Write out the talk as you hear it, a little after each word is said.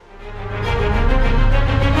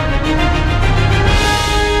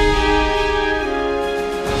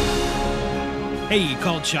Hey,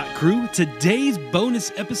 Called Shot crew. Today's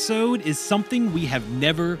bonus episode is something we have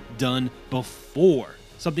never done before.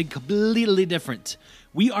 Something completely different.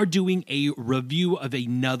 We are doing a review of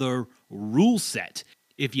another rule set.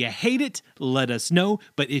 If you hate it, let us know.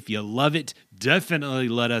 But if you love it, definitely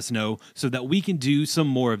let us know so that we can do some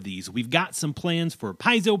more of these. We've got some plans for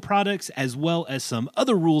Paizo products as well as some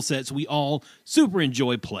other rule sets we all super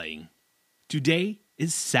enjoy playing. Today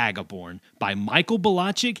is SagaBorn by Michael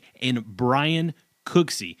Balachic and Brian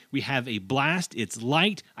Cooksey. We have a blast. It's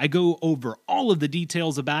light. I go over all of the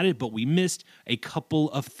details about it, but we missed a couple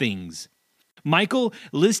of things. Michael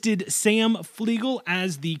listed Sam Flegel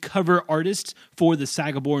as the cover artist for the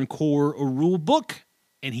SagaBorn core rule book,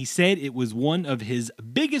 and he said it was one of his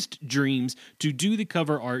biggest dreams to do the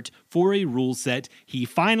cover art for a rule set. He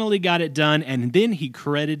finally got it done, and then he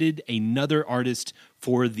credited another artist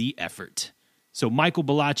for the effort. So Michael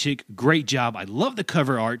Balachic, great job. I love the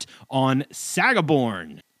cover art on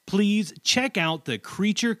SagaBorn. Please check out the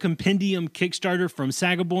Creature Compendium Kickstarter from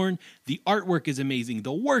SagaBorn. The artwork is amazing.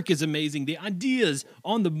 The work is amazing. The ideas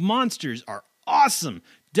on the monsters are awesome.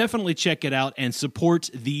 Definitely check it out and support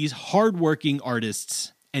these hardworking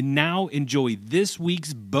artists. And now enjoy this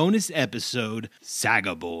week's bonus episode,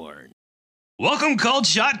 SagaBorn. Welcome, Called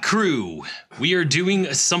Shot crew. We are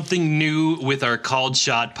doing something new with our Called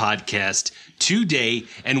Shot podcast today,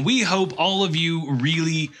 and we hope all of you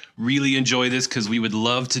really enjoy this because we would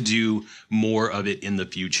love to do more of it in the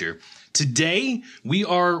future. Today, we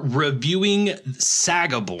are reviewing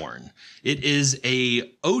SagaBorn. It is a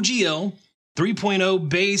OGL 3.0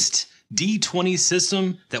 based D20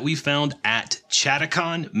 system that we found at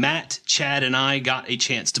Chattacon. Matt, Chad, and I got a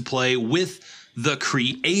chance to play with the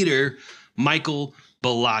creator, Michael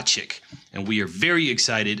Balachic, and we are very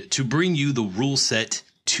excited to bring you the rule set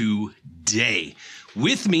today.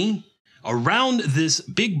 With me, around this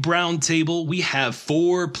big brown table, we have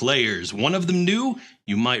 4 players. One of them new.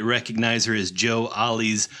 You might recognize her as Joe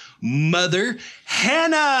Ollie's mother,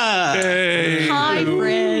 Hannah. Hey. Hi,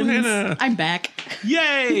 friends. Hannah. I'm back.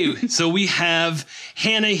 Yay! So we have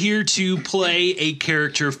Hannah here to play a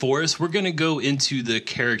character for us. We're going to go into the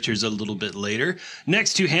characters a little bit later.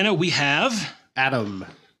 Next to Hannah, we have Adam.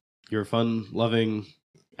 You're fun-loving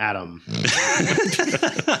Adam.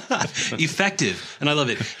 effective, and I love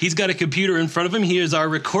it. He's got a computer in front of him. He is our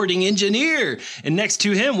recording engineer. And next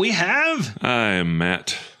to him, we have... I'm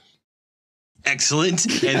Matt. Excellent.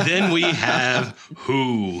 And then we have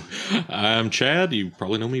who? I'm Chad. You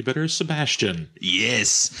probably know me better as Sebastian.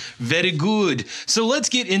 Yes, very good. So let's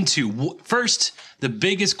get into first, the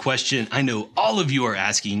biggest question I know all of you are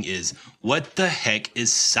asking is, what the heck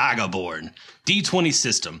is SagaBorn? D20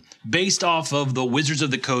 system based off of the Wizards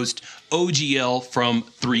of the Coast OGL from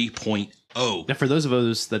 3.0. Now, for those of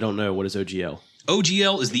us that don't know, what is OGL?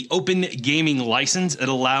 OGL is the Open Gaming License. It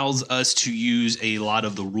allows us to use a lot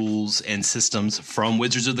of the rules and systems from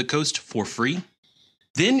Wizards of the Coast for free.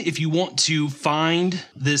 Then, if you want to find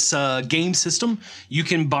this game system, you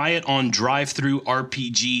can buy it on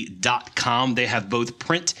drivethrurpg.com. They have both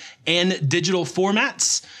print and digital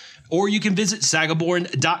formats. Or you can visit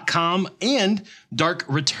SagaBorn.com and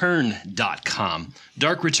DarkReturn.com.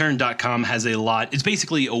 DarkReturn.com has a lot. It's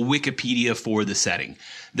basically a Wikipedia for the setting.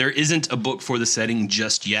 There isn't a book for the setting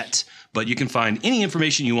just yet, but you can find any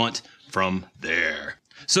information you want from there.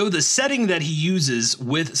 So the setting that he uses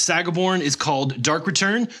with SagaBorn is called Dark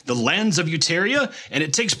Return, the Lands of Uteria, and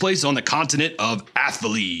it takes place on the continent of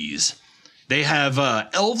Athales. They have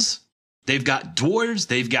elves. They've got dwarves,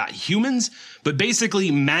 they've got humans, but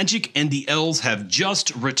basically magic and the elves have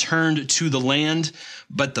just returned to the land,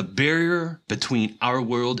 but the barrier between our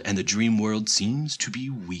world and the dream world seems to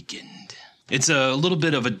be weakened. It's a little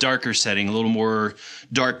bit of a darker setting, a little more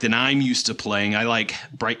dark than I'm used to playing. I like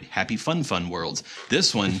bright, happy, fun worlds.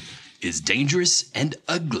 This one is dangerous and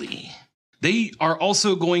ugly. They are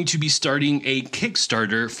also going to be starting a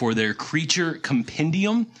Kickstarter for their Creature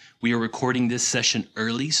Compendium. We are recording this session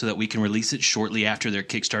early so that we can release it shortly after their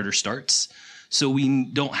Kickstarter starts. So we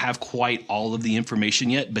don't have quite all of the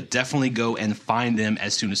information yet, but definitely go and find them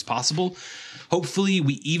as soon as possible. Hopefully,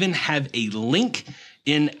 we even have a link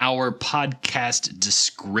in our podcast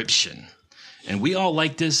description. And we all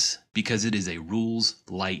like this because it is a rules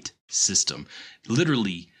light system.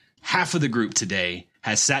 Literally, half of the group today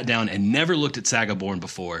has sat down and never looked at SagaBorn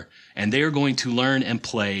before, and they are going to learn and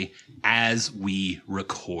play as we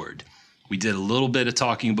record. We did a little bit of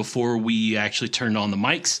talking before we actually turned on the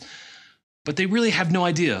mics, but they really have no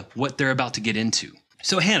idea what they're about to get into.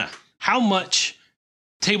 So, Hannah, how much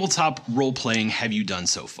tabletop role-playing have you done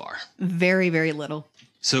so far? Very, very little.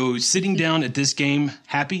 So, sitting down at this game,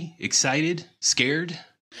 happy, excited, scared?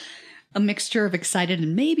 a mixture of excited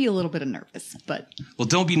and maybe a little bit of nervous, but Well,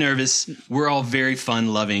 don't be nervous. We're all very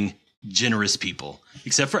fun, loving, generous people.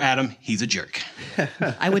 Except for Adam, he's a jerk.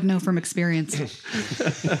 I would know from experience.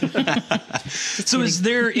 So is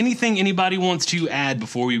there anything anybody wants to add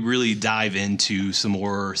before we really dive into some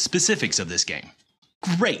more specifics of this game?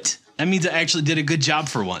 Great. That means I actually did a good job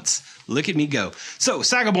for once. Look at me go. So,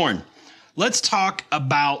 SagaBorn, let's talk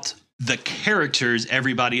about the characters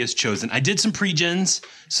everybody has chosen. I did some pre-gens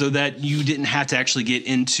so that you didn't have to actually get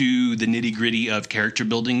into the nitty-gritty of character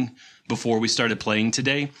building before we started playing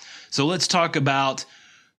today. So let's talk about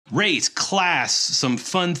race, class, some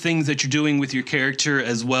fun things that you're doing with your character,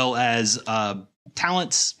 as well as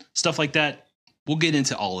talents, stuff like that. We'll get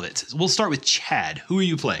into all of it. We'll start with Chad. Who are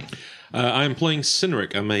you playing? I'm playing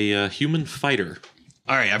Cynric. I'm a human fighter.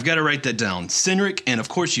 All right, I've got to write that down. Cynric, and of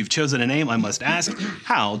course you've chosen a name. I must ask,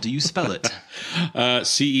 how do you spell it?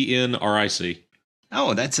 Cenric.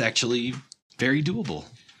 Oh, that's actually very doable.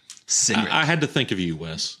 Cynric. I had to think of you,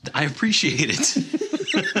 Wes. I appreciate it.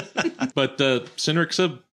 But Cynric's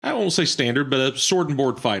I won't say standard, but a sword and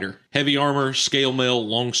board fighter. Heavy armor, scale mail,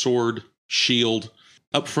 long sword, shield,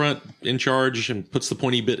 up front, in charge, and puts the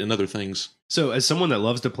pointy bit in other things. So, as someone that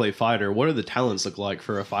loves to play fighter, what do the talents look like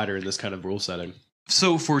for a fighter in this kind of rule setting?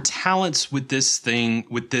 So for talents with this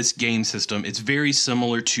game system, it's very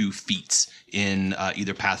similar to feats in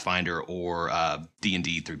either Pathfinder or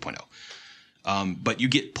D&D 3.0. But you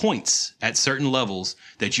get points at certain levels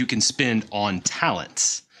that you can spend on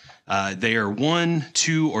talents. They are 1,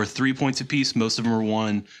 2, or 3 points apiece. Most of them are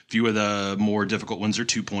 1. Few of the more difficult ones are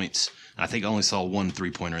 2 points. I think I only saw 1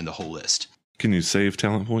 3-pointer in the whole list. Can you save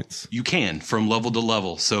talent points? You can, from level to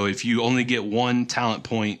level. So if you only get 1 talent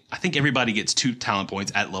point, I think everybody gets 2 talent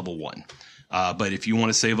points at level 1. But if you want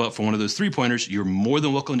to save up for one of those 3-pointers, you're more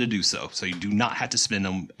than welcome to do so. So you do not have to spend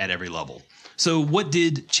them at every level. So what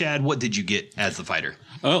did you get as the fighter?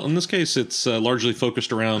 Well, in this case, it's largely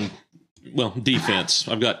focused around, defense.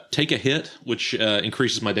 I've got take a hit, which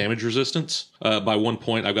increases my damage resistance by 1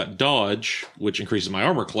 point. I've got dodge, which increases my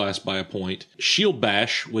armor class by a point. Shield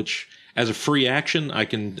bash, which as a free action, I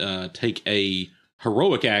can take a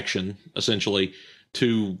heroic action, essentially,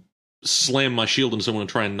 to slam my shield into someone and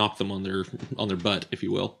try and knock them on their butt, if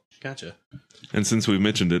you will. Gotcha. And since we've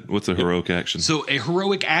mentioned it, what's a heroic action? So a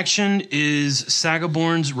heroic action is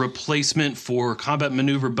SagaBorn's replacement for combat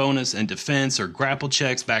maneuver bonus and defense or grapple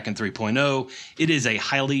checks back in 3.0. It is a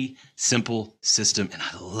highly simple system, and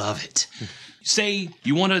I love it. Say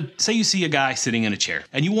you see a guy sitting in a chair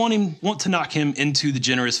and you want to knock him into the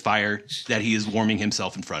generous fire that he is warming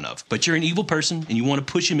himself in front of. But you're an evil person and you want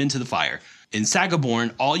to push him into the fire. In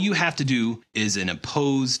SagaBorn, all you have to do is an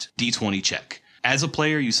opposed D20 check. As a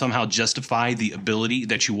player, you somehow justify the ability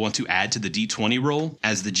that you want to add to the D20 roll.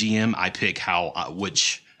 As the GM, I pick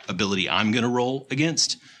which ability I'm going to roll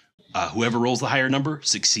against. Whoever rolls the higher number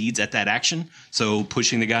succeeds at that action. So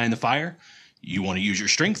pushing the guy in the fire, you want to use your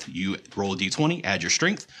strength. You roll a D20, add your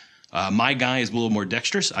strength. My guy is a little more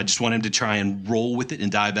dexterous. I just want him to try and roll with it and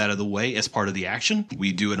dive out of the way as part of the action.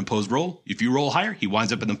 We do an opposed roll. If you roll higher, he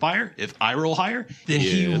winds up in the fire. If I roll higher, then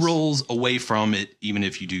he rolls away from it, even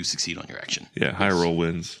if you do succeed on your action. Yeah, higher roll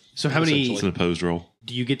wins. So how many It's an opposed roll.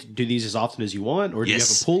 do you get to do these as often as you want, or do Yes.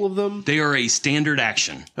 you have a pool of them? They are a standard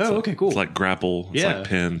action. Oh, okay, cool. It's like grapple, it's Yeah. like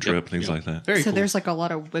pin, trip, things like that. Very so cool. there's like a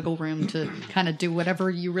lot of wiggle room to kind of do whatever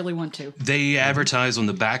you really want to. They advertise on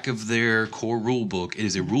the back of their core rule book. It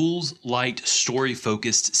is a rules-light,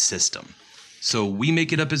 story-focused system. So we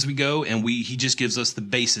make it up as we go, and he just gives us the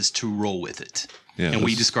basis to roll with it. Yeah, and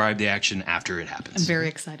we those- describe the action after it I'm happens. very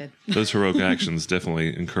excited. Those heroic actions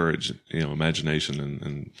definitely encourage, imagination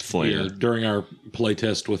and flair. Yeah, during our play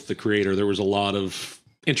test with the creator, there was a lot of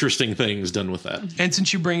interesting things done with that. And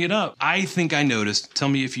since you bring it up, I think I noticed, tell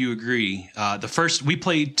me if you agree, we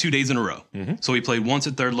played 2 days in a row. Mm-hmm. So we played once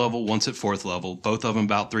at 3rd level, once at 4th level, both of them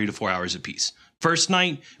about 3 to 4 hours apiece. First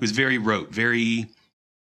night, it was very rote, very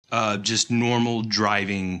just normal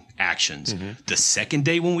driving actions. Mm-hmm. The second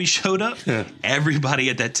day when we showed up, everybody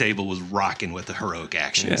at that table was rocking with the heroic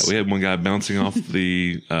actions. Yeah, we had one guy bouncing off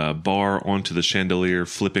the bar onto the chandelier,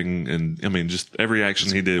 flipping, and just every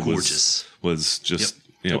action he did gorgeous. was just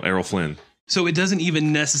Errol Flynn. So it doesn't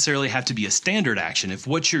even necessarily have to be a standard action. If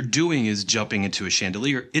what you're doing is jumping into a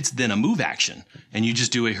chandelier, it's then a move action. And you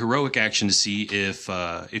just do a heroic action to see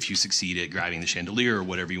if you succeed at grabbing the chandelier or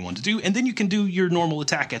whatever you want to do. And then you can do your normal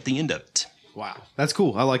attack at the end of it. Wow. That's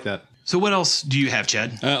cool. I like that. So what else do you have,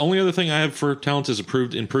 Chad? Only other thing I have for talents is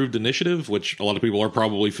improved initiative, which a lot of people are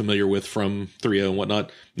probably familiar with from 3.0 and whatnot.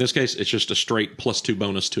 In this case, it's just a straight +2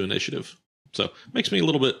 bonus to initiative. So it makes me a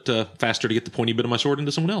little bit faster to get the pointy bit of my sword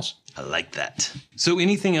into someone else. I like that. So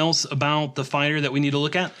anything else about the fighter that we need to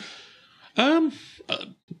look at? A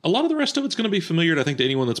lot of the rest of it's going to be familiar, I think, to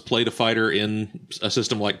anyone that's played a fighter in a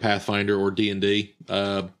system like Pathfinder or D&D.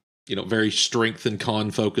 Very strength and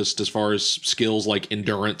con focused as far as skills like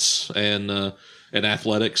endurance and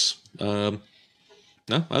athletics. No,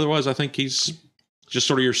 otherwise, I think he's just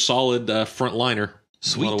sort of your solid frontliner.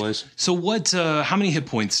 Sweet. In a lot of ways. So what? How many hit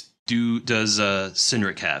points does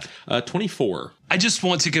Cynric have? 24. I just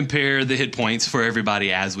want to compare the hit points for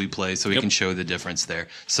everybody as we play, so we can show the difference there.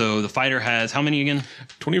 So the fighter has how many again?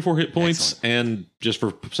 24 hit points, Excellent. and just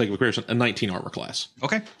for sake of comparison, a 19 armor class.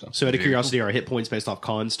 Okay. So out of curiosity, are hit points based off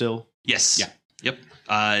con still? Yes. Yeah.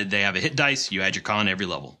 Yep. They have a hit dice. You add your con every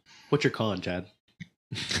level. What's your con, Chad?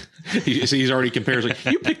 He's already compares. Like,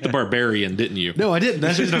 you picked the barbarian, didn't you? No, I didn't.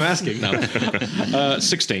 That's just what I'm asking. No.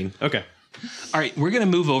 16. Okay. All right. We're going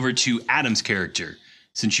to move over to Adam's character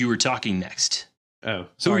since you were talking next. Oh, Who are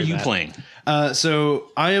sorry, you Matt. playing? So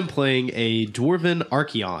I am playing a Dwarven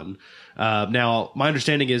Archeon. Now, my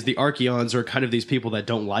understanding is the Archeons are kind of these people that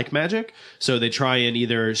don't like magic, so they try and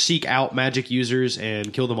either seek out magic users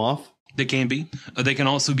and kill them off. They can be. They can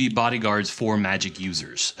also be bodyguards for magic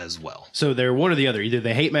users as well. So they're one or the other. Either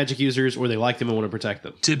they hate magic users or they like them and want to protect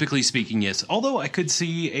them. Typically speaking, yes. Although I could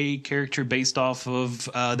see a character based off of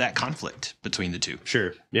that conflict between the two.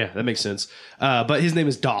 Sure. Yeah, that makes sense. But his name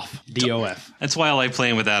is Doff. D-O-F. That's why I like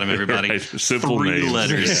playing with Adam, everybody. Right. Simple 3 names.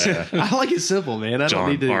 letters. I like it simple, man. I don't John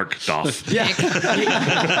need to. Arc Doff. Yeah.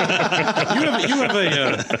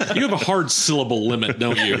 You have a hard syllable limit,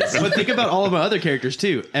 don't you? But think about all of my other characters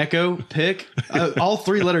too. Echo, Pick, all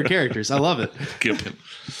 3-letter characters. I love it.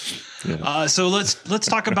 So let's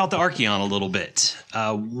talk about the Archeon a little bit.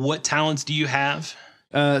 What talents do you have?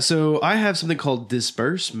 So I have something called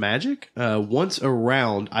Disperse Magic. Once a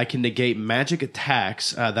round, I can negate magic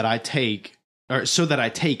attacks that I take, or so that I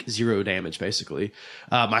take 0 damage, basically.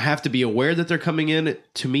 I have to be aware that they're coming in,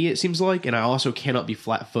 to me it seems like, and I also cannot be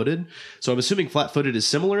flat-footed. So I'm assuming flat-footed is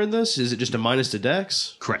similar in this? Is it just a minus to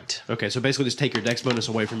dex? Correct. Okay, so basically just take your dex bonus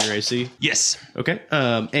away from your AC? Yes. Okay.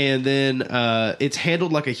 And then it's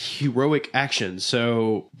handled like a heroic action.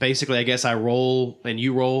 So basically, I guess I roll and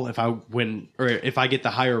you roll. If I get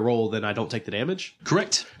the higher roll, then I don't take the damage.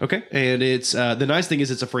 Correct. Okay. And it's the nice thing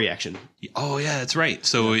is it's a free action. Oh, yeah, that's right.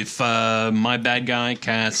 So if my bad guy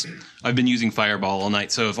casts... I've been using Fireball all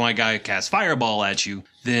night, so if my guy casts Fireball at you,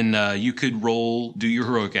 then you could do your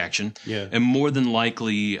heroic action. Yeah. And more than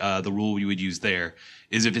likely, the rule you would use there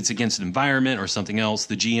is if it's against an environment or something else,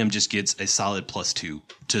 the GM just gets a solid +2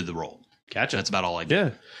 to the roll. Gotcha. That's about all I do. Yeah.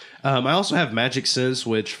 I also have Magic Sense,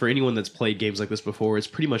 which for anyone that's played games like this before, it's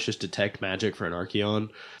pretty much just detect magic for an Archeon.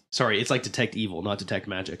 Sorry, it's like detect evil, not detect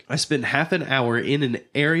magic. I spend half an hour in an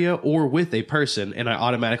area or with a person, and I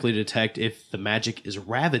automatically detect if the magic is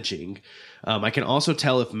ravaging. I can also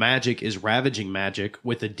tell if magic is ravaging magic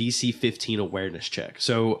with a DC 15 awareness check.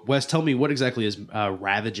 So, Wes, tell me what exactly is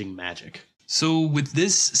ravaging magic? So with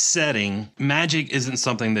this setting, magic isn't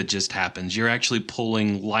something that just happens. You're actually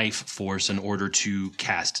pulling life force in order to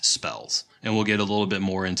cast spells. And we'll get a little bit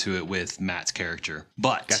more into it with Matt's character.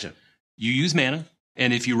 But Gotcha. You use mana.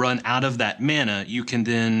 And if you run out of that mana, you can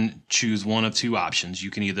then choose one of 2 options. You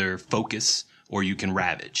can either focus or you can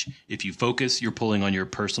ravage. If you focus, you're pulling on your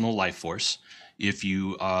personal life force. If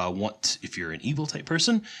you if you're an evil type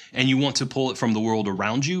person and you want to pull it from the world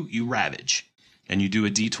around you, you ravage. And you do a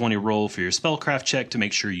d20 roll for your spellcraft check to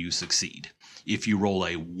make sure you succeed. If you roll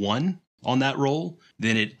a 1 on that roll,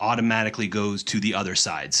 then it automatically goes to the other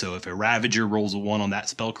side. So if a Ravager rolls a 1 on that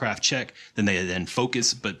spellcraft check, then they then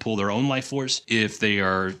focus but pull their own life force. If they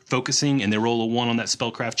are focusing and they roll a 1 on that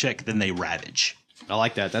spellcraft check, then they Ravage. I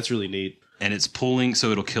like that. That's really neat. And it's pulling,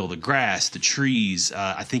 so it'll kill the grass, the trees.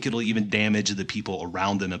 I think it'll even damage the people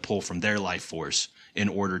around them and pull from their life force in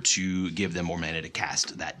order to give them more mana to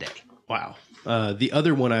cast that day. Wow. The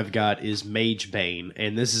other one I've got is Mage Bane,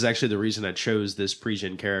 and this is actually the reason I chose this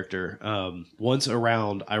pre-gen character. Once a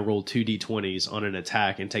round, I roll 2d20s on an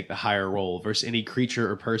attack and take the higher roll versus any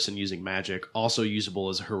creature or person using magic, also usable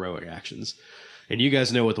as heroic actions. And you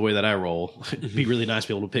guys know with the way that I roll, it'd be really nice to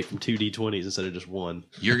be able to pick from 2d20s instead of just 1.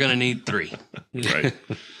 You're going to need 3. Right.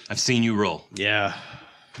 I've seen you roll. Yeah.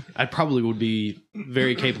 I probably would be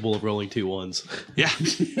very capable of rolling 2 1s. Yeah,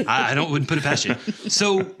 I wouldn't put it past you.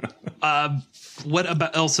 So,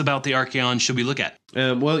 what else about the Archeon should we look at?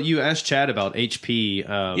 Well, you asked Chad about HP.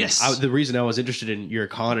 Yes. The reason I was interested in your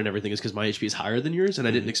con and everything is because my HP is higher than yours, and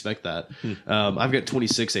I didn't expect that. I've got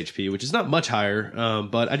 26 HP, which is not much higher,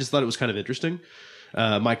 but I just thought it was kind of interesting.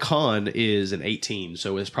 My con is an 18,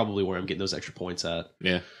 so it's probably where I'm getting those extra points at.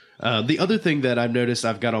 Yeah. The other thing that I've noticed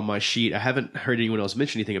I've got on my sheet, I haven't heard anyone else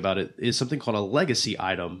mention anything about it, is something called a legacy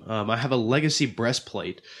item. I have a legacy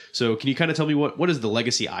breastplate. So can you kind of tell me what is the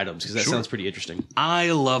legacy items? Because that sounds pretty interesting.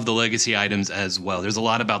 I love the legacy items as well. There's a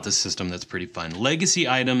lot about this system that's pretty fun. Legacy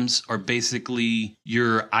items are basically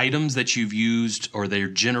your items that you've used, or they're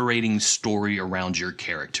generating story around your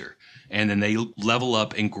character. And then they level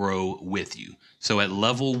up and grow with you. So at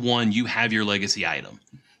level 1, you have your legacy item.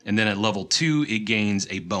 And then at level 2, it gains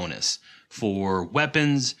a bonus. For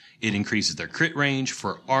weapons, it increases their crit range.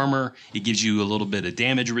 For armor, it gives you a little bit of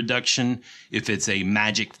damage reduction. If it's a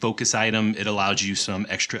magic focus item, it allows you some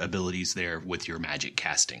extra abilities there with your magic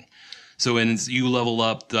casting. So as you level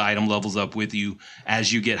up, the item levels up with you.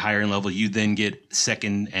 As you get higher in level, you then get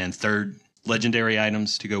second and third legendary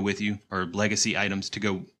items to go with you, or legacy items to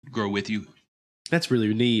go grow with you. That's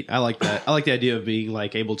really neat. I like that. I like the idea of being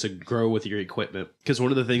like able to grow with your equipment, because one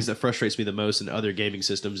of the things that frustrates me the most in other gaming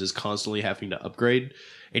systems is constantly having to upgrade,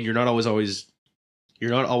 and you're not always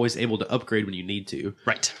able to upgrade when you need to.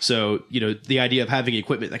 Right. So, the idea of having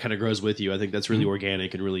equipment that kind of grows with you, I think that's really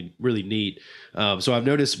organic and really, really neat. So I've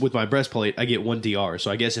noticed with my breastplate, I get 1 DR. So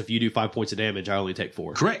I guess if you do 5 points of damage, I only take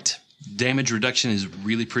 4. Correct. Damage reduction is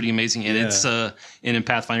really pretty amazing. And it's and in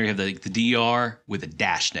Pathfinder, you have the DR with a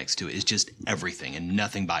dash next to it. It's just everything, and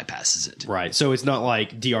nothing bypasses it. Right. So it's not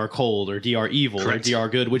like DR cold or DR evil Correct. or DR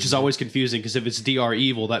good, which is always confusing, because if it's DR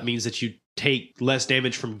evil, that means that you take less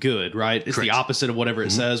damage from good, right? It's Correct. the opposite of whatever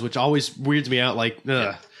it says, which always weirds me out. Like,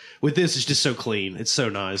 with this, it's just so clean. It's so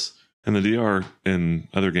nice. And the DR in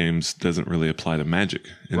other games doesn't really apply to magic.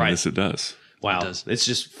 In Right. this, it does. Wow. It does. It's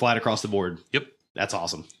just flat across the board. Yep. That's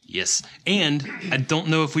awesome. Yes. And I don't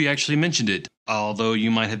know if we actually mentioned it, although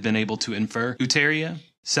you might have been able to infer. Uteria,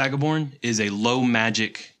 SagaBorn, is a low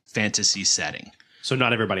magic fantasy setting. So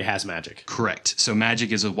not everybody has magic. Correct. So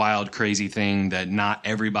magic is a wild, crazy thing that not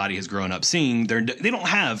everybody has grown up seeing. They don't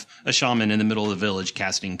have a shaman in the middle of the village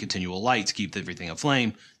casting continual lights, keep everything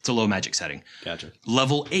aflame. It's a low magic setting. Gotcha.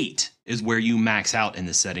 Level 8 is where you max out in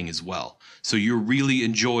this setting as well. So you're really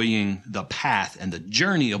enjoying the path and the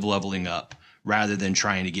journey of leveling up, rather than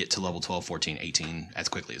trying to get to level 12, 14, 18 as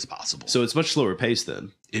quickly as possible. So it's much slower paced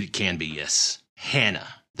then. It can be, yes. Hannah,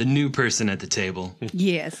 the new person at the table.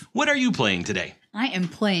 Yes. What are you playing today? I am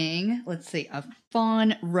playing, let's see, a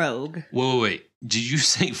fawn rogue. Wait. Did you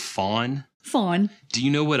say fawn? Fawn. Do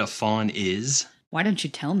you know what a fawn is? Why don't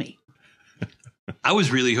you tell me? I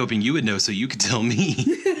was really hoping you would know so you could tell me.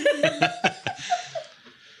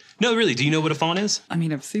 No, really, do you know what a fawn is? I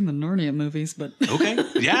mean, I've seen the Narnia movies, but... Okay.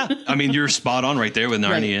 Yeah. I mean, you're spot on right there with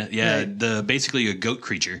Narnia. Right, Yeah. right. Basically a goat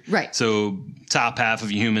creature. Right. So top half of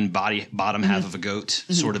a human body, bottom half of a goat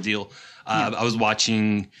sort of deal. I was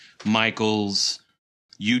watching Michael's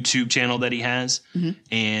YouTube channel that he has,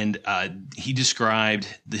 and he described,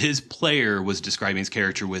 his player was describing his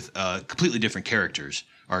character with completely different characters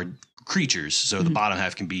or creatures. So the bottom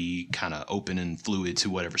half can be kind of open and fluid to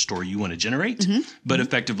whatever story you want to generate, but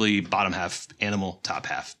effectively bottom half animal, top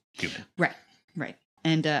half human. Right.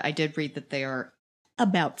 And I did read that they are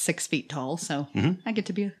about 6 feet tall, so I get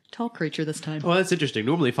to be a tall creature this time. Well, that's interesting.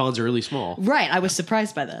 Normally fawns are really small. Right, I was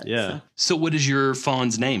surprised by that. Yeah. So. So what is your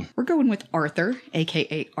fawn's name? We're going with Arthur,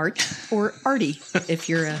 a.k.a. Art, or Artie, if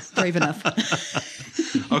you're brave enough.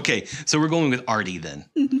 Okay, so we're going with Artie then.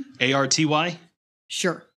 A-R-T-Y?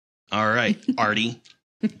 Sure. All right, Artie.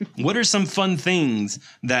 What are some fun things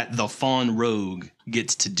that the fawn rogue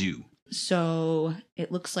gets to do? So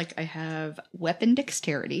it looks like I have weapon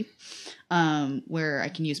dexterity, where I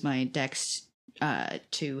can use my dex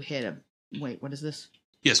to hit a... Wait, what is this?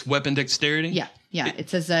 Yes, weapon dexterity? Yeah. It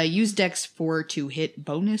says use dex to hit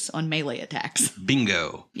bonus on melee attacks.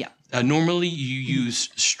 Bingo. Yeah. Normally you use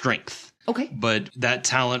strength. Okay. But that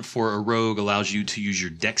talent for a rogue allows you to use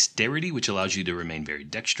your dexterity, which allows you to remain very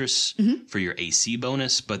dexterous for your AC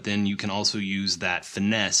bonus. But then you can also use that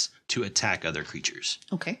finesse to attack other creatures.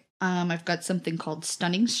 Okay. I've got something called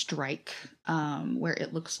Stunning Strike, where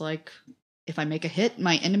it looks like if I make a hit,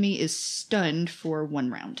 my enemy is stunned for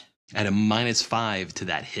 1 round. At a -5 to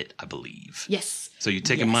that hit, I believe. Yes. So you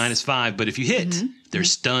take a Yes. -5, but if you hit, they're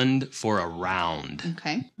stunned for a round.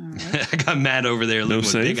 Okay. All right. I got Matt over there looking with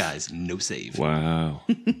save? big eyes. No save. Wow.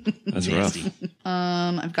 That's rough. Nasty.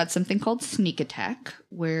 I've got something called Sneak Attack,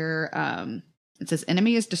 where it says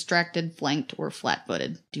enemy is distracted, flanked, or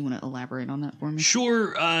flat-footed. Do you want to elaborate on that for me?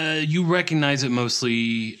 Sure, you recognize it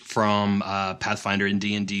mostly from Pathfinder and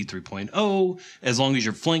D&D 3.0. As long as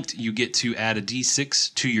you're flanked, you get to add a d6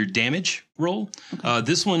 to your damage roll.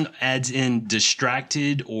 This one adds in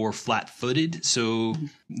distracted or flat-footed, so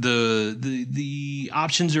the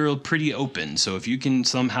options are pretty open. So if you can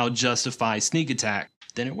somehow justify sneak attack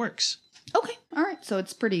then it works. Okay, all right. So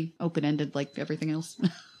it's pretty open-ended like everything else.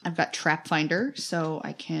 I've got Trap Finder, so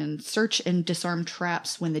I can search and disarm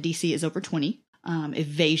traps when the DC is over 20.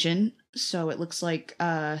 Evasion, so it looks like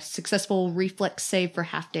a successful reflex save for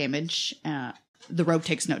half damage. The rogue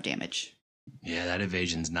takes no damage. Yeah, that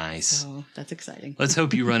evasion's nice. So that's exciting. Let's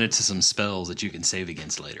hope you run into some spells that you can save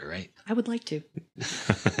against later, right? I would like to.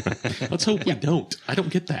 Let's hope we don't. I don't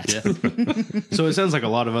get that. So it sounds like a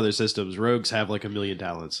lot of other systems. Rogues have like a million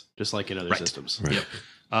talents, just like in other Right. systems. Right.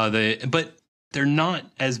 Yep. But they're not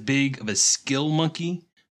as big of a skill monkey.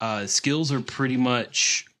 Skills are pretty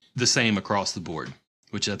much the same across the board,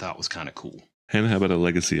 which I thought was kind of cool. Hannah, how about a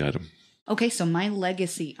legacy item? Okay, so my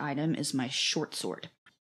legacy item is my short sword.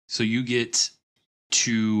 So you get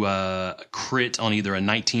to crit on either a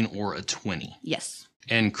 19 or a 20. Yes.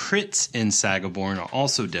 And crits in SagaBorn are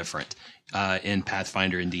also different. In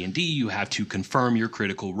Pathfinder and D&D, you have to confirm your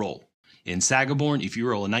critical roll. In SagaBorn, if you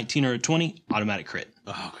roll a 19 or a 20, automatic crit.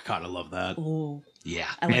 Oh God, I love that. Oh. Yeah.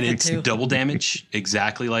 I like and that it's too. double damage,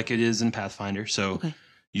 exactly like it is in Pathfinder. So Okay.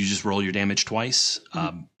 you just roll your damage twice.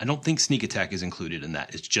 I don't think sneak attack is included in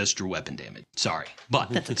that. It's just your weapon damage. Sorry.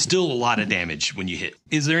 But it's still a lot of damage when you hit.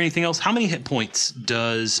 Is there anything else? How many hit points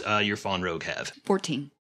does your Fawn Rogue have?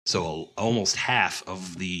 14. So almost half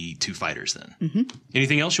of the two fighters then. Mm-hmm.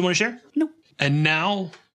 Anything else you want to share? No. And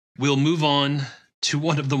now we'll move on to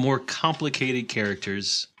one of the more complicated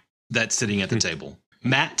characters that's sitting at the table.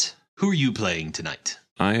 Matt, who are you playing tonight?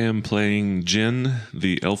 I am playing Jin,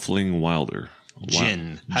 the Elfling Wilder.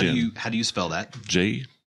 Jin. How do you spell that? Jen.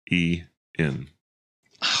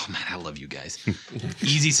 Oh man, I love you guys.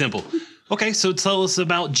 Easy, simple. Okay, so tell us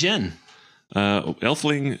about Jin.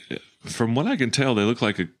 Elfling, from what I can tell, they look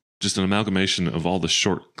like just an amalgamation of all the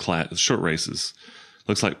short races.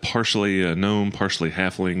 Looks like partially a gnome, partially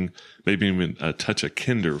halfling, maybe even a touch of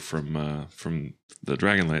Kinder from the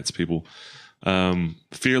Dragonlance people.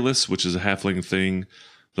 Fearless, which is a halfling thing.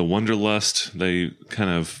 The Wanderlust, they kind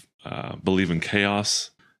of believe in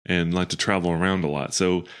chaos and like to travel around a lot.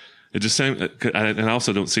 So it just seems, and I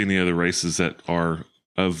also don't see any other races that are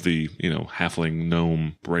of the halfling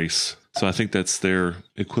gnome race. So I think that's their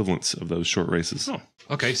equivalents of those short races. Oh,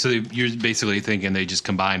 okay. So you're basically thinking they just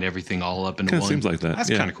combined everything all up into Kind of one. seems like that. That's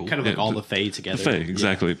Yeah. kind of cool. Kind of like all the Fae together. The Fae,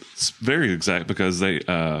 exactly. It's very exact because they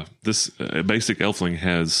this basic elfling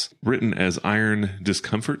has written as iron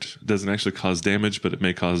discomfort. It doesn't actually cause damage, but it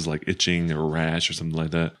may cause like itching or rash or something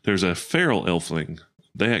like that. There's a feral elfling.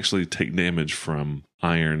 They actually take damage from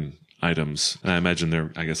iron items. And I imagine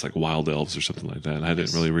they're, I guess, like wild elves or something like that. I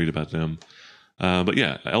didn't really read about them. But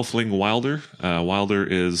yeah, Elfling Wilder. Wilder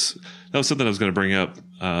is, that was something I was going to bring up.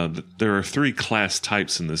 There are 3 class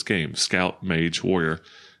types in this game: Scout, Mage, Warrior,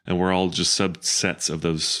 and we're all just subsets of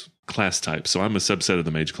those class types. So I'm a subset of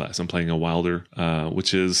the Mage class. I'm playing a Wilder,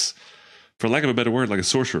 which is, for lack of a better word, like a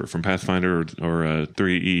sorcerer from Pathfinder or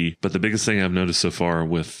 3E. But the biggest thing I've noticed so far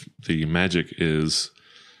with the magic is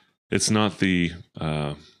it's not the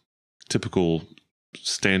typical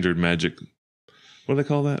standard magic. What do they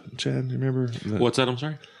call that, Chad? You remember? What's that? I'm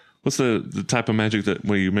sorry. What's the type of magic that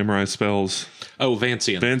where you memorize spells? Oh,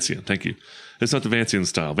 Vancian. Vancian, thank you. It's not the Vancian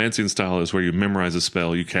style. Vancian style is where you memorize a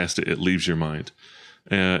spell, you cast it, it leaves your mind.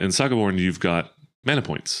 In SagaBorn, you've got mana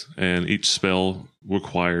points, and each spell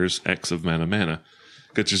requires X of mana.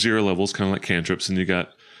 Got your 0 levels, kind of like cantrips, and you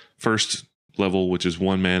got first level, which is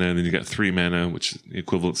 1 mana, and then you got 3 mana, which is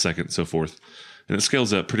equivalent second, and so forth. And it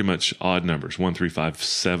scales up pretty much odd numbers, 1, 3, 5,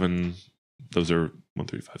 7. Those are 1,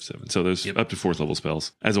 3, 5, 7. So there's up to 4th level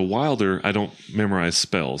spells. As a Wilder, I don't memorize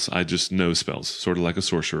spells. I just know spells, sort of like a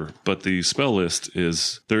sorcerer. But the spell list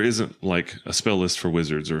there isn't like a spell list for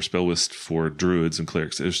wizards or a spell list for druids and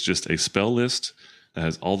clerics. It's just a spell list that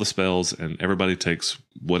has all the spells, and everybody takes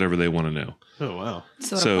whatever they want to know. Oh, wow.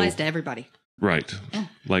 So it So- applies to everybody. Right.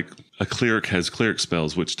 Like a cleric has cleric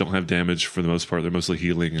spells, which don't have damage for the most part. They're mostly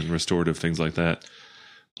healing and restorative, things like that.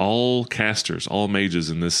 All casters, all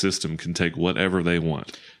mages in this system can take whatever they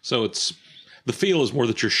want. So it's the feel is more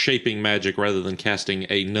that you're shaping magic rather than casting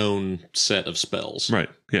a known set of spells. Right.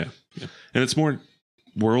 Yeah. And it's more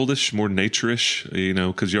worldish, more nature-ish,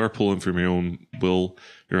 because you are pulling from your own will,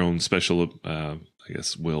 your own special,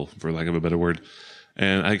 will, for lack of a better word.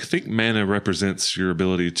 And I think mana represents your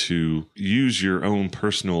ability to use your own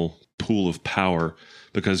personal pool of power,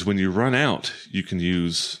 because when you run out, you can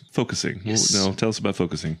use focusing. Yes. Well, no, tell us about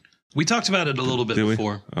focusing. We talked about it a little bit Did we?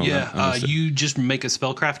 before. Oh, I missed it. You just make a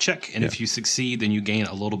spellcraft check, and if you succeed, then you gain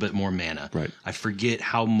a little bit more mana. Right. I forget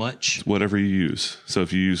how much. Whatever you use. So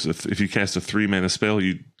if you cast a 3 mana spell,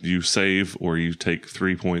 you save, or you take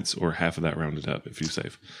 3 points, or half of that rounded up if you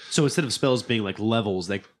save. So instead of spells being like levels,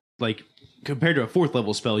 like compared to a 4th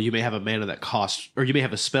level spell, you may have a mana that costs, or you may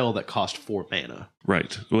have a spell that costs 4 mana.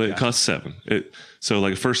 Right. Well, it costs 7. So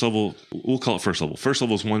like a first level, we'll call it first level. First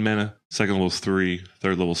level is 1 mana. Second level is 3.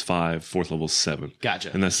 Third level is 5. Fourth level is 7.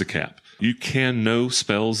 Gotcha. And that's the cap. You can know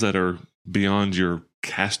spells that are beyond your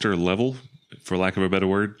caster level, for lack of a better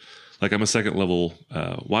word. Like I'm a 2nd level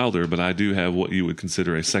Wilder, but I do have what you would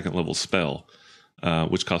consider a 2nd level spell,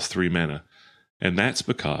 which costs 3 mana. And that's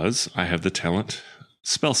because I have the talent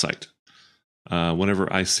Spell Sight.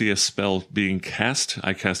 Whenever I see a spell being cast,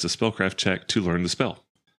 I cast a spellcraft check to learn the spell.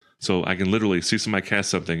 So I can literally see somebody cast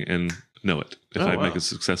something and know it if I make a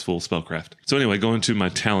successful spellcraft. So anyway, going to my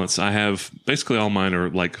talents, I have basically all mine are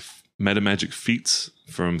like meta magic feats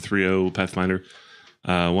from 3.0 Pathfinder.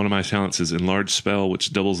 One of my talents is Enlarge Spell,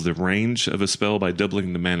 which doubles the range of a spell by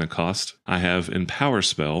doubling the mana cost. I have Empower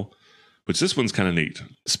Spell, which this one's kind of neat.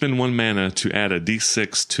 Spend 1 mana to add a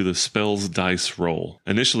d6 to the spell's dice roll.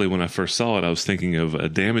 Initially, when I first saw it, I was thinking of a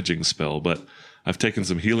damaging spell, but I've taken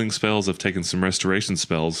some healing spells, I've taken some restoration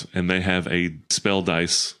spells, and they have a spell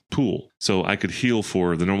dice pool. So I could heal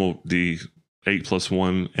for the normal d8 plus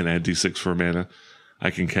 1 and add d6 for mana. I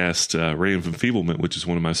can cast Ray of Enfeeblement, which is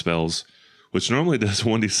one of my spells, which normally does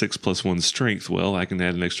 1d6 plus 1 strength. Well, I can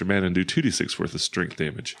add an extra mana and do 2d6 worth of strength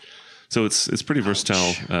damage. So it's pretty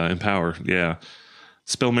versatile. Empower, yeah.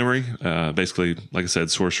 Spell memory, basically, like I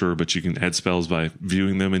said, sorcerer, but you can add spells by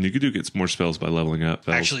viewing them, and you do get more spells by leveling up.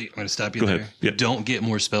 Actually, I'm going to stop you there. Ahead. Yep. Don't get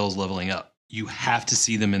more spells leveling up. You have to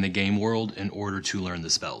see them in the game world in order to learn the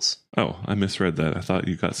spells. Oh, I misread that. I thought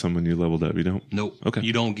you got some when you leveled up. You don't? Nope. Okay.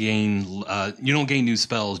 You don't gain new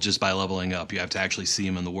spells just by leveling up. You have to actually see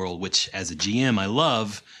them in the world, which as a GM I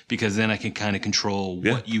love because then I can kind of control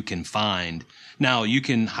what you can find. Now you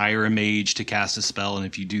can hire a mage to cast a spell, and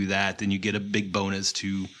if you do that, then you get a big bonus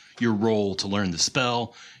to your roll to learn the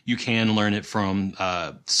spell. You can learn it from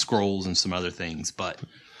scrolls and some other things, but.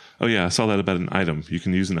 Oh yeah, I saw that about an item. You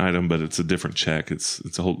can use an item, but it's a different check. It's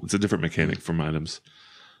a different mechanic from items.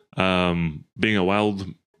 Being a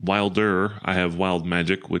wilder, I have wild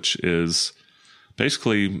magic, which is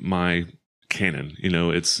basically my cannon. You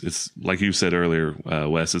know, it's like you said earlier,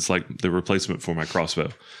 Wes. It's like the replacement for my crossbow.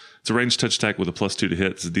 It's a ranged touch attack with a +2 to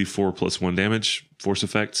hit. It's a D4 plus 1 damage, force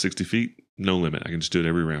effect, 60 feet, no limit. I can just do it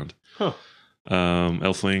every round. Huh.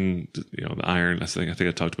 Elfling, the iron. I think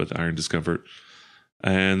I talked about the iron discomfort.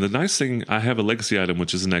 And the nice thing, I have a legacy item,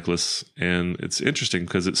 which is a necklace, and it's interesting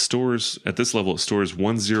because it stores, at this level, it stores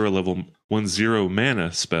 1/0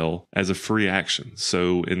 mana spell as a free action.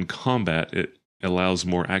 So in combat, it allows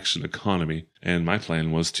more action economy. And my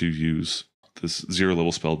plan was to use this 0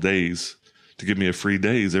 level spell Daze to give me a free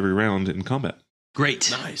Daze every round in combat. Great.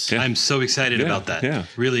 Nice. Yeah. I'm so excited about that. Yeah.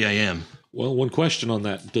 Really, I am. Well, one question on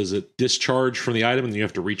that. Does it discharge from the item and you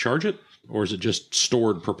have to recharge it? Or is it just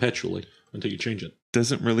stored perpetually until you change it?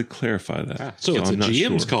 Doesn't really clarify that. So it's I'm a not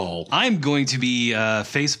GM's sure. call. I'm going to be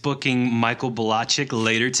Facebooking Michael Balachic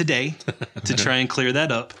later today to try and clear that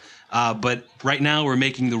up. But right now we're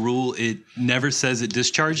making the rule. It never says it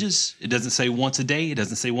discharges. It doesn't say once a day. It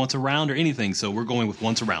doesn't say once a round or anything. So we're going with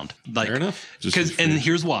once a round. Fair enough. And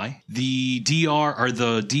here's why. The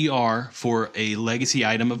DR for a legacy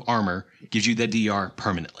item of armor gives you that DR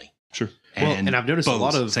permanently. Sure. Well, and I've noticed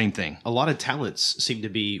bows, same thing. A lot of talents seem to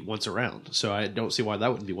be once around, so I don't see why that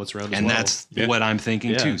wouldn't be once around as well. And that's what I'm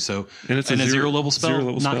thinking too. So, And it's a a zero level spell,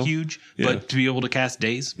 zero-level not spell. huge, Yeah. but to be able to cast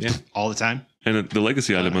days all the time. And the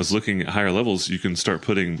legacy item, I was looking at higher levels, you can start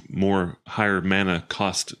putting more higher mana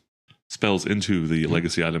cost spells into the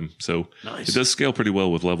legacy item. So Nice. it does scale pretty well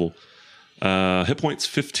with level. Hit points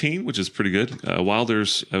 15, which is pretty good.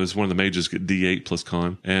 Wilders, I was one of the mages, get D8 plus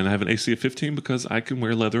con. And I have an AC of 15 because I can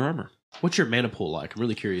wear leather armor. What's your mana pool like? I'm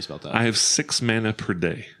really curious about that. I have 6 mana per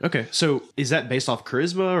day. Okay, so is that based off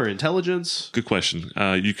charisma or intelligence? Good question.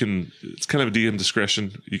 It's kind of DM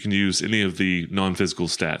discretion. You can use any of the non-physical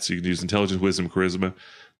stats. You can use intelligence, wisdom, charisma,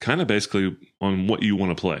 kind of basically on what you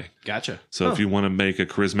want to play. Gotcha. So if you want to make a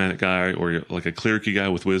charismatic guy or like a clericy guy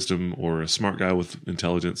with wisdom or a smart guy with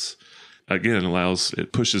intelligence, again,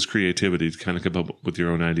 it pushes creativity to kind of come up with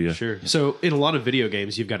your own idea. Sure. So in a lot of video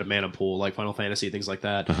games, you've got a mana pool, like Final Fantasy, things like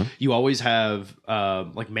that. Uh-huh. You always have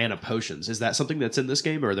like mana potions. Is that something that's in this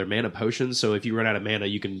game, or are there mana potions? So if you run out of mana,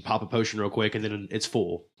 you can pop a potion real quick, and then it's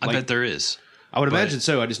full. I bet there is. I would imagine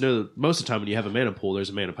so. I just know that most of the time when you have a mana pool, there's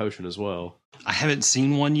a mana potion as well. I haven't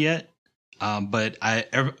seen one yet. But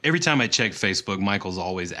every time I check Facebook, Michael's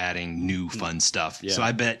always adding new fun stuff. Yeah. So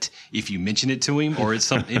I bet if you mention it to him, or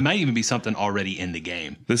it might even be something already in the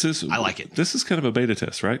game. I like it. This is kind of a beta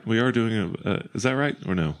test, right? We are doing is that right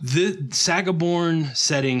or no? The SagaBorn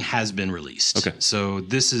setting has been released. Okay. So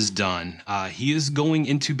this is done. He is going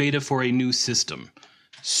into beta for a new system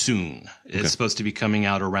soon. It's supposed to be coming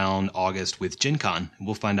out around August with Gen Con.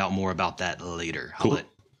 We'll find out more about that later. Cool.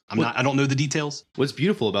 I don't know the details. What's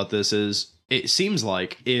beautiful about this is it seems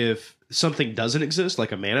like if something doesn't exist,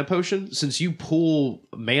 like a mana potion, since you pull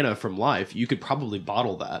mana from life, you could probably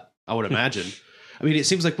bottle that, I would imagine. I mean, it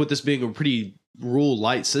seems like with this being a pretty rule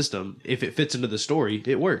light system, if it fits into the story,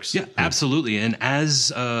 it works. Yeah, absolutely. And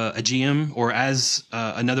as a GM or as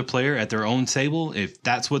another player at their own table, if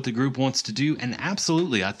that's what the group wants to do, and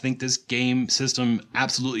absolutely, I think this game system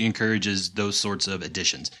absolutely encourages those sorts of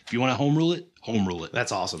additions. If you want to home rule it, home rule it.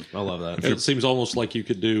 That's awesome. I love that. It seems almost like you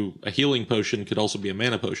could do a healing potion could also be a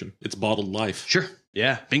mana potion. It's bottled life. Sure.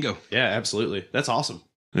 Yeah. Bingo. Yeah, absolutely. That's awesome.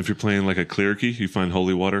 If you're playing like a cleric, you find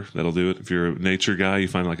holy water. That'll do it. If you're a nature guy, you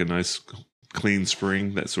find like a nice clean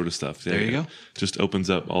spring, that sort of stuff. There you go. Just opens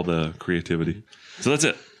up all the creativity. So that's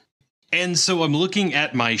it. And so I'm looking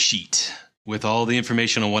at my sheet with all the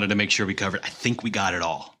information I wanted to make sure we covered. I think we got it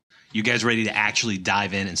all. You guys ready to actually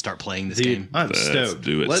dive in and start playing this game? I'm stoked.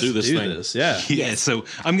 do it. Let's do this thing. Yeah. Yeah, so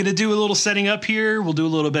I'm going to do a little setting up here. We'll do a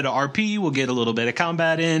little bit of RP. We'll get a little bit of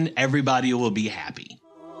combat in. Everybody will be happy.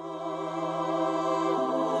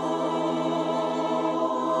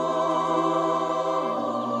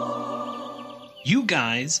 You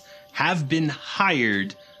guys have been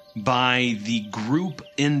hired by the group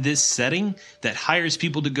in this setting that hires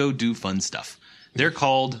people to go do fun stuff. They're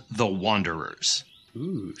called the Wanderers.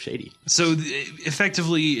 Ooh, shady. So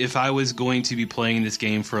effectively, if I was going to be playing this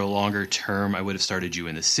game for a longer term, I would have started you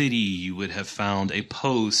in the city. You would have found a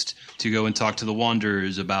post to go and talk to the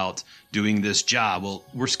Wanderers about doing this job. Well,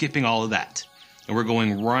 we're skipping all of that. And we're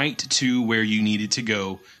going right to where you needed to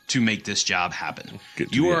go to make this job happen.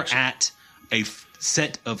 You are at a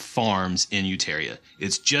set of farms in Utaria.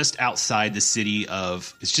 It's just outside the city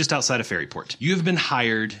of, it's just outside of Ferryport. You have been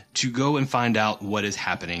hired to go and find out what is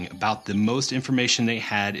happening. About the most information they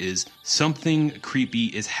had is something creepy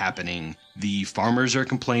is happening. The farmers are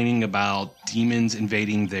complaining about demons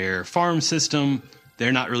invading their farm system.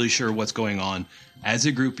 They're not really sure what's going on. As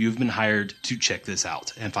a group, you've been hired to check this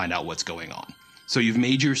out and find out what's going on. So you've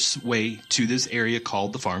made your way to this area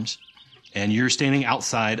called the farms. And you're standing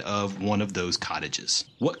outside of one of those cottages.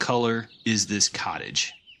 What color is this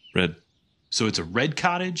cottage? Red. So it's a red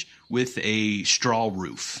cottage with a straw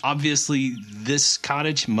roof. Obviously, this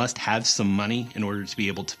cottage must have some money in order to be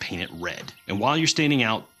able to paint it red. And while you're standing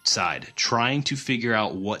outside trying to figure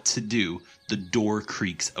out what to do, the door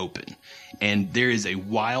creaks open. And there is a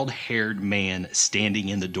wild-haired man standing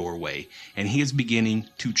in the doorway, and he is beginning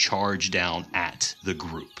to charge down at the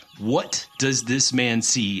group. What does this man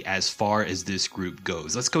see as far as this group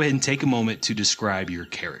goes? Let's go ahead and take a moment to describe your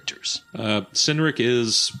characters. Cynric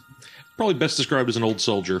is probably best described as an old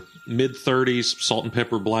soldier. Mid-30s, salt and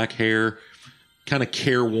pepper black hair, kind of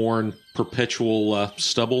careworn, perpetual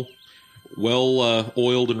stubble. Well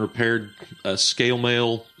oiled and repaired scale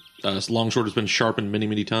mail. Longsword has been sharpened many,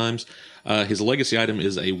 many times. His legacy item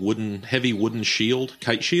is a heavy wooden shield,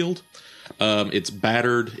 kite shield. It's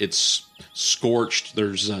battered, it's scorched,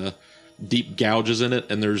 there's deep gouges in it,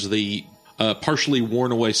 and there's the partially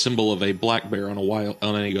worn away symbol of a black bear on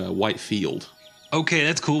a white field. Okay,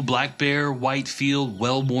 that's cool. Black bear, white field,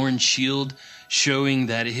 well-worn shield, showing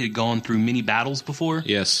that it had gone through many battles before.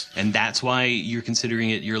 Yes. And that's why you're considering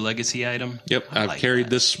it your legacy item? Yep, I've carried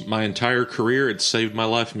this my entire career. It's saved my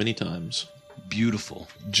life many times. Beautiful.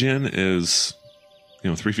 Jen is,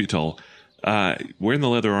 3 feet tall. Wearing the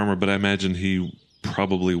leather armor, but I imagine he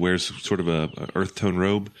probably wears sort of a earth tone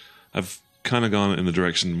robe. I've kind of gone in the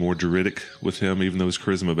direction more druidic with him, even though he's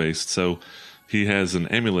charisma based. So he has an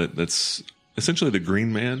amulet that's essentially the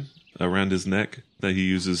Green Man around his neck that he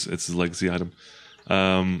uses. It's his legacy item.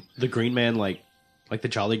 The Green Man, like the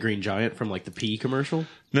Jolly Green Giant from like the P commercial?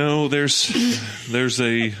 No, there's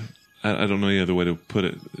a, I don't know any other way to put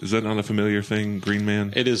it. Is that not a familiar thing, Green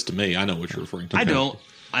Man? It is to me. I know what you're referring to. I don't.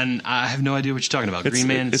 And I have no idea what you're talking about. Green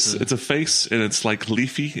Man. It's a face, and it's like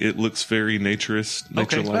leafy. It looks very nature-like.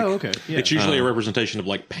 Oh, okay. Yeah. It's usually a representation of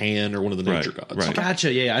like Pan or one of the nature gods. Right.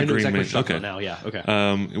 Gotcha. Yeah, I know Green exactly Man. what you're talking Okay. about now. Yeah.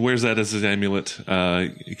 Okay. He wears that as his amulet.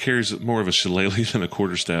 He carries more of a shillelagh than a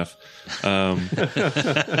quarterstaff. And,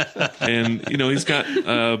 he's got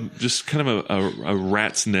just kind of a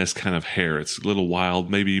rat's nest kind of hair. It's a little wild,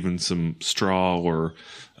 maybe even some straw or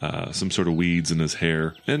some sort of weeds in his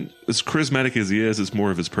hair. And as charismatic as he is, it's more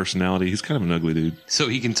of his personality. He's kind of an ugly dude. So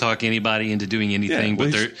he can talk anybody into doing anything, Yeah, well,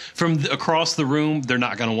 but they're from across the room, they're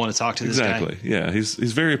not going to want to talk to this guy. Exactly. Yeah, he's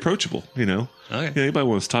very approachable, you know. Okay. Yeah, anybody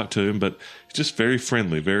wants to talk to him, but he's just very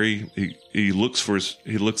friendly. He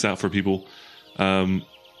looks out for people.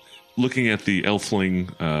 Looking at the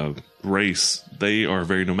Elfling race, they are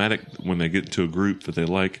very nomadic. When they get into a group that they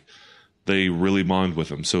like, they really bond with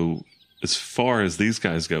them. So as far as these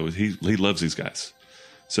guys go, he loves these guys.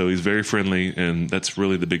 So he's very friendly, and that's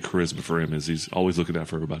really the big charisma for him, is he's always looking out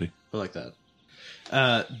for everybody. I like that.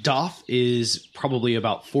 Doff is probably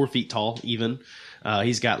about 4 feet tall, even.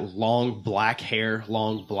 He's got long black hair,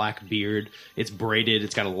 long black beard. It's braided.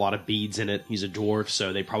 It's got a lot of beads in it. He's a dwarf,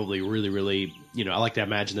 so they probably really, I like to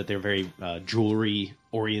imagine that they're very jewelry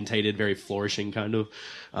orientated, very flourishing kind of.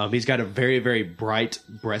 He's got a very, very bright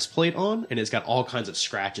breastplate on, and it's got all kinds of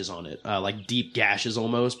scratches on it, like deep gashes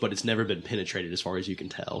almost, but it's never been penetrated as far as you can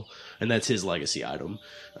tell. And that's his legacy item.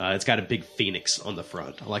 It's got a big phoenix on the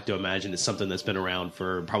front. I like to imagine it's something that's been around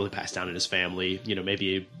for probably passed down in his family.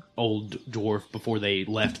 Maybe an old dwarf before they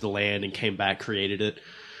left the land and came back created it.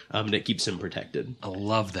 And it keeps him protected. I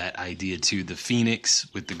love that idea too. The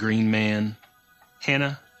Phoenix with the Green Man.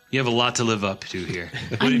 Hannah, you have a lot to live up to here.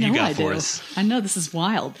 What have you got for us? I know, this is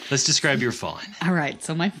wild. Let's describe your fawn. All right,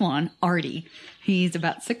 so my fawn, Artie, he's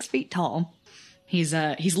about 6 feet tall. He's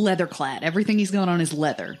leather clad. Everything he's got on is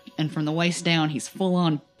leather, and from the waist down, he's full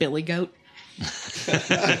on billy goat.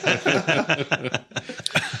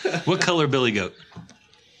 What color billy goat?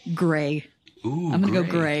 Gray. Ooh, I'm gonna go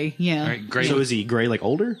gray. Yeah. All right, gray. So is he gray like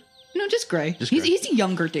older? No, just gray. He's a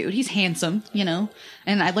younger dude. He's handsome,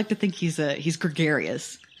 and I'd like to think he's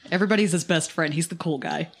gregarious. Everybody's his best friend. He's the cool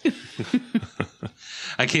guy.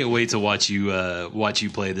 I can't wait to watch you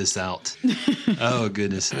play this out. Oh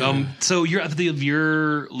goodness. So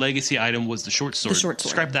your legacy item was the short sword. The short sword.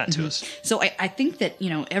 Describe that to us. So I think that,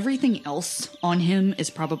 everything else on him is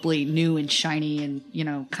probably new and shiny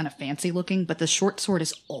and, kind of fancy looking, but the short sword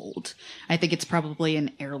is old. I think it's probably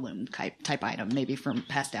an heirloom type item, maybe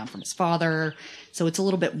passed down from his father. So it's a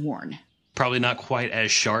little bit worn. Probably not quite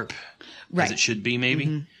as sharp Right. as it should be, maybe.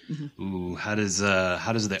 Mm-hmm. Mm-hmm. Ooh, how does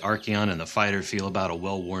the Archeon and the fighter feel about a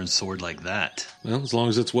well-worn sword like that? Well, as long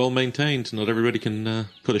as it's well maintained, not everybody can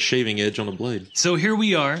put a shaving edge on a blade. So here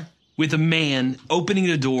we are with a man opening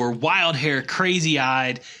the door, wild hair,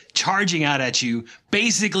 crazy-eyed, charging out at you,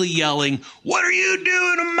 basically yelling, "What are you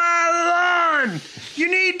doing on my lawn? You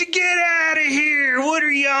need to get out of here. What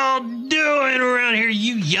are y'all doing around here,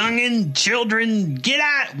 you youngin' children? Get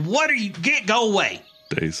out. Go away."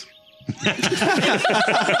 Days. Okay.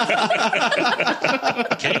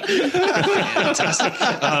 Fantastic.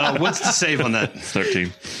 What's the save on that?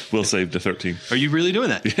 13. We'll save to 13. Are you really doing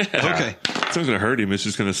that? Yeah. Okay. It's not going to hurt him. It's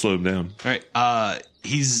just going to slow him down. All right.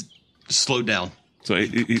 He's slowed down. So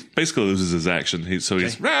he basically loses his action. He's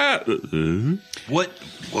What?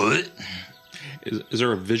 Is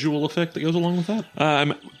there a visual effect that goes along with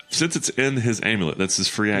that? Since it's in his amulet, that's his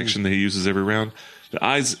free action that he uses every round. The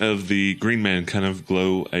eyes of the green man kind of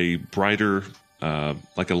glow a brighter,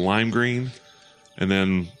 like a lime green, and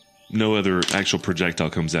then no other actual projectile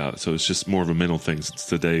comes out. So it's just more of a mental thing since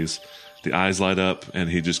the days. The eyes light up, and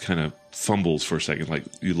he just kind of fumbles for a second, like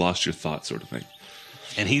you lost your thought sort of thing.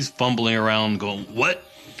 And he's fumbling around going, "What?"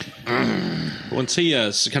 Once he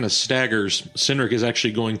kind of staggers, Cynric is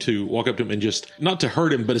actually going to walk up to him and just, not to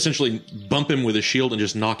hurt him, but essentially bump him with a shield and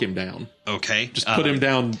just knock him down. Okay. Just put him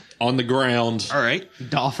down on the ground. All right.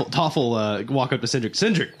 Doff will walk up to Cindric.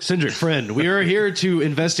 Cindric, friend, we are here to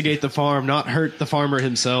investigate the farm, not hurt the farmer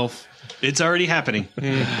himself. It's already happening.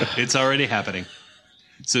 It's already happening.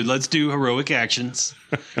 So let's do heroic actions.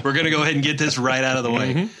 We're going to go ahead and get this right out of the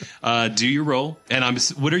way. Do your roll. And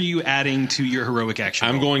what are you adding to your heroic action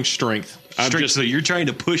I'm roll? going strength. So you're trying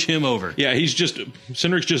to push him over. Yeah,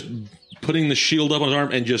 Cynric's just putting the shield up on his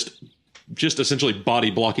arm and just essentially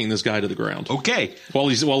body blocking this guy to the ground. Okay. While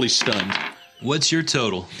he's stunned. What's your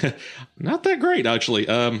total? Not that great, actually.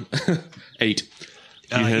 8. He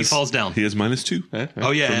falls down. He has -2.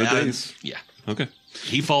 Oh, yeah. From the days. Yeah. Okay.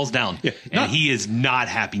 He falls down. Yeah, and he is not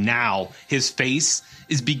happy. Now his face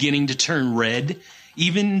is beginning to turn red.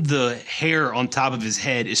 Even the hair on top of his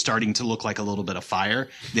head is starting to look like a little bit of fire.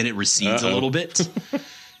 Then it recedes a little bit.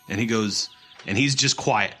 And he's just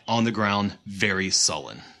quiet on the ground, very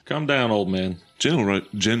sullen. Calm down, old man.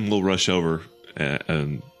 Jen will rush over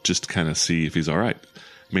and just kind of see if he's all right.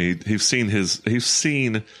 I mean, he's seen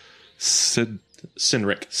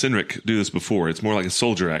Cynric do this before. It's more like a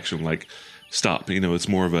soldier action, like stop. It's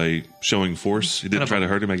more of a showing force. He didn't try to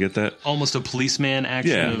hurt him. I get that. Almost a policeman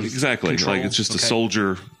action. Yeah, of exactly. control. Like it's just a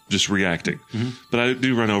soldier just reacting. But I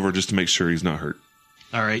do run over just to make sure he's not hurt.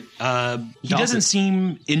 All right. He doesn't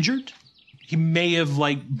seem injured. He may have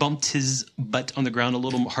bumped his butt on the ground a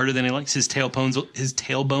little harder than he likes. His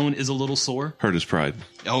tailbone is a little sore. Hurt his pride.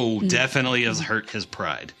 Oh, definitely has hurt his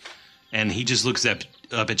pride. And he just looks up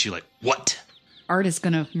at you like, what? Art is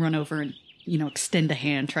going to run over and, extend a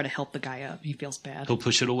hand, try to help the guy up. He feels bad. He'll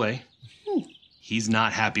push it away. He's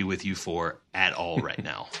not happy with you four at all right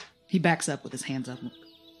now. He backs up with his hands up.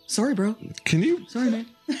 Sorry, bro. Can you? Sorry, man.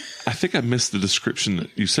 I think I missed the description.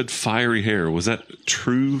 You said fiery hair. Was that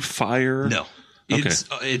true fire? No. Okay.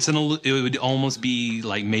 It would almost be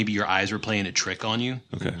like maybe your eyes were playing a trick on you.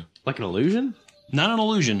 Okay. Like an illusion? Not an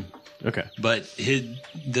illusion, Okay. but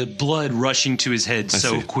the blood rushing to his head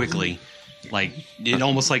so see. quickly,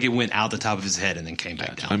 almost like it went out the top of his head and then came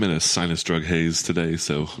back down. I'm in a sinus drug haze today,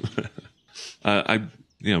 so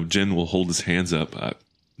Jen will hold his hands up.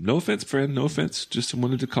 No offense, friend. No offense. Just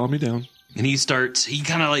wanted to calm me down. And he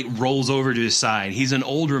kind of rolls over to his side. He's an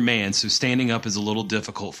older man, so standing up is a little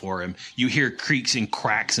difficult for him. You hear creaks and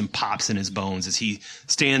cracks and pops in his bones as he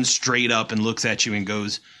stands straight up and looks at you and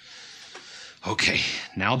goes, okay,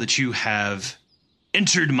 now that you have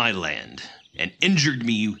entered my land and injured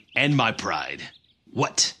me and my pride,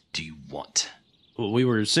 what do you want? Well, we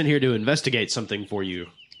were sent here to investigate something for you.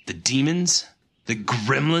 The demons? The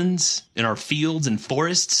gremlins in our fields and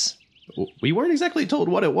forests? We weren't exactly told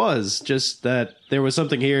what it was, just that there was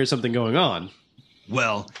something here, something going on.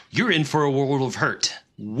 Well, you're in for a world of hurt.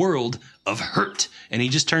 World of hurt. And he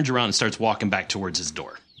just turns around and starts walking back towards his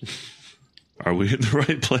door. Are we in the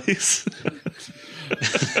right place?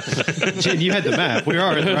 Jen, you had the map. We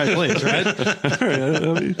are in the right place,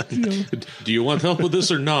 right? Do you want help with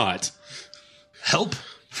this or not? Help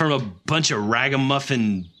from a bunch of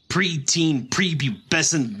ragamuffin, preteen,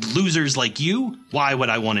 prepubescent losers like you? Why would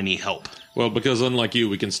I want any help? Well, because unlike you,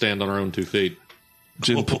 we can stand on our own 2 feet.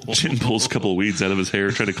 Jen pulls a couple of weeds out of his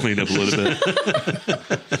hair, try to clean up a little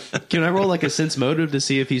bit. Can I roll a sense motive to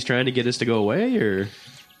see if he's trying to get us to go away, or...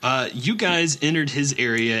 You guys entered his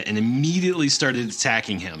area and immediately started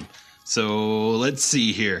attacking him. So let's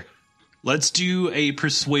see here. Let's do a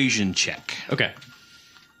persuasion check. Okay.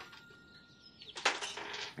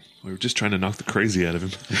 We were just trying to knock the crazy out of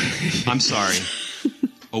him. I'm sorry.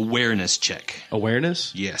 Awareness check.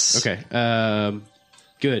 Awareness? Yes. Okay.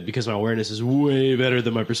 Good, because my awareness is way better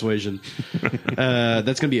than my persuasion.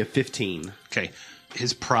 That's going to be a 15. Okay.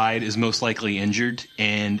 His pride is most likely injured,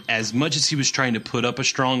 and as much as he was trying to put up a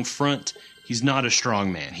strong front, he's not a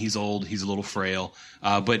strong man. He's old, he's a little frail,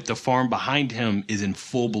 but the farm behind him is in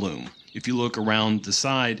full bloom. If you look around the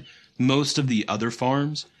side, most of the other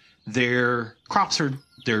farms, their crops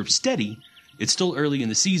they're steady. It's still early in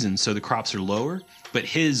the season, so the crops are lower, but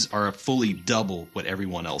his are fully double what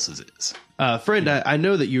everyone else's is. Friend, I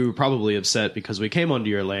know that you were probably upset because we came onto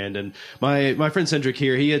your land, and my friend Cendric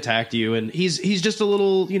here, he attacked you, and he's just a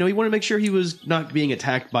little, he wanted to make sure he was not being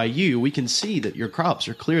attacked by you. We can see that your crops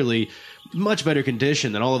are clearly much better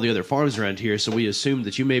condition than all of the other farms around here, so we assume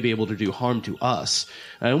that you may be able to do harm to us.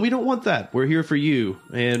 And we don't want that. We're here for you,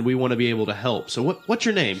 and we want to be able to help. So what's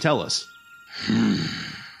your name? Tell us.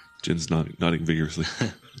 Jen's nodding vigorously.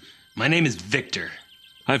 My name is Victor.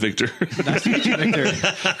 Hi, Victor. Nice to meet you, Victor.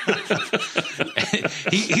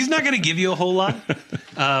 He's not going to give you a whole lot,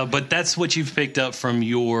 but that's what you've picked up from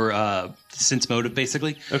your sense motive,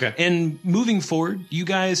 basically. Okay. And moving forward, you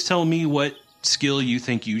guys tell me what skill you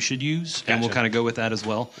think you should use, and we'll kind of go with that as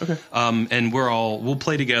well. Okay. And we'll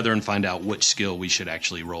play together and find out which skill we should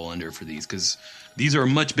actually roll under for these, because these are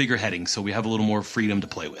much bigger headings, so we have a little more freedom to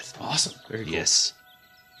play with. Awesome. Very cool. Yes.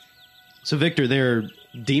 So, Victor, there are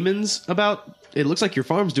demons about? It looks like your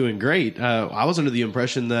farm's doing great. I was under the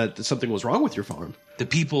impression that something was wrong with your farm. The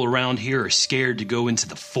people around here are scared to go into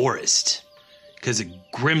the forest because of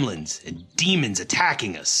gremlins and demons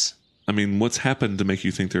attacking us. I mean, what's happened to make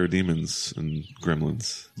you think there are demons and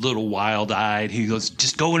gremlins? Little wild-eyed. He goes,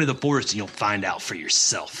 just go into the forest and you'll find out for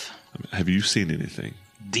yourself. Have you seen anything?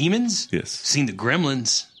 Demons? Yes. Seen the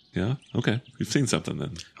gremlins. Yeah? Okay. You've seen something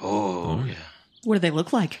then. Oh, yeah. What do they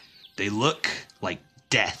look like? They look like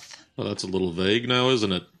death. Well, that's a little vague now,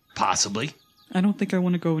 isn't it? Possibly. I don't think I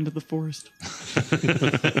want to go into the forest.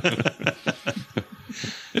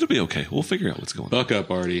 It'll be okay. We'll figure out what's going on. Buck up,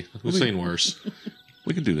 Artie. We've seen worse.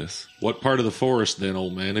 We can do this. What part of the forest, then,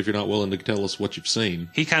 old man, if you're not willing to tell us what you've seen?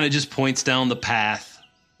 He kind of just points down the path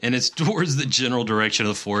and it's towards the general direction of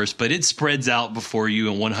the forest, but it spreads out before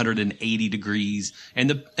you in 180 degrees, and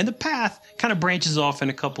the path kind of branches off in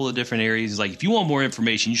a couple of different areas. He's like, if you want more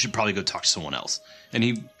information, you should probably go talk to someone else. And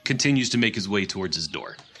he continues to make his way towards his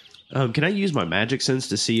door. Can I use my magic sense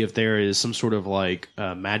to see if there is some sort of like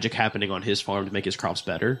magic happening on his farm to make his crops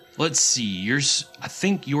better? Let's see. I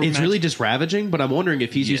think your It's really just ravaging, but I'm wondering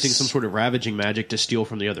if he's Yes. using some sort of ravaging magic to steal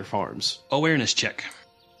from the other farms. awareness check.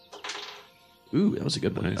 Ooh, that was a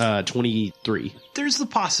good one. Nice. 23. There's the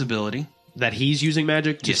possibility. That he's using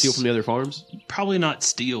magic to Yes. steal from the other farms? Probably not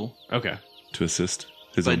steal, Okay. To assist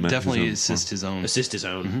his but own definitely his own assist his own. Assist his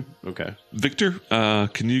own. Okay. Victor,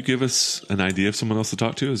 can you give us an idea of someone else to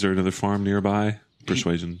talk to? Is there another farm nearby?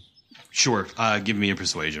 Persuasion. Sure. Give me a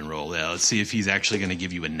persuasion roll. Yeah, let's see if he's actually going to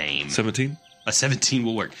give you a name. 17? A 17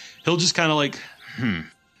 will work. He'll just kind of like,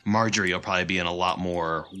 Marjorie will probably be in a lot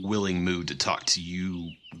more willing mood to talk to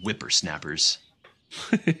you whippersnappers.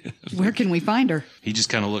 Where can we find her? He just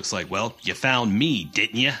kind of looks like, well, you found me,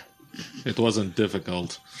 didn't you? It wasn't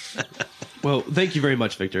difficult. Well, thank you very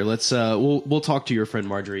much, Victor. Let's we'll talk to your friend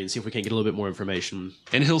Marjorie and see if we can get a little bit more information.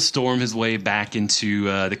 And he'll storm his way back into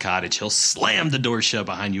the cottage. He'll slam the door shut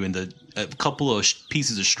behind you, and a couple of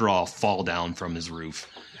pieces of straw fall down from his roof.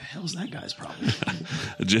 What the hell's that guy's problem?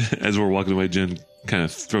 As we're walking away, Jen kind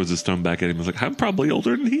of throws his thumb back at him and is like, I'm probably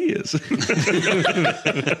older than he is.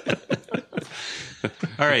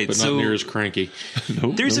 All right, But so not near as cranky.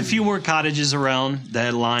 Nope, there's nope. a few more cottages around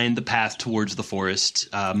that line the path towards the forest.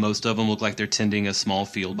 Most of them look like they're tending a small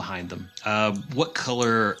field behind them. What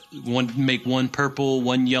color? Make one purple,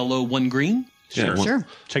 one yellow, one green? Yeah, one, Sure.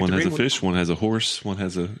 Check one the has a green one. fish, one has a horse, one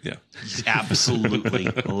has a, yeah. Absolutely.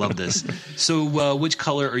 I love this. So which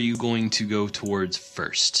color are you going to go towards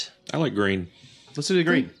first? I like green. Let's do the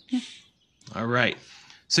green. All right.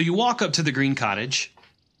 So you walk up to the green cottage.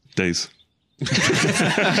 Days. Can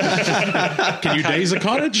you daze a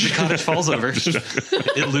cottage? The cottage falls over.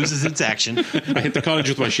 It loses its action. I hit the cottage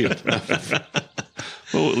with my shield.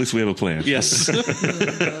 Well, at least we have a plan. Yes.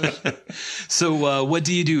 So what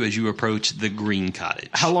do you do as you approach the green cottage?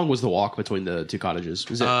 How long was the walk between the two cottages?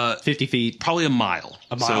 Was it 50 feet? Probably a mile.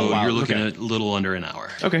 A mile, So wow, you're looking okay. at a little under an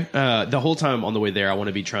hour. Okay. The whole time on the way there, I want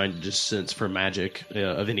to be trying to just sense for magic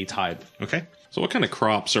of any type. Okay. So what kind of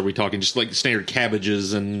crops are we talking? Just like standard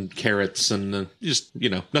cabbages and carrots and just,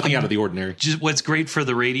 nothing out of the ordinary. Just what's great for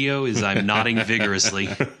the radio is I'm nodding vigorously.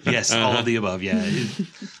 Yes, all of the above. Yeah.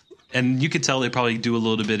 And you could tell they probably do a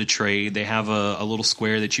little bit of trade. They have a little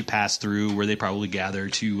square that you pass through where they probably gather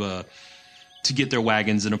to get their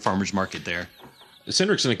wagons in a farmer's market there.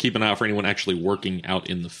 Cindric's going to keep an eye out for anyone actually working out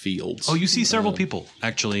in the fields. Oh, you see several people,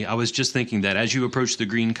 actually. I was just thinking that as you approach the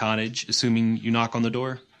green cottage, assuming you knock on the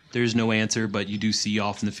door, there's no answer, but you do see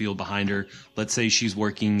off in the field behind her. Let's say she's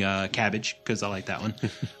working cabbage, because I like that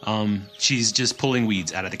one. She's just pulling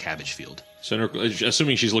weeds out of the cabbage field. Cindric,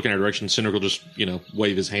 assuming she's looking our direction, Cindric will just,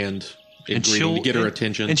 wave his hand in greeting to get her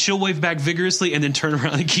attention. And she'll wave back vigorously and then turn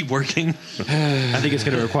around and keep working. I think it's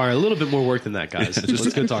going to require a little bit more work than that, guys.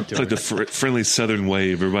 Let's go talk to It's her. like the friendly southern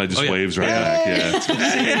wave. Everybody just Oh, yeah. waves right back. Yeah.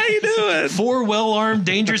 Hey, how you doing? 4 well-armed,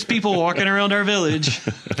 dangerous people walking around our village.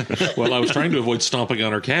 Well, I was trying to avoid stomping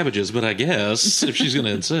on her cabbages, but I guess if she's going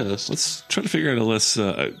to insist. Let's try to figure out a less,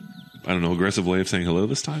 aggressive way of saying hello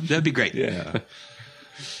this time. That'd be great. Yeah.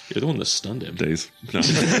 You're the one that stunned him. Days. No.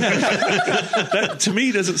 That, to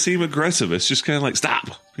me, doesn't seem aggressive. It's just kind of like, stop,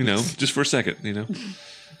 just for a second,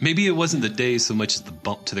 Maybe it wasn't the day so much as the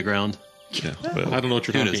bump to the ground. Yeah. I don't know what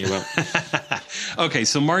you're Who talking about. Okay,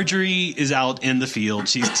 so Marjorie is out in the field.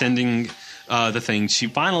 She's tending the thing. She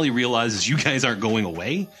finally realizes you guys aren't going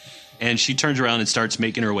away, and she turns around and starts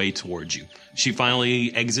making her way towards you. She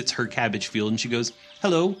finally exits her cabbage field, and she goes,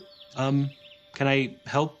 hello, can I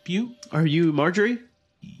help you? Are you Marjorie?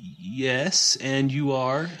 Yes, and you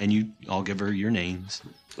are. And I'll give her your names.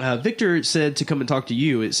 Victor said to come and talk to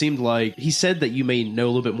you. It seemed like he said that you may know a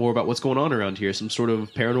little bit more about what's going on around here. Some sort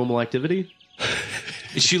of paranormal activity?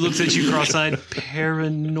 She looks at you cross-eyed.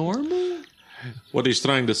 Paranormal? What he's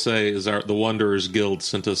trying to say is the Wanderers Guild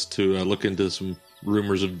sent us to look into some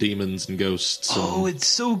rumors of demons and ghosts. Oh, and it's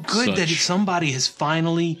so good that such. Somebody has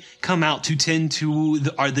finally come out to tend to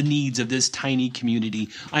the needs of this tiny community.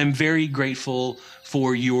 I'm very grateful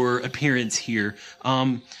for your appearance here.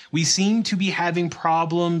 We seem to be having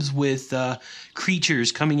problems with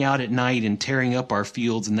creatures coming out at night and tearing up our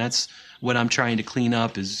fields, and that's what I'm trying to clean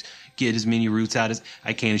up, is get as many roots out as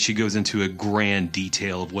I can. And she goes into a grand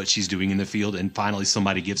detail of what she's doing in the field, and finally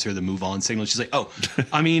somebody gives her the move on signal. She's like,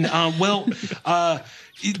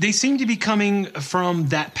 they seem to be coming from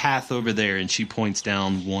that path over there, and she points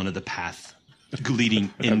down one of the paths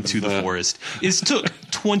leading into the forest. It took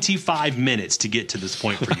 25 minutes to get to this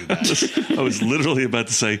point for you guys. I was literally about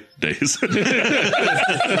to say days. All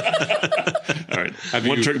right.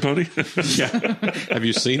 One trick pony? Have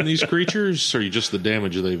you seen these creatures, or just the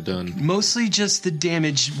damage they've done? Mostly just the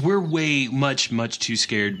damage. We're way much too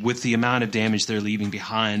scared with the amount of damage they're leaving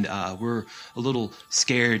behind. We're a little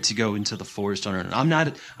scared to go into the forest on our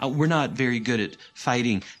own. We're not very good at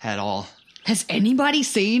fighting at all. Has anybody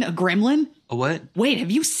seen a gremlin? A what? Wait,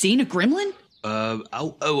 have you seen a gremlin?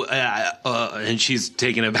 And she's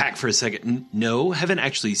taken aback for a second. No, haven't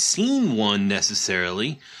actually seen one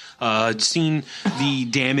necessarily. Seen the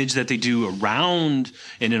damage that they do around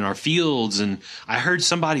and in our fields, and I heard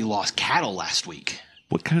somebody lost cattle last week.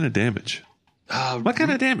 What kind of damage? What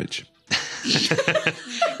kind of damage?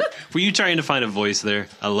 Were you trying to find a voice there?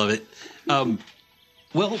 I love it.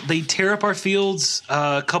 Well, they tear up our fields.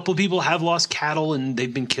 A couple people have lost cattle, and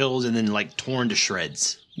they've been killed and then, like, torn to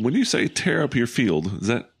shreds. When you say tear up your field, is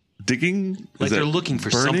that digging? Like is they're that looking for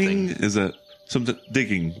burning? something. Is that something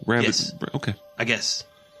digging? Rabbit? Yes. Okay. I guess.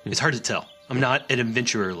 It's hard to tell. I'm not an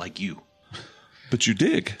adventurer like you. But you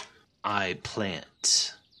dig. I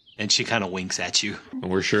plant. And she kind of winks at you. And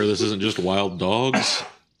we're sure this isn't just wild dogs?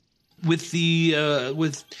 With the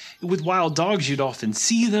with wild dogs, you'd often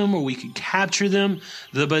see them, or we could capture them.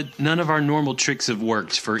 But none of our normal tricks have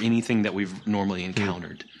worked for anything that we've normally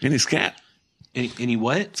encountered. Any scat? Any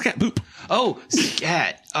what? Scat boop. Oh,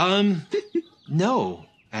 scat. No,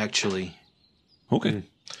 actually, Okay.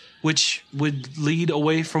 which would lead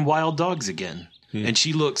away from wild dogs again. And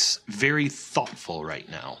she looks very thoughtful right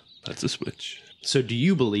now. That's a switch. So do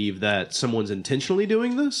you believe that someone's intentionally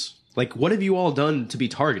doing this? Like, what have you all done to be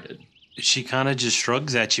targeted? She kind of just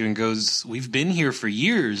shrugs at you and goes, "We've been here for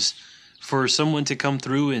years. For someone to come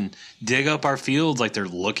through and dig up our fields like they're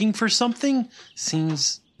looking for something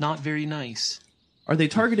seems not very nice." Are they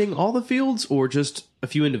targeting all the fields or just a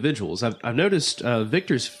few individuals? I've noticed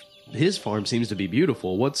his farm seems to be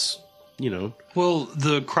beautiful. What's, Well,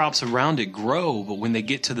 the crops around it grow, but when they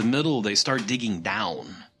get to the middle, they start digging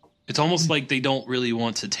down. It's almost like they don't really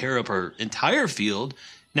want to tear up our entire field.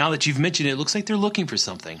 Now that you've mentioned it, it looks like they're looking for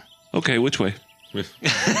something. Okay, which way?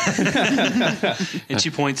 And she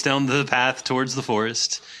points down the path towards the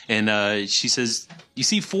forest. And she says, "You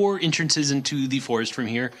see 4 entrances into the forest from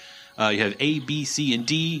here. You have A, B, C, and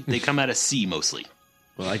D. They come out of C mostly."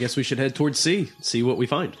 well, I guess we should head towards C, see what we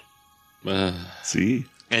find. See?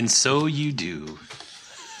 And so you do.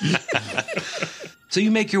 So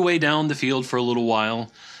you make your way down the field for a little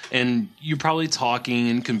while, and you're probably talking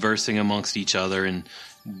and conversing amongst each other and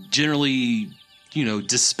generally,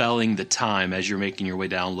 dispelling the time as you're making your way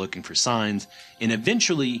down looking for signs. And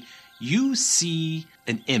eventually you see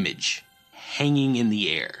an image hanging in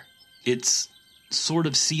the air. It's sort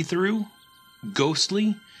of see-through,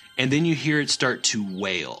 ghostly, and then you hear it start to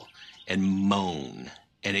wail and moan,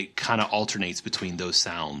 and it kind of alternates between those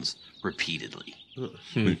sounds repeatedly.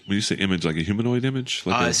 When you say image, like a humanoid image?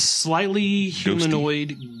 Like Slightly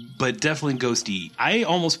humanoid, but definitely ghosty. I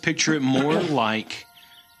almost picture it more like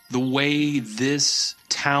the way this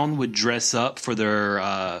town would dress up for their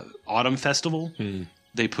autumn festival.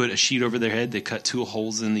 They put a sheet over their head. They cut 2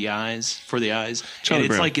 holes in the eyes for the eyes. Charlie and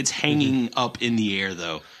it's Brown. like it's hanging up in the air,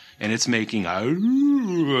 though. And it's making a...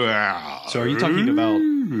 So are you talking about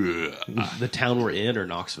the town we're in or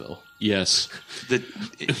Knoxville? Yes.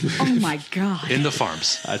 Oh my god. In the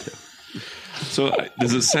farms. I do. So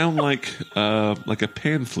does it sound like a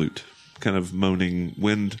pan flute kind of moaning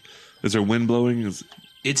wind? Is there wind blowing?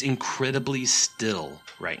 It's incredibly still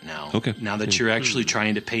right now. Okay. Now that you're actually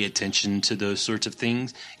trying to pay attention to those sorts of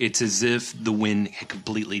things, it's as if the wind had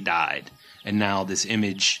completely died. And now this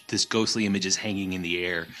ghostly image is hanging in the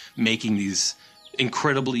air, making these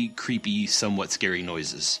incredibly creepy, somewhat scary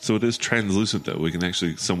noises. So it is translucent, though. We can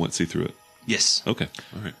actually somewhat see through it. Yes. Okay.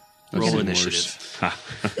 All right. Roll initiative.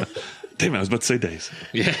 Damn, I was about to say days.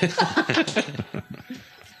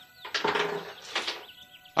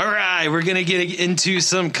 All right, we're going to get into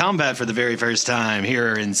some combat for the very first time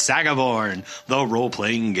here in SagaBorn, the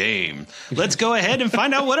role-playing game. Let's go ahead and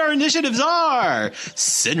find out what our initiatives are.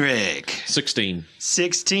 Sinric. 16.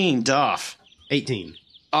 16. Doff. 18.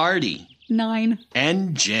 Artie. 9.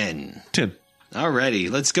 And Jen. 10. Alrighty,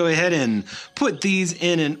 let's go ahead and put these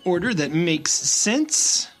in an order that makes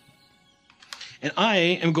sense. And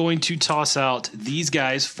I am going to toss out these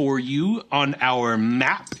guys for you on our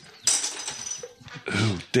map.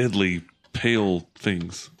 Ooh, deadly pale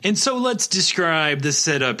things. And so let's describe the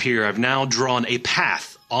setup here. I've now drawn a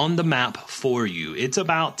path on the map for you. It's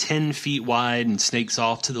about 10 feet wide and snakes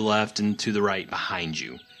off to the left and to the right behind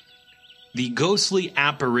you. The ghostly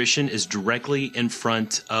apparition is directly in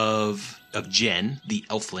front of of Jen, the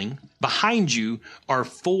elfling. Behind you are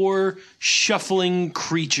 4 shuffling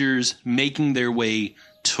creatures making their way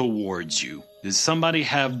towards you. Does somebody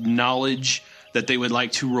have knowledge that they would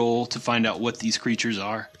like to roll to find out what these creatures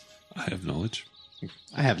are? I have knowledge.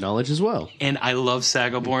 I have knowledge as well. And I love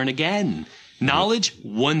SagaBorn again. Knowledge,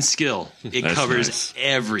 1 skill. It That's covers nice.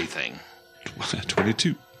 everything.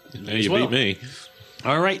 22. Hey, you beat me.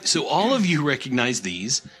 All right, so all of you recognize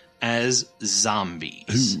these as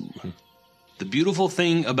zombies. The beautiful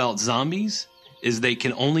thing about zombies is they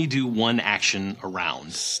can only do 1 action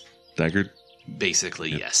around. Staggered.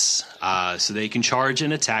 Basically, yes. So they can charge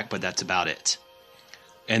and attack, but that's about it.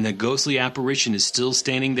 And the ghostly apparition is still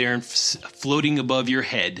standing there and floating above your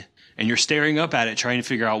head, and you're staring up at it trying to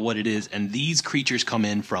figure out what it is, and these creatures come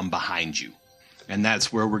in from behind you. And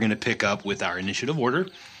that's where we're going to pick up with our initiative order.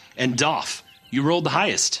 And Doff, you rolled the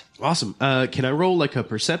highest. Awesome. Can I roll like a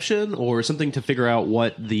perception or something to figure out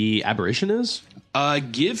what the aberration is?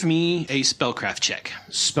 Give me a spellcraft check.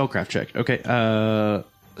 Spellcraft check. Okay.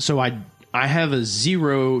 So I have a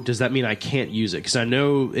 0. Does that mean I can't use it? Because I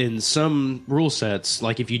know in some rule sets,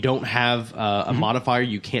 like if you don't have a modifier,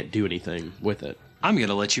 you can't do anything with it. I'm going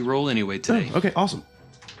to let you roll anyway today. Okay, awesome.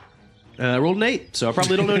 I rolled an 8, so I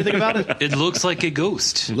probably don't know anything about it. It looks like a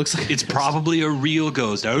ghost. It looks like it's probably a real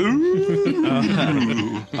ghost. All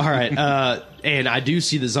right, and I do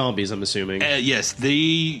see the zombies, I'm assuming. Yes,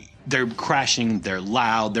 they're crashing, they're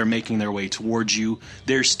loud, they're making their way towards you.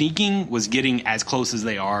 Their sneaking was getting as close as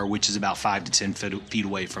they are, which is about 5 to 10 feet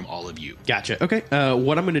away from all of you. Gotcha. Okay,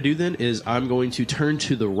 what I'm going to do then is I'm going to turn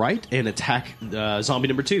to the right and attack zombie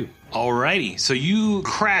number 2. Alrighty, so you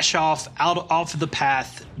crash off the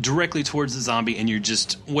path directly towards the zombie, and you're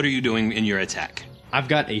just, what are you doing in your attack? I've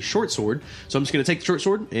got a short sword, so I'm just going to take the short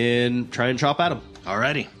sword and try and chop at him.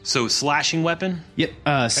 Alrighty, so slashing weapon?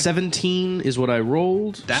 Yep, 17 is what I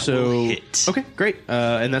rolled. That so, will hit. Okay, great.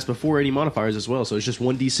 And that's before any modifiers as well, so it's just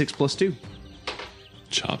 1d6 plus 2.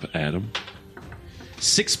 Chop at him.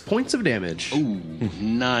 6 points of damage. Ooh,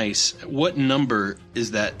 nice. What number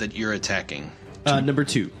is that you're attacking? Number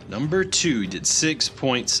 2. Number 2 did 6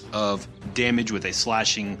 points of damage with a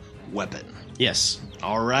slashing weapon. Yes.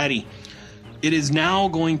 Alrighty. It is now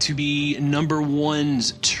going to be number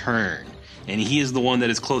 1's turn. And he is the one that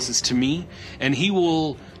is closest to me. And he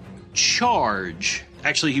will charge.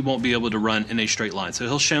 Actually, he won't be able to run in a straight line. So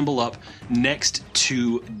he'll shamble up next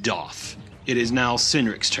to Doff. It is now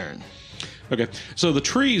Cynric's turn. Okay, so the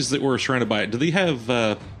trees that were surrounded by it, do they have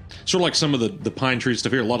sort of like some of the pine trees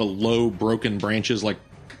stuff here, a lot of low, broken branches like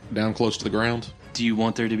down close to the ground? Do you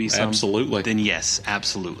want there to be some? Absolutely. Then yes,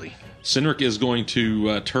 absolutely. Cynric is going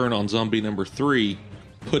to turn on zombie number 3,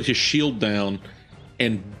 put his shield down,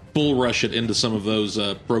 and bull rush it into some of those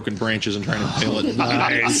broken branches and try to impale it.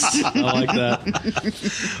 Nice. I like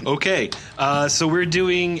that. Okay, so we're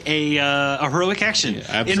doing a heroic action in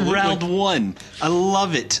absolutely. round 1. I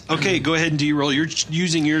love it. Okay, go ahead and do your roll. You're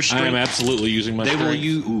using your I strength. am absolutely using my They will strength.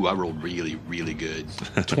 use. Ooh, I rolled really, really good.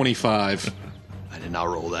 25. I did not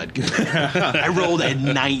roll that good. I rolled a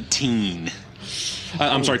 19.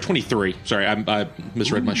 I'm sorry, 23. Sorry, I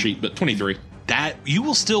misread my sheet, but 23. That you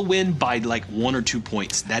will still win by like 1 or 2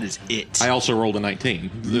 points. That is it. I also rolled a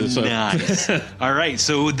 19. So Nice. All right,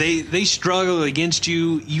 so they struggle against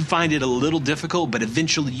you. You find it a little difficult, but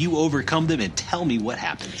eventually you overcome them. And tell me what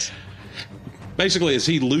happens. basically, as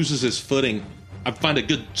he loses his footing, I find a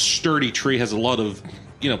good sturdy tree has a lot of,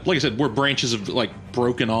 like I said, where branches have like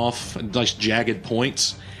broken off, nice jagged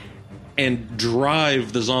points, and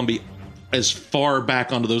drive the zombie as far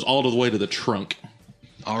back onto those, all the way to the trunk.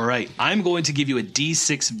 All right, I'm going to give you a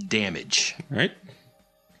D6 of damage. All right.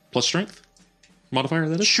 Plus strength modifier,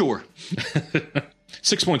 that is? Sure.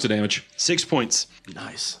 6 points of damage. 6 points.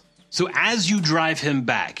 Nice. So as you drive him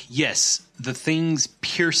back, yes, the things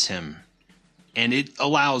pierce him, and it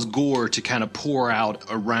allows gore to kind of pour out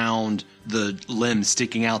around the limb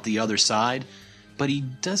sticking out the other side, but he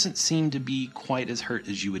doesn't seem to be quite as hurt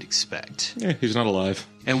as you would expect. Yeah, he's not alive.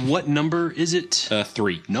 And what number is it?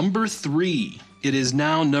 3. Number 3. It is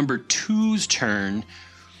now number 2's turn,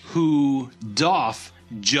 who Doff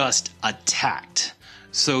just attacked.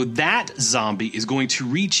 So that zombie is going to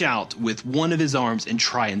reach out with one of his arms and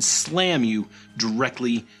try and slam you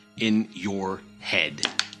directly in your head.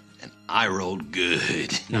 And I rolled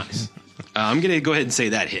good. Nice. I'm going to go ahead and say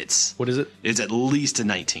that hits. What is it? It's at least a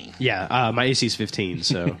 19. Yeah, my AC is 15,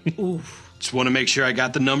 so. Just want to make sure I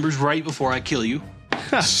got the numbers right before I kill you.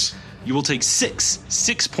 You will take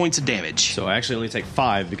 6 points of damage. So I actually only take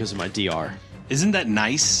 5 because of my DR. Isn't that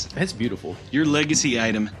nice? That's beautiful. Your legacy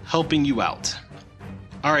item helping you out.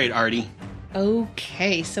 All right, Artie.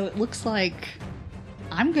 Okay, so it looks like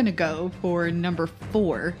I'm going to go for number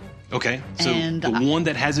 4. Okay, so And the one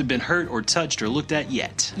that hasn't been hurt or touched or looked at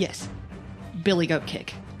yet. Yes. Billy Goat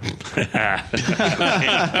Kick. Hang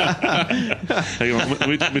on,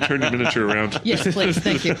 let me turn the miniature around. Yes, please.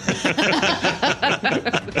 Thank you.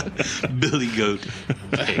 Billy Goat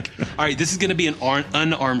Kick. All right, this is going to be an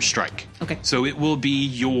unarmed strike. Okay. So it will be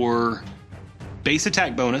your base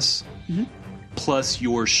attack bonus plus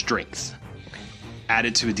your strength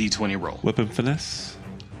added to a d20 roll. Weapon finesse.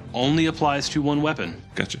 Only applies to one weapon.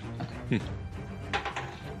 Gotcha. I'm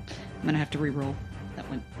going to have to re-roll. That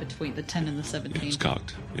went between the 10 and the 17. It's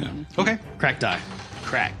cocked. Yeah. Okay. Crack die.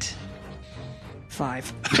 Cracked.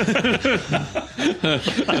 5.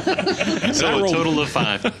 So a total of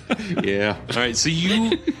 5. Yeah. All right, so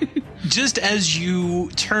you, just as you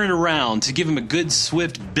turn around to give him a good,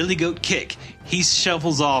 swift Billy Goat kick, he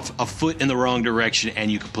shuffles off a foot in the wrong direction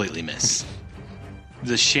and you completely miss.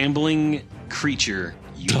 The shambling creature,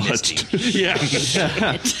 you missed him. Yeah.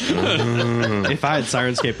 If I had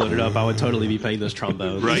Sirenscape loaded up, I would totally be playing those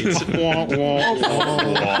trombones. Right. Well,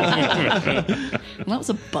 that was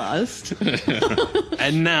a bust.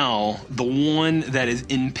 And now, the one that is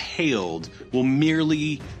impaled will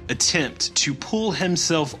merely attempt to pull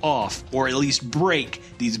himself off, or at least break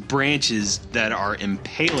these branches that are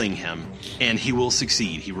impaling him, and he will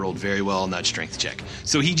succeed. He rolled very well on that strength check.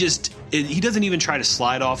 So he doesn't even try to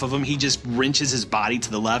slide off of him. He just wrenches his body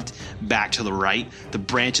to the left, back to the right. The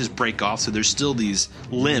branches break off, so there's still these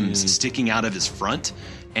limbs sticking out of his front,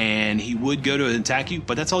 and he would go to attack you,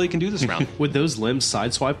 but that's all he can do this round. Would those limbs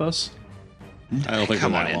sideswipe us? I don't think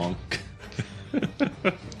Come they're on that in.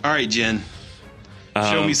 long. All right, Jen.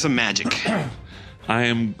 Show me some magic. Can I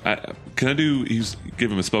give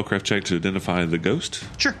him a spellcraft check to identify the ghost?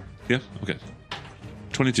 Sure. Yeah? Okay.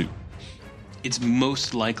 22. It's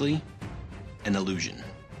most likely an illusion.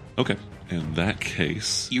 Okay. In that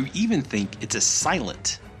case, You even think it's a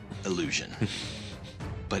silent illusion,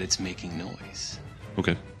 but it's making noise.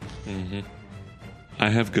 okay. I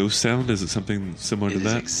have ghost sound. Is it something similar It to is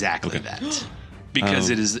that? exactly Okay. that. Because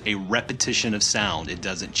it is a repetition of sound. It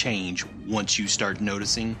doesn't change once you start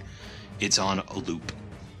noticing it's on a loop.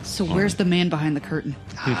 So where's the man behind the curtain?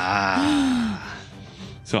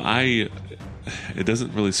 So it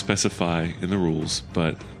doesn't really specify in the rules,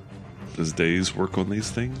 but does Days work on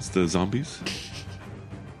these things, the zombies?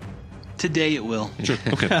 Today it will. Sure.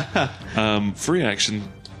 Okay. Free action.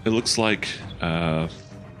 It looks like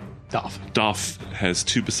Doff has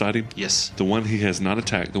 2 beside him. Yes. The one he has not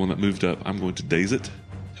attacked, the one that moved up, I'm going to daze it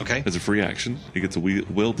Okay. as a free action. It gets a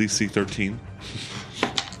will DC 13.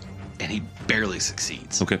 And he barely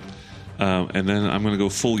succeeds. Okay. And then I'm going to go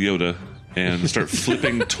full Yoda and start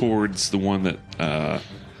flipping towards the one that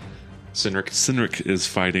Cynric is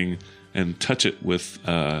fighting and touch it with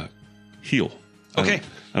heal. Okay.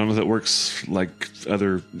 I don't know if that works like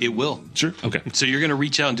other... It will. Sure. Okay. So you're going to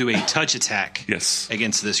reach out and do a touch attack Yes.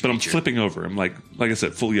 against this But I'm creature. flipping over. I'm like I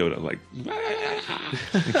said, full Yoda. Like, All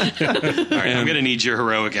right, I'm going to need your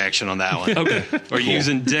heroic action on that one. okay. Are you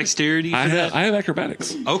using dexterity for I that? have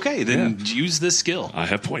acrobatics. Okay, then use this skill. I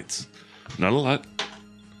have points. Not a lot.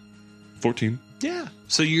 14. Yeah.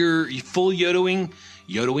 So you're full yodeling.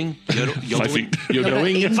 5 feet. You're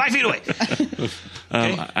going? 5 feet away.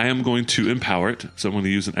 I am going to empower it, so I'm going to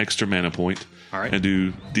use an extra mana point. All right. And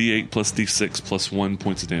do D8 plus D6 plus 1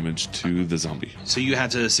 points of damage to the zombie. So you have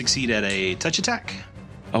to succeed at a touch attack.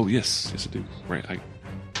 Oh, yes. Yes, I do. Right.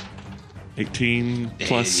 18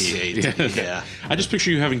 plus. Yeah. I just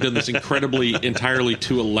picture you having done this entirely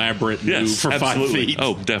too elaborate move Yes, for absolutely. 5 feet.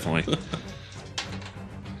 Oh, definitely.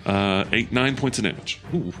 9 points of damage.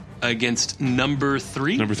 Ooh. Against number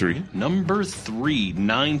 3. Number 3. Number 3,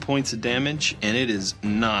 9 points of damage, and it is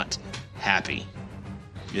not happy.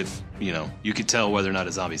 If, you could tell whether or not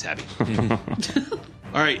a zombie's happy.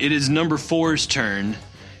 All right, it is number 4's turn,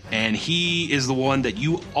 and he is the one that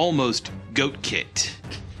you almost goat kicked,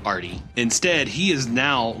 Artie. Instead, he is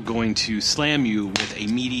now going to slam you with a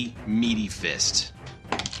meaty fist.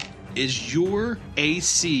 Is your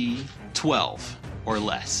AC 12 or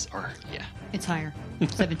less? It's higher.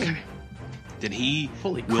 17. Then he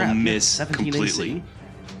Holy will crap, miss 17 completely. AC?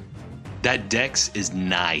 That dex is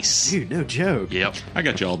nice. Dude, no joke. Yep. I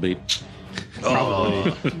got you all beat.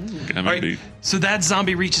 Probably. I'm All right. beat. So that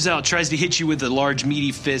zombie reaches out, tries to hit you with a large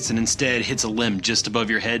meaty fist, and instead hits a limb just above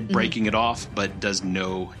your head, breaking it off, but does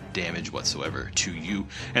no damage whatsoever to you.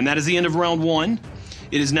 And that is the end of round 1.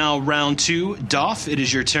 It is now round 2. Doff, it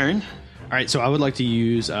is your turn. All right, so I would like to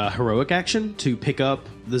use heroic action to pick up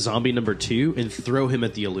the zombie number 2 and throw him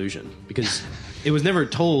at the illusion, because it was never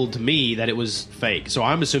told to me that it was fake, so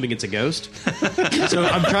I'm assuming it's a ghost. So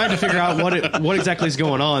I'm trying to figure out what exactly is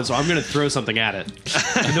going on. So I'm going to throw something at it.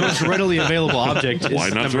 And the most readily available object is Why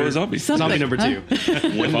not throw a zombie? zombie number 2.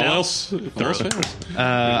 If all else fails.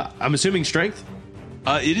 I'm assuming strength.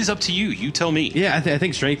 It is up to you. You tell me. Yeah, I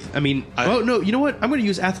think strength. I mean, oh no, you know what? I'm going to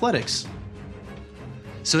use athletics.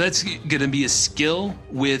 So that's going to be a skill.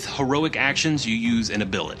 With heroic actions, you use an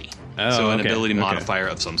ability. Oh, so an okay, ability okay. modifier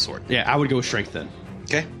of some sort. Yeah, I would go with strength then.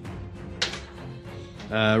 Okay.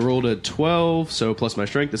 Rolled a 12, so plus my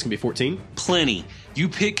strength, that's going to be 14. Plenty. You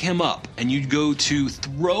pick him up and you go to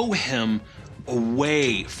throw him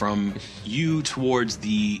away from you towards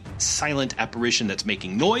the silent apparition that's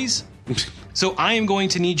making noise. So I am going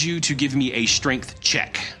to need you to give me a strength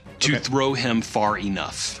check to throw him far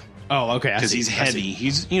enough. Oh, okay. Because he's heavy.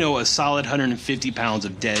 He's, a solid 150 pounds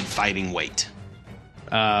of dead fighting weight.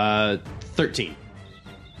 13.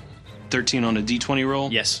 13 on a d20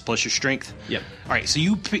 roll? Yes. Plus your strength? Yep. All right, so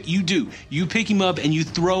you pick him up and you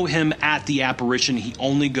throw him at the apparition. He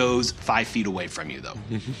only goes 5 feet away from you, though.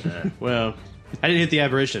 Well, I didn't hit the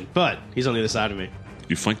apparition, but he's on the other side of me.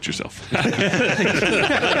 You flanked yourself.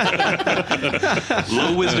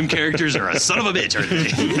 Low wisdom characters are a son of a bitch, aren't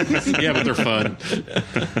they? Yeah, but they're fun.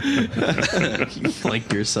 You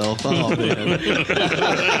flanked yourself. Oh, man.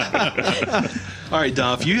 All right,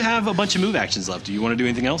 Dolph, you have a bunch of move actions left. Do you want to do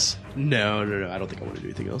anything else? No. I don't think I want to do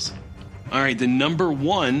anything else. All right, the number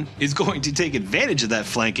 1 is going to take advantage of that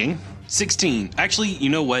flanking. 16. Actually, you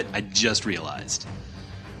know what? I just realized.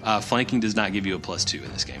 Flanking does not give you a +2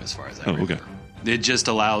 in this game, as far as I remember. Okay. It just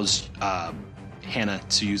allows Hannah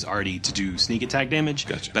to use Artie to do sneak attack damage.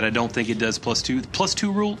 Gotcha. But I don't think it does +2. The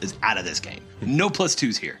 +2 rule is out of this game. No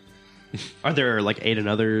 +2s here. Are there like 8 and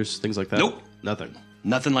others, things like that? Nope. Nothing.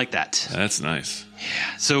 Nothing like that. That's nice.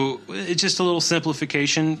 So it's just a little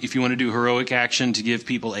simplification. If you want to do heroic action to give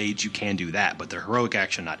people aids, you can do that. But they're heroic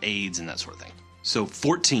action, not aids and that sort of thing. So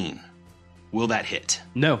 14. Will that hit?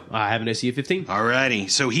 No, I have an AC of 15. Alrighty.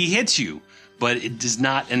 So he hits you, but it is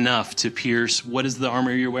not enough to pierce. What is the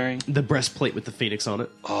armor you're wearing? The breastplate with the phoenix on it.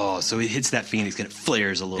 Oh, so it hits that phoenix and it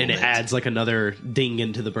flares a little And bit. it adds like another ding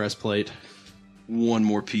into the breastplate. One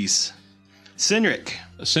more piece. Cineric.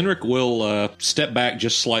 Cynric will step back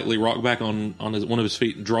just slightly, rock back on one of his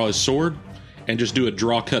feet, and draw his sword, and just do a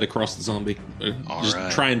draw cut across the zombie. Just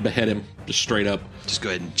right. try and behead him, just straight up. Just go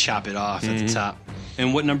ahead and chop it off at the top.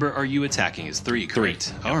 And what number are you attacking? Is 3,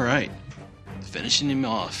 correct? 3. All right. Finishing him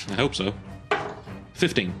off. I hope so.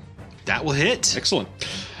 15. That will hit. Excellent.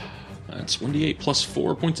 That's 1d8 plus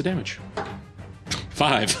 4 points of damage.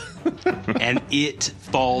 5. And it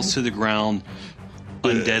falls to the ground,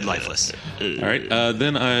 undead, lifeless. All right.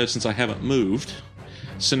 Then, since I haven't moved,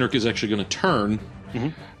 Cynric is actually going to turn,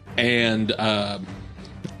 and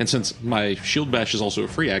since my shield bash is also a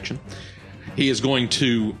free action, he is going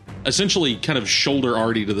to essentially kind of shoulder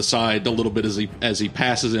Artie to the side a little bit as he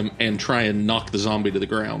passes him and try and knock the zombie to the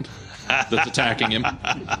ground that's attacking him.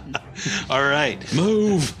 All right.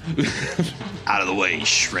 Move! Out of the way,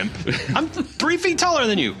 shrimp. I'm 3 feet taller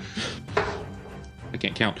than you. I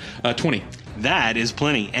can't count. 20. That is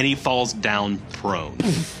plenty. And he falls down prone.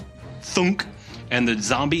 Thunk. And the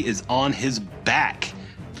zombie is on his back.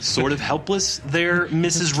 Sort of helpless there,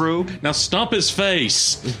 Mrs. Rogue. Now stomp his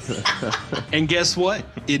face! And guess what?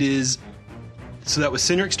 It is... So that was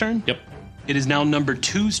Cynric's turn? Yep. It is now number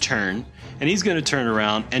 2's turn. And he's going to turn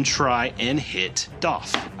around and try and hit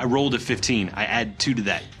Doff. I rolled a 15. I add 2 to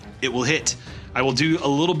that. It will hit. I will do a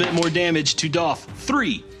little bit more damage to Doff.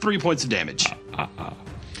 3 points of damage.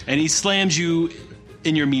 And he slams you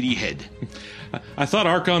in your meaty head. I thought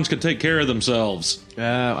Archons could take care of themselves.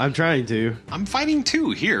 I'm trying to. I'm fighting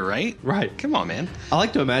 2 here, right? Right. Come on, man. I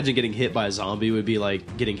like to imagine getting hit by a zombie would be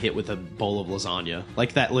like getting hit with a bowl of lasagna.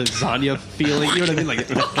 Like that lasagna feeling. You know what I mean? Like,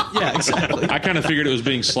 yeah, exactly. I kind of figured it was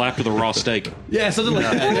being slapped with a raw steak. Yeah, something like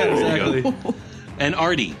that. Yeah, exactly. And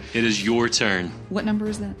Artie, it is your turn. What number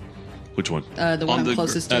is that? Which one? The one I'm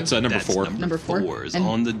closest to. That's number 4. Number 4? Four is And-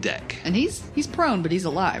 on the deck. And he's prone, but he's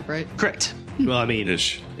alive, right? Correct. Well, I mean,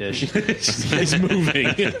 Ish. He's moving.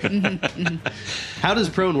 How does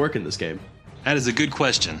prone work in this game? That is a good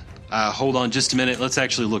question. Hold on just a minute. Let's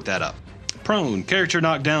actually look that up. Prone. Character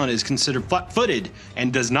knocked down is considered flat-footed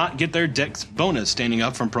and does not get their dex bonus. Standing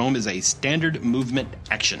up from prone is a standard movement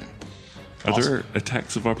action. Are there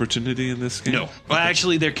attacks of opportunity in this game? No. Well,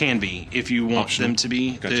 actually, there can be if you want Optional. them to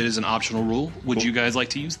be. Gotcha. It is an optional rule. Would you guys like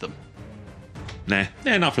to use them? Nah.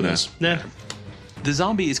 Not for this. Nah. The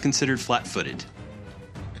zombie is considered flat-footed.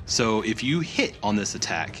 So if you hit on this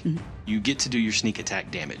attack, you get to do your sneak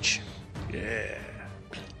attack damage.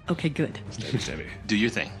 Okay, good. Do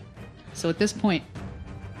your thing. So at this point,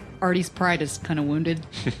 Artie's pride is kind of wounded.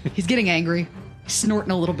 He's getting angry. He's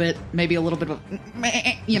snorting a little bit. Maybe a little bit of,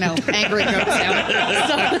 angry goes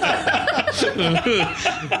out.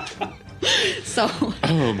 So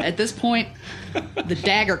at this point, the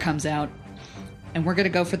dagger comes out, and we're going to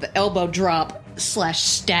go for the elbow drop /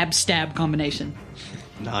 stab combination.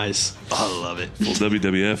 Nice. I love it. Full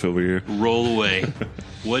WWF over here. Roll away.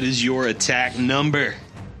 What is your attack number?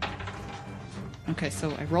 Okay,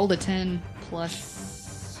 so I rolled a 10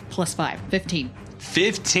 plus 5. 15.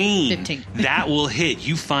 15. 15. That will hit.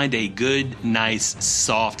 You find a good, nice,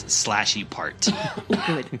 soft, slashy part.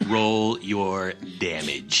 Good. Roll your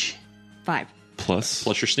damage. 5. Plus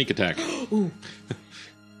Plus your sneak attack.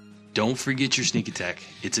 Don't forget your sneak attack.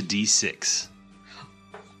 It's a D6.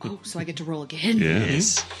 Oh, so I get to roll again. Yeah.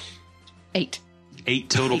 Yes. 8. 8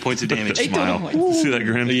 total points of damage. 8 total Smile. points. See that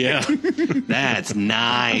grin? Yeah. That's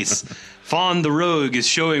nice. Fawn the Rogue is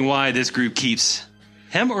showing why this group keeps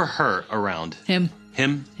him or her around. Him.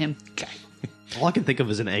 Him? Okay. All I can think of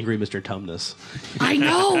is an angry Mr. Tumnus. I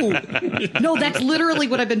know. No, that's literally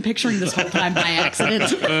what I've been picturing this whole time by accident.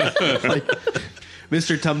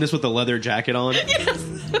 Mr. Tumnus with a leather jacket on.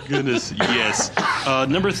 Goodness, yes.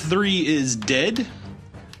 Number 3 is dead.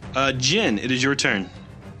 Jen, it is your turn.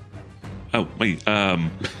 Oh, wait. I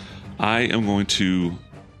am going to,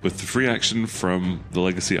 with the free action from the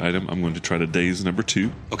legacy item, I'm going to try to daze number 2.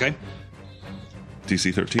 Okay.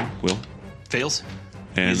 DC 13, Will. Fails.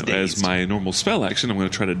 And He's as dazed. my normal spell action, I'm going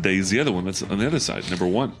to try to daze the other one that's on the other side, number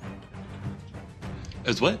 1.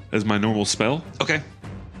 As what? As my normal spell. Okay.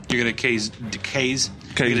 You're going to case.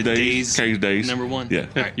 Cage daze. Number 1. Yeah.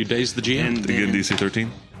 All right. You dazed the GM. And Again, then- DC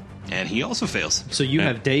 13. And he also fails. So you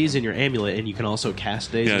have daze in your amulet, and you can also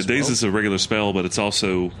cast daze. Yeah, as daze well? is a regular spell, but it's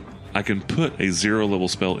also, I can put a 0 level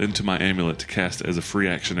spell into my amulet to cast as a free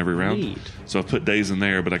action every round. Neat. So I've put daze in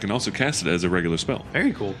there, but I can also cast it as a regular spell.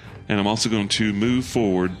 Very cool. And I'm also going to move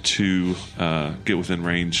forward to get within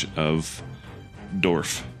range of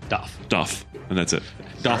Doff. And that's it.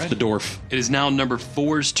 Doff the dwarf. It is now number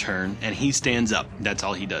 4's turn, and he stands up. That's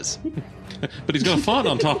all he does. But he's got a font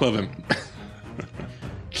on top of him.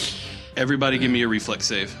 Everybody give me a reflex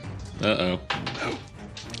save. Uh-oh.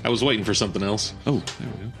 I was waiting for something else. Oh, there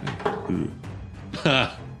we go.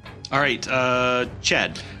 All right,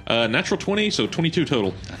 Chad. Natural 20, so 22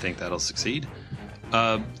 total. I think that'll succeed.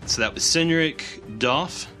 So that was Senric,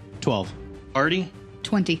 Doff, 12. Artie,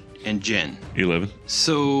 20. and Jen. 11.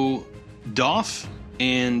 So Doff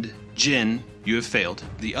and Jen, you have failed.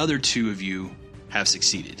 The other 2 of you have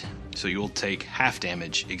succeeded. So you will take half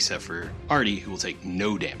damage, except for Artie, who will take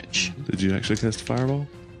no damage. Did you actually cast a fireball?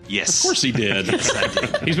 Yes. Of course he did. Yes, I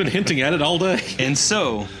did. He's been hinting at it all day. And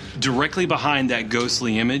so, directly behind that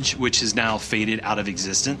ghostly image, which is now faded out of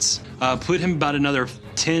existence, put him about another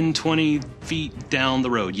 10, 20 feet down the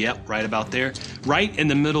road. Yep, right about there. Right in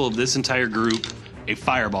the middle of this entire group, a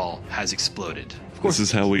fireball has exploded. This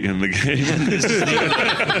is how we end the game. This is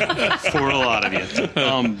for a lot of you.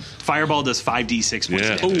 Fireball does 5d6 points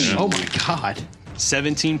Yeah. of damage. Oh my god.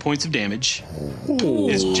 17 points of damage.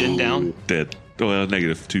 Is Jen down? Dead. Oh,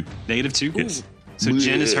 -2. -2? Yes. So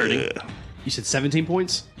Jen is hurting. You said 17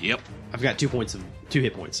 points? Yep. I've got 2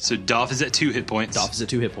 hit points. So Doff is at 2 hit points. Doff is at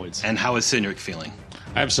 2 hit points. And how is Cindric feeling?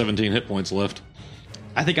 I have 17 hit points left.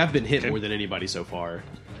 I think I've been hit more than anybody so far.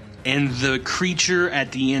 And the creature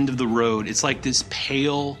at the end of the road, it's like this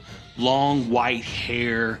pale, long white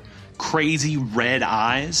hair, crazy red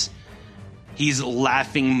eyes. He's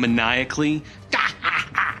laughing maniacally.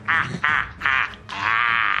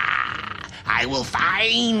 I will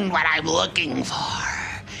find what I'm looking for,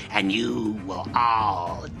 and you will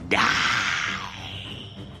all die.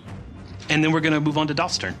 And then we're going to move on to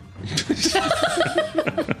Doff's turn.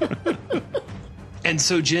 And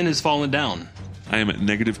so Jen has fallen down. I am at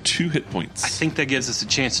 -2 hit points. I think that gives us a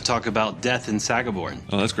chance to talk about death in SagaBorn.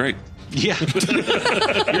 Oh, that's great. Yeah.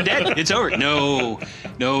 You're dead. It's over. No,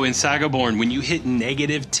 in SagaBorn, when you hit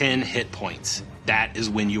 -10 hit points, that is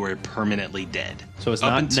when you are permanently dead. So it's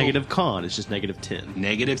Up not until- negative con, it's just -10.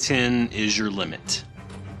 -10 is your limit.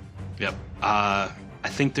 Yep. I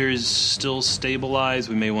think there's still stabilize.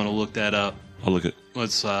 We may want to look that up. I'll look at.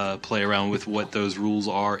 Let's play around with what those rules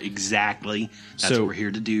are exactly. That's So- what we're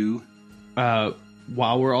here to do.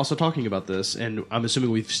 While we're also talking about this, and I'm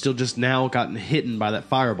assuming we've still just now gotten hit by that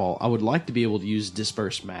fireball, I would like to be able to use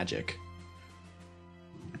Disperse Magic.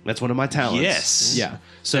 That's one of my talents. Yes. Yeah.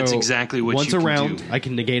 So That's exactly what once you can around, do. I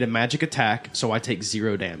can negate a magic attack, so I take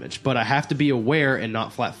 0 damage. But I have to be aware and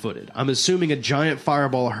not flat-footed. I'm assuming a giant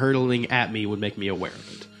fireball hurtling at me would make me aware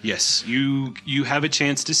of it. Yes, you have a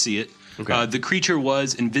chance to see it. Okay. The creature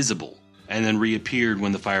was invisible and then reappeared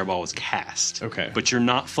when the fireball was cast. Okay. But you're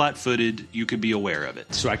not flat-footed. You could be aware of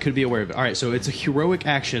it. So I could be aware of it. All right, so it's a heroic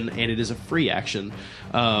action, and it is a free action.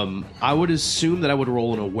 I would assume that I would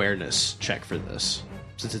roll an awareness check for this,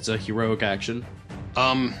 since it's a heroic action.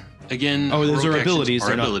 Again, Oh, those are heroic abilities.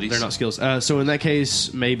 actions They're not skills. So in that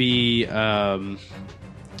case, maybe a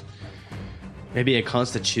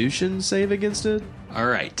Constitution save against it. All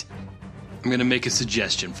right. I'm going to make a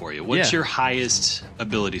suggestion for you. What's Yeah. your highest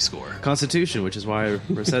ability score? Constitution, which is why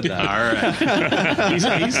I said that. All right.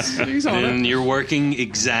 He's on And it. you're working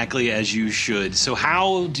exactly as you should. So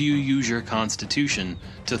how do you use your constitution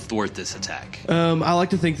to thwart this attack? I like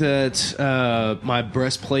to think that my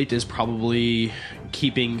breastplate is probably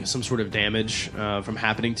keeping some sort of damage from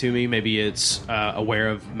happening to me. Maybe it's aware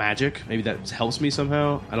of magic. Maybe that helps me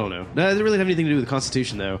somehow. I don't know. That doesn't really have anything to do with the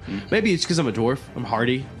Constitution, though. Maybe it's because I'm a dwarf. I'm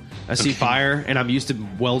hardy. I see fire, and I'm used to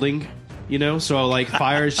welding, so like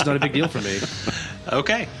fire is just not a big deal for me.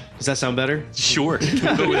 Okay. Does that sound better? Sure.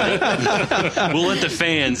 We'll go with that. We'll let the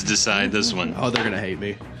fans decide this one. Oh, they're gonna hate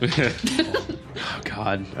me. Oh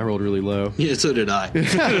God, I rolled really low. Yeah, so did I.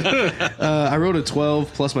 I rolled a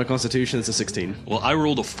 12 plus my Constitution. It's a 16. Well, I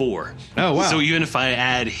rolled a 4. Oh wow. So even if I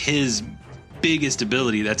add his biggest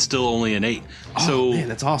ability, that's still only an 8. Oh, So man,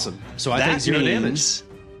 that's awesome. So I that take 0 damage. means,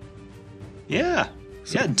 yeah.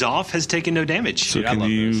 Yeah, Dolph has taken no damage. So Dude, I can love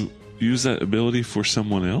you use that ability for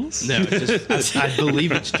someone else? No, it's just, I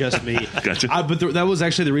believe it's just me. Gotcha. But that was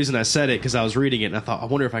actually the reason I said it, because I was reading it and I thought, I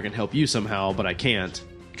wonder if I can help you somehow, but I can't.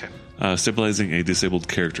 Okay. Stabilizing a disabled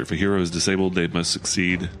character. If a hero is disabled, they must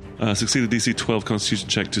succeed a DC 12 Constitution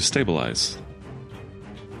check to stabilize.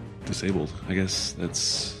 Disabled. I guess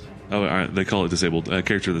that's... Oh, all right. They call it disabled. A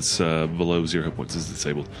character that's below 0 hit points is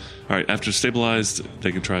disabled. All right. After stabilized,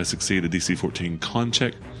 they can try to succeed a DC 14 con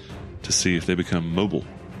check to see if they become mobile.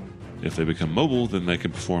 If they become mobile, then they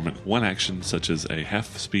can perform one action, such as a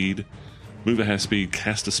half speed, move a half speed,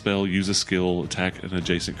 cast a spell, use a skill, attack an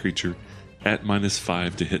adjacent creature at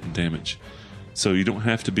 -5 to hit and damage. So you don't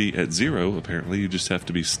have to be at 0, apparently. You just have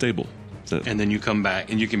to be stable. And then you come back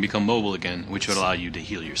and you can become mobile again, which would allow you to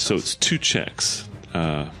heal So yourself. it's 2 checks.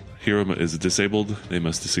 Hero is disabled. They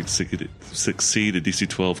must succeed a DC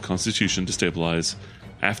 12 Constitution to stabilize.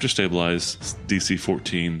 After stabilize, DC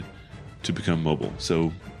 14 to become mobile.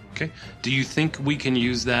 So Okay. Do you think we can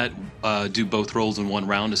use that, do both rolls in one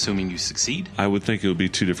round, assuming you succeed? I would think it would be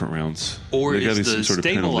 2 different rounds. Or There gotta is be the some sort of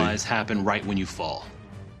penalty. stabilize happen right when you fall?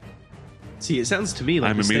 See, it sounds to me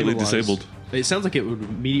like I'm the immediately stabilized- disabled. It sounds like it would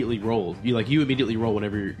immediately roll. You immediately roll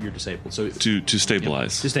whenever you're disabled. So To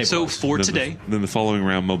stabilize. to stabilize. So for Then today, then the following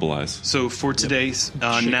round, mobilize. so for today's,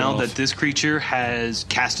 now off. that this creature has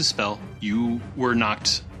cast a spell, you were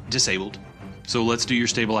knocked disabled. So let's do your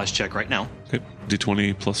stabilize check right now. Okay.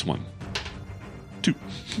 D20 plus 1. 2.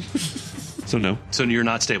 So no. So you're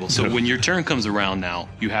not stable. So No. when your turn comes around now,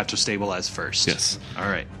 you have to stabilize first. Yes. All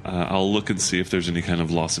right. I'll look and see if there's any kind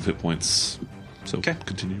of loss of hit points. So Okay.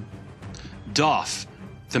 continue. Doff,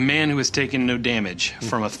 the man who has taken no damage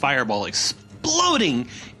from a fireball exploding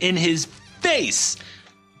in his face.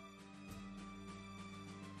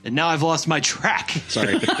 And now I've lost my track.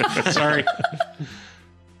 Sorry. Sorry.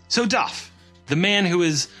 So Doff, the man who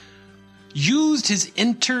has used his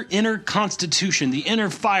inner constitution, the inner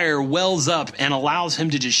fire wells up and allows him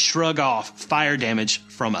to just shrug off fire damage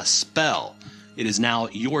from a spell. It is now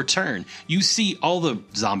your turn. You see all the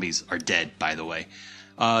zombies are dead, by the way.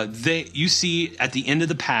 You see at the end of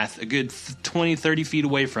the path, a good 20, 30 feet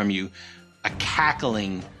away from you, a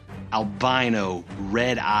cackling, albino,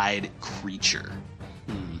 red-eyed creature.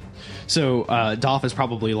 So Dolph is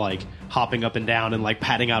probably like hopping up and down and like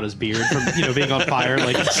patting out his beard from being on fire,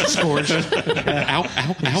 like scorched. Ow,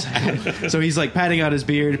 ow, ow, ow. So he's like patting out his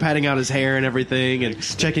beard, patting out his hair and everything, and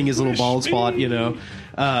checking his little bald spot.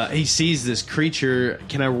 He sees this creature.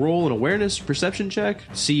 Can I roll an awareness perception check?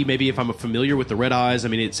 See maybe if I'm familiar with the red eyes. I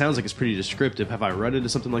mean, it sounds like it's pretty descriptive. Have I run into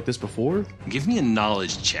something like this before? Give me a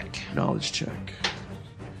knowledge check. Knowledge check.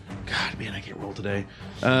 God, man, I can't roll today.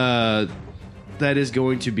 That is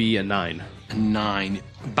going to be a 9. A 9.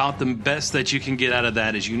 About the best that you can get out of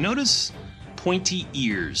that is you notice pointy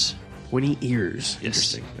ears. 20 ears. Yes.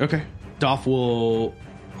 Interesting. Okay. Dolph will.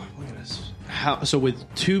 Look at this. So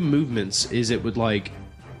with 2 movements, is it with like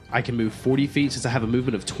I can move 40 feet since I have a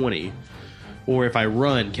movement of 20, or if I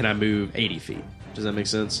run, can I move 80 feet? Does that make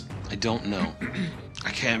sense? I don't know. I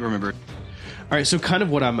can't remember. All right, so kind of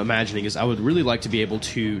what I'm imagining is I would really like to be able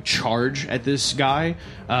to charge at this guy.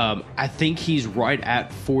 I think he's right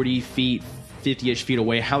at 40 feet 50-ish feet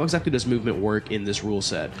away. How exactly does movement work in this rule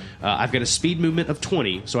set? I've got a speed movement of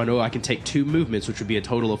 20, so I know I can take 2 movements, which would be a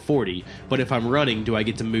total of 40. But if I'm running, do I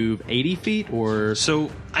get to move 80 feet or? So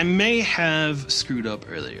I may have screwed up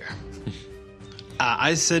earlier.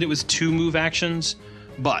 I said it was 2 move actions,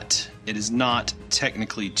 but it is not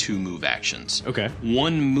technically 2 move actions. Okay.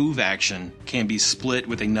 1 move action can be split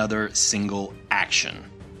with another single action.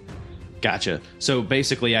 Gotcha. So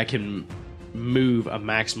basically, I can move a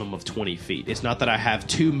maximum of 20 feet. It's not that I have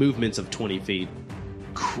 2 movements of 20 feet.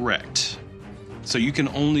 Correct. So you can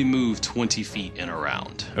only move 20 feet in a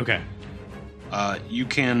round. Okay. You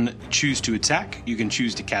can choose to attack, you can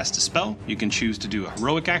choose to cast a spell, you can choose to do a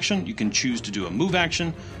heroic action, you can choose to do a move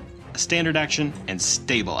action, a standard action, and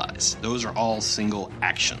stabilize. Those are all single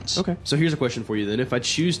actions. Okay. So here's a question for you then. If I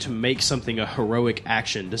choose to make something a heroic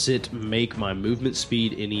action, does it make my movement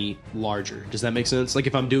speed any larger? Does that make sense? Like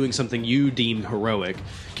if I'm doing something you deem heroic,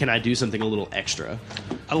 can I do something a little extra?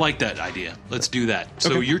 I like that idea. Let's do that.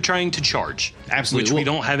 So Okay. you're trying to charge. Absolutely. Which we Well-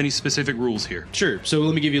 don't have any specific rules here. Sure. So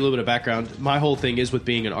let me give you a little bit of background. My whole thing is with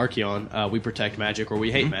being an Archeon, we protect magic or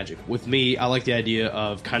we hate magic. With me, I like the idea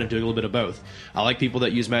of kind of doing a little bit of both. I like people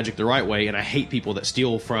that use magic the right way, and I hate people that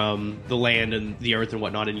steal from the land and the earth and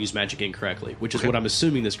whatnot and use magic incorrectly, which is what I'm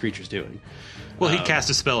assuming this creature's doing. Well, he cast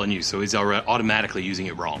a spell on you, so he's automatically using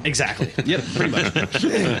it wrong. Exactly. Yep, pretty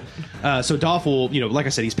much. So Dolph will, like I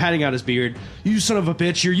said, he's patting out his beard. You son of a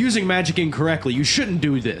bitch, you're using magic incorrectly. You shouldn't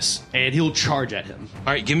do this. And he'll charge at him.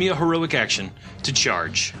 All right, give me a heroic action to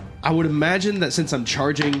charge. I would imagine that since I'm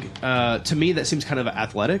charging, to me that seems kind of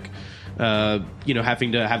athletic.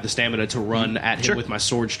 Having to have the stamina to run at him with my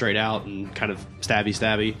sword straight out and kind of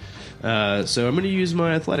stabby. So I'm going to use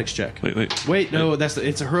my athletics check. Wait. No,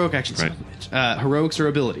 it's a heroic action. Right. Heroics are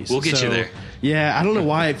abilities. We'll get you there. Yeah, I don't know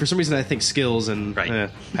why. For some reason, I think skills and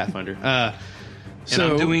Pathfinder. And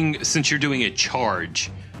since you're doing a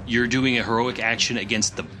charge, you're doing a heroic action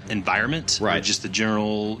against the environment, right? Or just the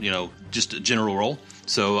general, just a general roll.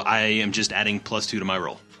 So I am just adding +2 to my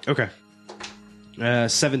roll. Okay.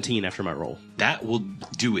 17 after my roll. That will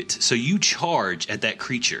do it. So you charge at that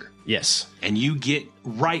creature. Yes. And you get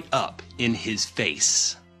right up in his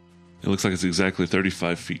face. It looks like it's exactly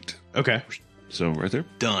 35 feet. Okay. So right there.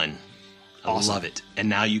 Done. Awesome. I love it. And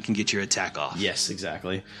now you can get your attack off. Yes,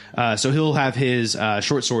 exactly. So he'll have his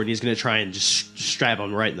short sword, and he's going to try and just stab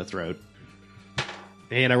him right in the throat.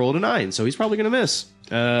 And I rolled a 9, so he's probably going to miss.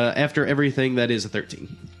 After everything, that is a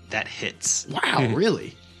 13. That hits. Wow,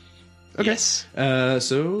 really? Okay. Yes.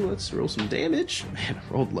 So let's roll some damage. Man,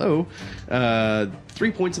 I rolled low.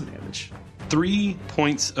 3 points of damage. 3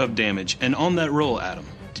 points of damage. And on that roll, Adam,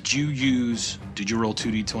 did you roll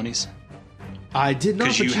 2d20s? I did not.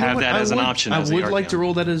 Because but you know have what? that as an option. I as the would like Archeon. to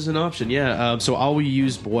roll that as an option, yeah. So I will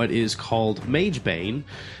use what is called Mage Bane.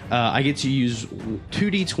 I get to use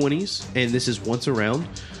 2d20s, and this is once a round.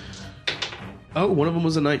 Oh, one of them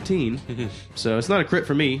was a 19. So it's not a crit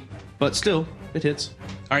for me, but still, it hits.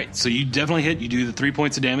 All right, so you definitely hit. You do the 3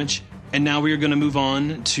 points of damage. And now we are going to move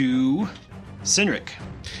on to Cynric.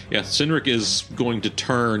 Yeah, Cynric is going to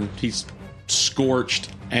turn. He's scorched,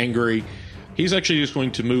 angry. He's actually just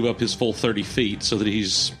going to move up his full 30 feet so that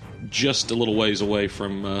he's just a little ways away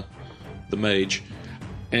from the mage.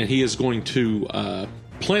 And he is going to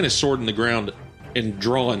plant his sword in the ground and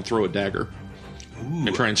draw and throw a dagger. Ooh.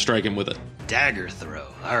 And try and strike him with it. Dagger throw.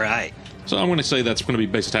 All right. So I'm going to say that's going to be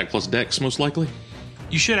base attack plus dex, most likely.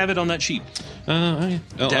 You should have it on that sheet. I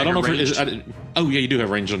don't know if it is. Ranged. Oh, yeah, you do have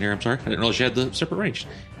range on here. I'm sorry. I didn't realize you had the separate range.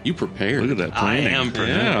 You prepared. Look at that I planning. am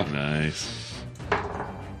prepared. Yeah. Nice.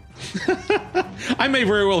 I may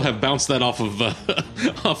very well have bounced that off of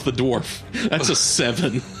off the dwarf. That's a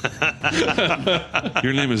 7.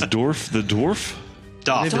 Your name is Dorf the Dwarf?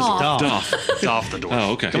 Doff. Doff. Doff the dwarf.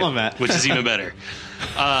 Oh, okay. Come on, Matt. Which is even better.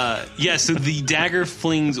 So the dagger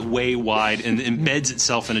flings way wide and embeds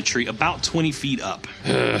itself in a tree about 20 feet up.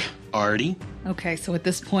 Artie? Okay, so at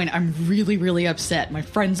this point, I'm really, really upset. My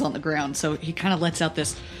friend's on the ground, so he kind of lets out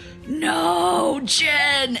this, "No,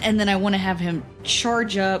 Jen!" And then I want to have him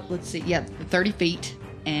charge up, 30 feet,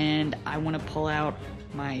 and I want to pull out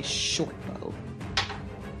my short bow.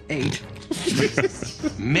 8.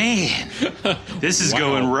 Man, this is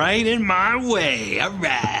going right in my way. All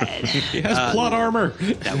right. He has plot armor.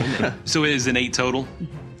 So it is an 8 total.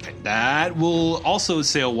 Okay. That will also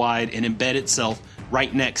sail wide and embed itself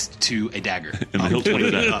right next to a dagger. And the hilt of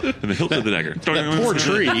the dagger. And the hilt of the dagger. That poor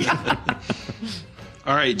tree.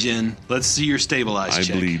 All right, Jen. Let's see your stabilize I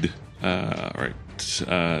check. bleed. All right.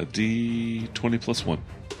 D20 plus 1.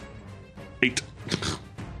 8.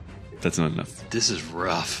 That's not enough. This is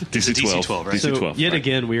rough. DC It's a 12. DC 12, right? DC So 12, yet right.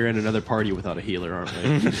 again, we're in another party without a healer, aren't we?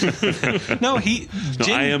 No, No,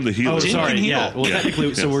 I am the healer. Oh, Jin sorry. can heal. Yeah. Well,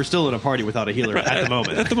 technically, so we're still in a party without a healer at the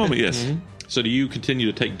moment. At the moment, yes. So do you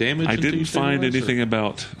continue to take damage? I until you didn't find stabilize, anything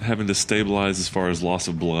about having to stabilize as far as loss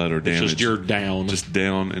of blood or or damage. just you're down? Just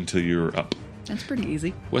down until you're up. That's pretty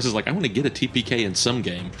easy. Wes is like, I want to get a TPK in some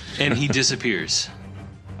game. And he disappears.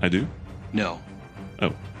 I do? No.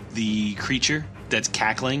 Oh. The creature that's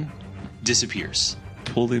cackling disappears.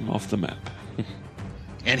 Pulled him off the map.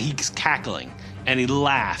 And he's cackling. And he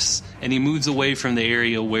laughs. And he moves away from the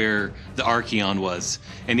area where the Archeon was.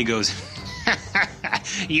 And he goes,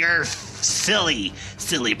 Your silly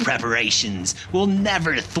preparations will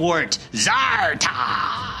never thwart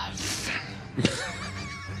Zartov.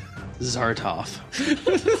 Zartov.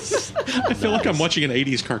 I feel like I'm watching an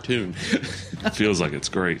 80s cartoon. Feels like it's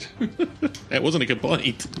great. That wasn't a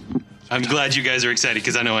complaint. I'm glad you guys are excited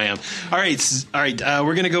because I know I am. All right.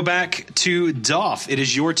 We're going to go back to Doff. It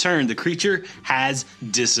is your turn. The creature has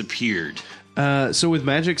disappeared. So with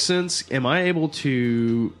Magic Sense, am I able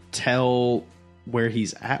to tell where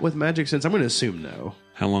he's at with Magic Sense? I'm going to assume no.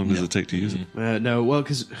 How long does it take to use it? No, well,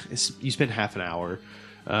 because you spend half an hour.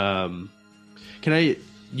 Can I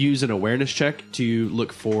use an awareness check to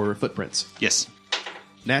look for footprints? Yes.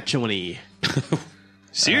 Nat 20.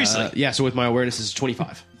 Seriously. Yeah, so with my awareness, it's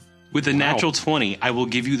 25. With a natural 20, I will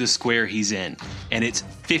give you the square he's in. And it's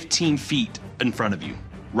 15 feet in front of you.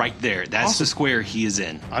 Right there. That's the square he is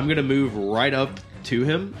in. I'm going to move right up to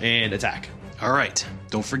him and attack. All right.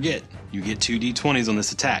 Don't forget, you get 2d20s on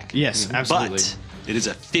this attack. Yes, absolutely. But it is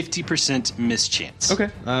a 50% miss chance. Okay,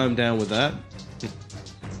 I'm down with that.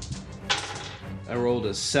 I rolled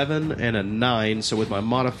a 7 and a 9, so with my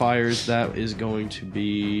modifiers, that is going to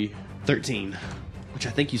be 13, which I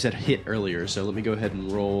think you said hit earlier, so let me go ahead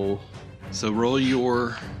and roll. So roll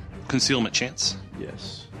your concealment chance.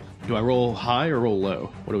 Yes. Do I roll high or roll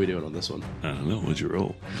low? What are we doing on this one? I don't know. What'd you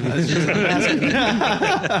roll?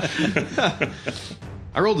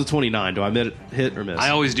 I rolled a 29. Do I hit or miss? I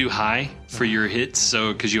always do high for your hits,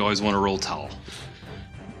 so because you always want to roll tall.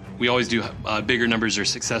 We always do bigger numbers are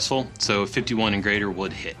successful, so 51 and greater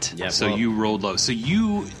would hit. Yeah, so well- you rolled low. So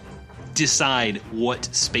you decide what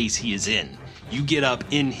space he is in. You get up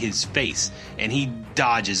in his face, and he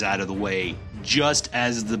dodges out of the way just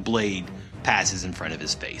as the blade passes in front of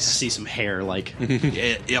his face. see some hair, like...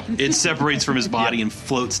 It separates from his body and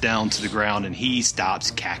floats down to the ground, and he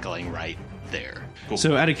stops cackling right there.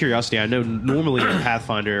 So, out of curiosity, I know normally in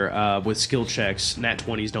Pathfinder, with skill checks, nat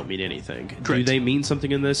 20s don't mean anything. Do Correct. they mean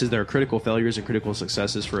something in this? Is there critical failures and critical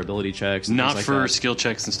successes for ability checks? And Not things like for that? skill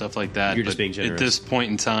checks and stuff like that. You're just but being generous. At this point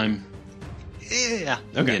in time, yeah.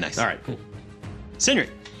 Okay, nice. all right, cool. Cindric.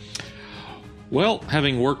 Well,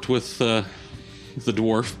 having worked with the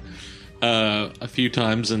dwarf a few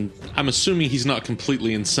times, and I'm assuming he's not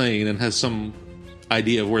completely insane and has some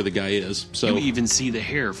idea of where the guy is. So You even see the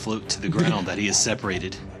hair float to the ground that he is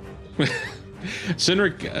separated.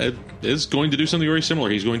 Cindric is going to do something very similar.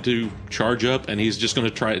 He's going to charge up, and he's just going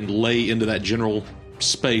to try and lay into that general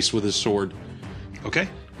space with his sword. Okay.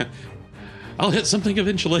 I'll hit something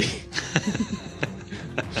eventually.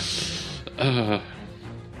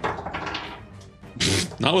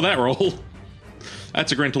 Not with that roll.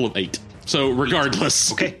 That's a grand total of 8. So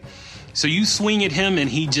regardless. Okay. So you swing at him, and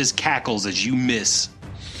he just cackles as you miss.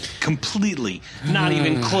 Completely. Not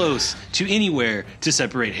even close to anywhere to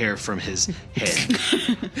separate hair from his head.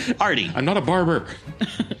 Artie. I'm not a barber.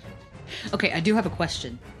 Okay, I do have a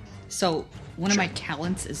question. So one of my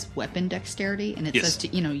talents is weapon dexterity, and it Yes. says to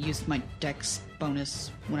use my dex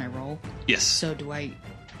bonus when I roll. Yes. So do I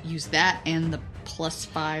use that and the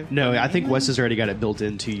 +5? No, I think Wes has already got it built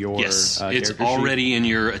into your Yes. It's character sheet. already in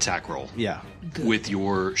your attack roll. Yeah. Good. With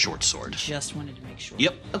your short sword. Just wanted to make sure.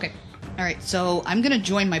 Yep. Okay. All right. So I'm gonna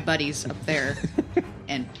join my buddies up there,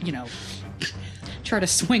 and try to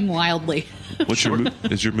swing wildly. What's your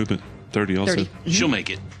is your movement 30 also? 30. She'll make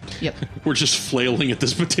it. Yep. We're just flailing at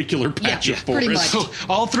this particular patch Yeah, of forest. pretty much. So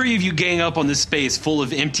all three of you gang up on this space full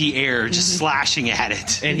of empty air, just slashing at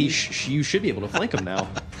it. And you should be able to flank him now.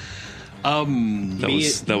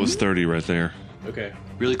 That was 30 right there. Okay.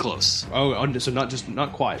 Really close. Oh, so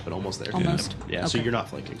not quite, but almost there. Almost. Yeah, so Okay. you're not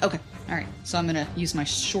flanking. Okay. All right. So I'm gonna use my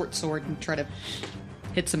short sword and try to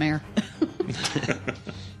hit some air.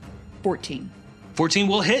 14. 14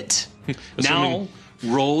 will hit. Now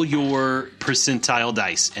roll your percentile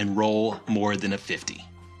dice and roll more than a 50.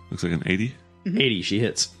 Looks like an 80. 80, she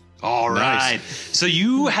hits. All right. So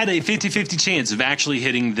you had a 50-50 chance of actually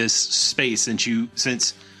hitting this space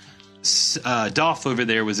since Doff over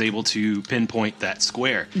there was able to pinpoint that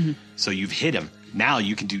square. So you've hit him. Now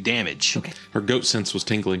you can do damage. Okay. Her goat sense was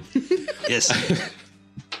tingling. Yes.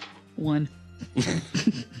 1.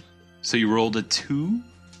 So you rolled a 2?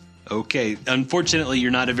 Okay. Unfortunately,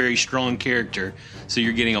 you're not a very strong character, so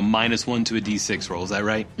you're getting a -1 to a d6 roll. Is that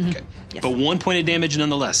right? Okay. Yes. But 1 point of damage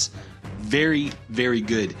nonetheless. Very, very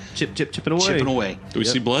good. Chipping away. Chipping away. Do we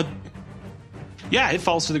see blood? Yeah, it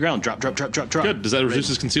falls to the ground. Drop. Good. Does that reduce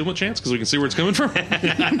his concealment chance? Because we can see where it's coming from?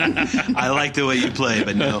 I like the way you play,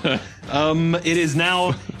 but no. It is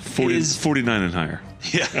now... 49 and higher.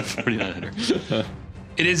 Yeah, 4900.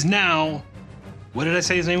 It is now... What did I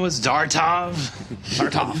say his name was? Zartov?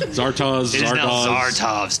 Zartaz, It is now Zartaz,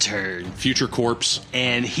 Zartov's turn. future corpse.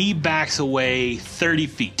 And he backs away 30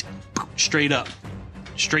 feet. Straight up.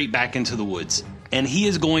 Straight back into the woods. And he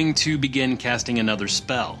is going to begin casting another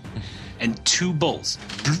spell. And 2 bolts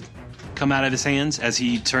come out of his hands as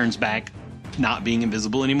he turns back, not being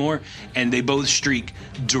invisible anymore. And they both streak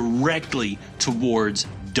directly towards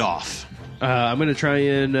Doff. I'm going to try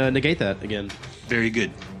and negate that again. Very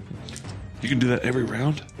good. You can do that every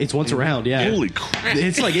round? It's once around, yeah. Holy crap.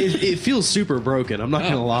 It's like, it feels super broken. I'm not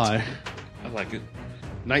going to lie. I like it.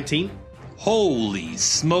 19? Holy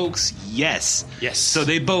smokes, yes. Yes. So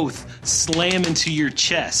they both slam into your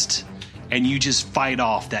chest, and you just fight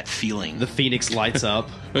off that feeling. The Phoenix lights up.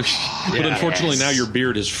 But unfortunately, now your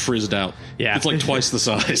beard is frizzed out. Yeah. It's like twice the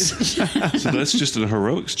size. So that's just a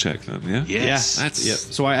heroics check then, yeah? Yes. That's Yep.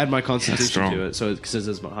 So I add my Constitution strong. to it, so because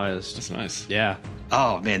it's my highest. that's nice. Yeah.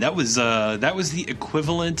 Oh man, that was the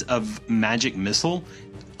equivalent of magic missile.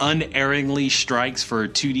 Unerringly strikes for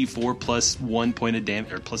 2d4 plus 1 point of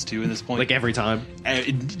damage, or plus 2 in this point. Like every time. And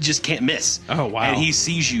it just can't miss. Oh, wow. And he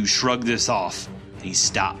sees you shrug this off, and he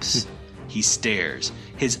stops. He stares.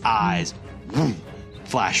 His eyes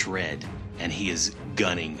flash red, and he is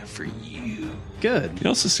gunning for you. Good. You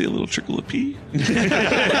also see a little trickle of pee. Thanks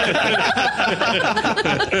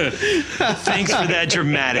for that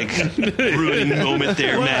dramatic ruining moment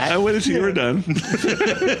there, I Matt. waited till you were done.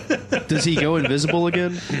 Does he go invisible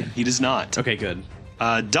again? He does not. Okay, good.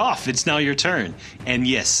 Doff, it's now your turn. And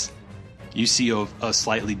yes, you see a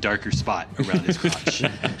slightly darker spot around his crotch.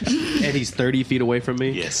 And he's 30 feet away from me?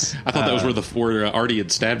 Yes. I thought that was where Artie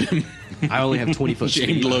had stabbed him. I only have 20 foot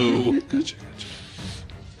Aimed speed. low.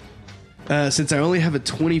 Since I only have a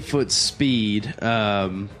 20-foot speed,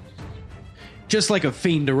 just like a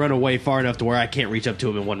fiend to run away far enough to where I can't reach up to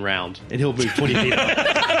him in one round, and he'll move 20 feet up.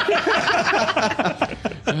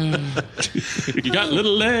 You got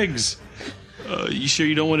little legs. You sure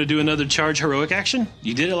you don't want to do another charge heroic action?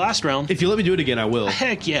 You did it last round. If you let me do it again, I will.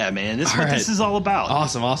 Heck yeah, man. This is what right. this is all about.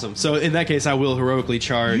 Awesome. So in that case, I will heroically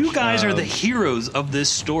charge. You guys are the heroes of this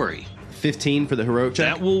story. 15 for the heroic check.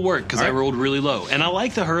 That will work because All I right. rolled really low. And I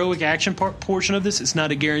like the heroic action portion of this. It's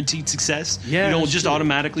not a guaranteed success. Yeah, You don't that's just true.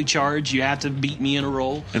 automatically charge. You have to beat me in a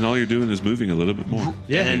roll. And all you're doing is moving a little bit more.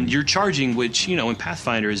 Yeah. And you're charging, which, in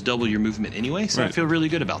Pathfinder is double your movement anyway. So I Right. feel really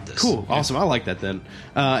good about this. Cool. Awesome. I like that then.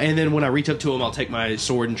 And then when I reach up to him, I'll take my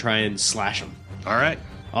sword and try and slash him. All right.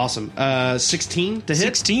 Awesome. 16 to hit.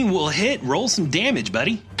 16 will hit. Roll some damage,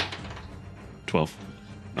 buddy. 12.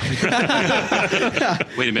 Wait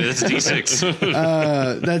a minute. That's a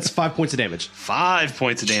D6. That's 5 points of damage. 5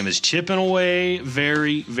 points of damage. Chipping away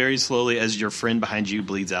very, very slowly as your friend behind you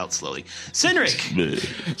bleeds out slowly. Cindric.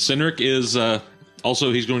 Cindric is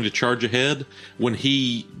also, he's going to charge ahead. When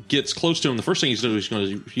he gets close to him, the first thing he's going to do is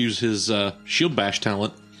going to use his shield bash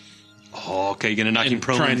talent. Oh, okay. You're going to knock him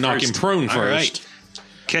prone try and knock him prone All first. right.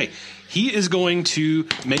 Okay. He is going to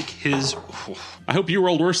make his... I hope you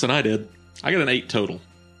rolled worse than I did. I got an 8 total.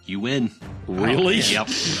 You win. Really? Yep.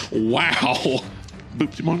 Wow.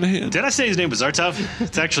 Booped him on the head. Did I say his name was Zartov?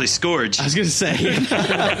 It's actually Scourge. I was going to say.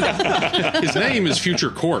 His name is Future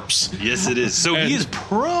Corpse. Yes, it is. So he is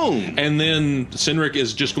prone. And then Cindric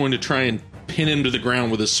is just going to try and pin him to the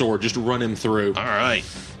ground with his sword, just run him through. All right.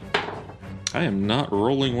 I am not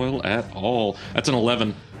rolling well at all. That's an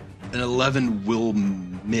 11. An 11 will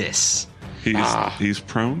miss. He's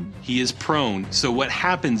prone. He is prone. So what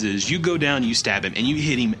happens is you go down, you stab him, and you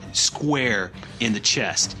hit him square in the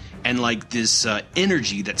chest. And like this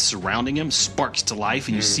energy that's surrounding him sparks to life,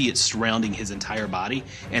 and you see it surrounding his entire body,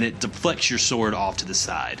 and it deflects your sword off to the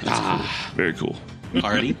side. Very cool.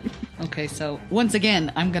 Already? Okay, so once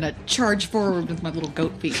again, I'm gonna charge forward with my little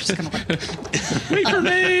goat feet, just kind of like, Wait for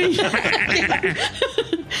me!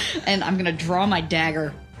 and I'm gonna draw my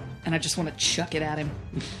dagger, and I just want to chuck it at him.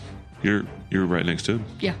 You're right next to him.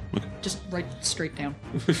 Yeah, just right straight down.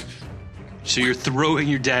 So you're throwing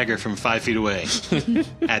your dagger from 5 feet away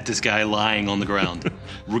at this guy lying on the ground.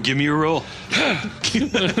 Give me a roll.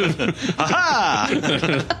 Aha!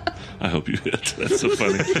 I hope you hit. That's so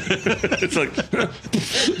funny. It's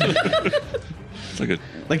like a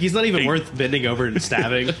Like he's not even worth bending over and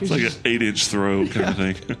stabbing. it's like an 8-inch throw kind of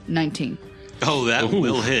thing. 19. Oh, that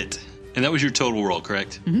will hit. And that was your total roll,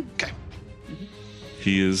 correct? Mm-hmm. Okay.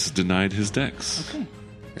 He is denied his dex. Okay.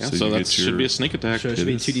 Yeah, So so you that get should your- be a sneak attack. So it should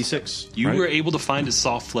be is. 2d6. You Right. were able to find a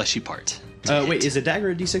soft, fleshy part. Wait, is a dagger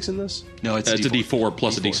a d6 in this? No, it's It's a D4. D4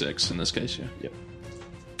 plus a D6 in this case, yeah. Yep.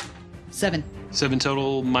 7. 7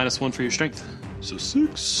 total, -1 for your strength. So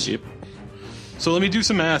 6. Yep. So let me do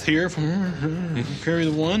some math here. Carry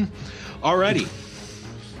the 1. Alrighty.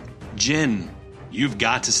 Jin, you've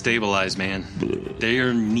got to stabilize, man. They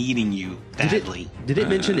are needing you badly. Did it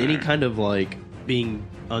mention any kind of like being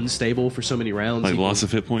unstable for so many rounds? Like equals- loss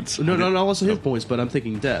of hit points. No, not loss of hit points, but I'm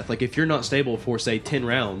thinking death. Like if you're not stable for say 10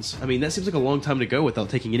 rounds, I mean that seems like a long time to go without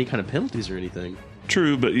taking any kind of penalties or anything.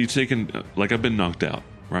 True, but you taken like I've been knocked out,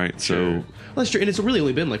 right? So Well, that's true, and it's really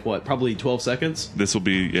only been like what, probably 12 seconds. this will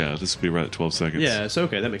be right at 12 seconds. Yeah, so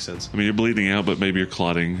okay, that makes sense. I mean, you're bleeding out, but maybe you're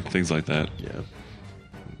clotting, things like that. Yeah.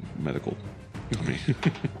 Medical. I mean,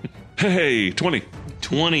 hey, 20.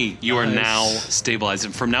 20. You are Nice. now stabilized.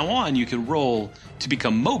 And from now on, you can roll to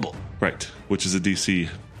become mobile. Right, which is a DC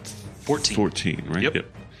 14. 14, right? Yep.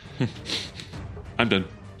 I'm done.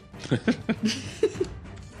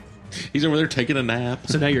 He's over there taking a nap.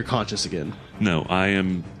 So now you're conscious again. No, I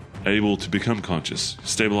am able to become conscious,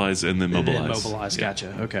 stabilize, and then mobilize. And then mobilize.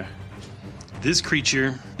 Gotcha. Okay. This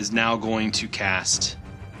creature is now going to cast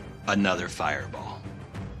another fireball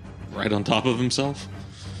Right on top of himself.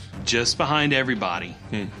 just behind everybody.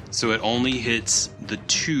 So it only hits the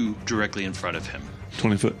 2 directly in front of him.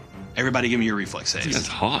 20 foot. Everybody give me your reflex That's saves.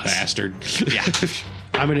 hot. Bastard. Yeah.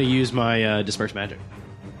 I'm going to use my disperse magic.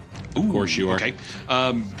 Of course you are. Okay.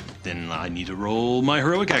 Then I need to roll my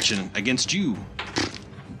heroic action against you.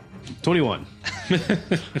 21.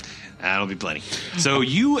 That'll be plenty. So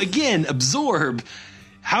you again absorb.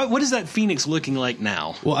 What is that phoenix looking like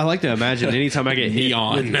now? Well, I like to imagine anytime I get hit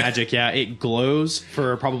Neon. with magic, it glows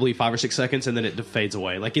for probably 5 or 6 seconds and then it fades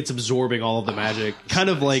away. Like it's absorbing all of the magic. Kind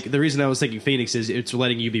of like the reason I was thinking Phoenix is it's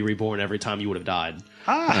letting you be reborn every time you would have died.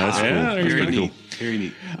 That's cool. yeah, That's Very pretty neat. cool. Very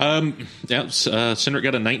neat. Cindric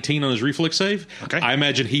got a 19 on his reflex save. Okay. I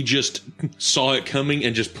imagine he just saw it coming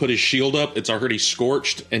and just put his shield up. It's already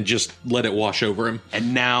scorched and just let it wash over him.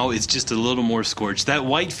 And now it's just a little more scorched. That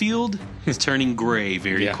white field is turning gray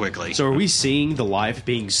very Yeah. quickly. So are we seeing the life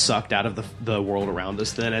being sucked out of the world around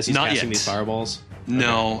us then as he's Not casting yet. these fireballs?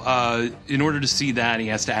 No, in order to see that, he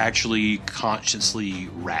has to actually consciously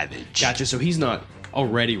ravage. Gotcha. So he's not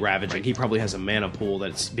already ravaging. He probably has a mana pool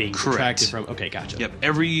that's being Correct. subtracted from. Okay, gotcha. Yep.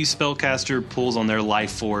 Every spellcaster pulls on their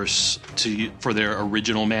life force for their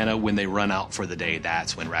original mana. When they run out for the day,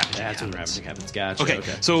 that's when ravaging That's when happens. ravaging happens. Gotcha. Okay,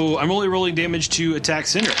 so I'm only rolling damage to attack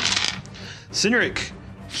Cindric. Cindric,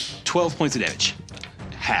 12 points of damage.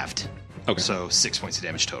 Halved. Okay. So 6 points of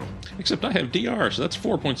damage total. Except I have DR, so that's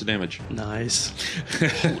 4 points of damage. Nice.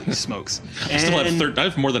 Holy smokes. I still have I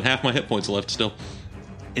have more than half my hit points left still.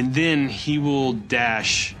 And then he will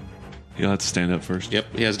dash. You'll have to stand up first.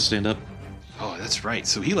 Yep, he has to stand up. Oh, that's right.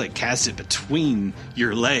 So he casts it between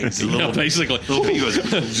your legs. A little, Yeah, basically. little bit. He goes,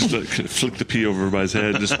 Just flick the pea over everybody's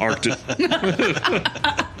head, just arced it.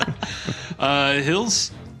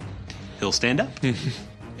 he'll stand up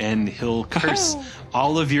and he'll curse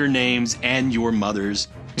all of your names and your mother's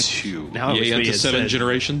too. Now I wish Yeah, we to had 7 said,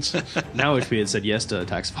 generations. now I wish we had said yes to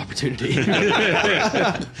attacks of opportunity.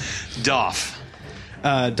 Doff.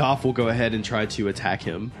 Doff will go ahead and try to attack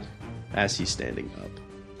him as he's standing up.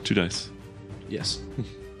 2 dice. Yes.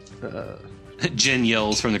 Jen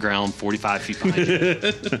yells from the ground 45 feet behind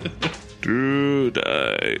you. 2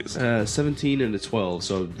 dice. 17 and a 12,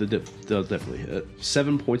 so they'll definitely hit.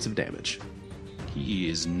 7 points of damage. He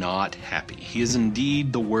is not happy. He is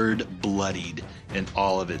indeed the word bloodied in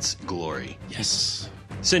all of its glory. Yes.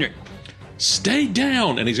 Cindric. Stay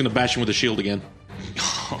down! And he's going to bash him with a shield again.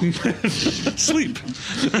 Sleep.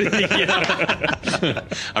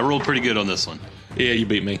 I rolled pretty good on this one. Yeah, you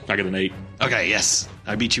beat me. I got an 8. Okay, yes.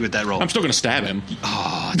 I beat you with that roll. I'm still going to stab him.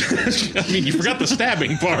 I mean, you forgot the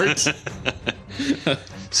stabbing part.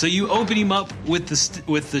 So you open him up with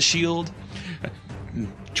the shield.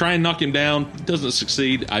 Try and knock him down. Doesn't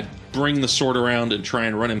succeed. I bring the sword around and try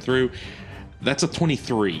and run him through. That's a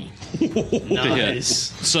 23. Nice.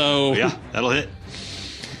 So, Yeah, that'll hit.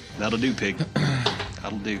 That'll do, pig.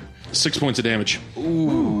 That'll do. 6 points of damage.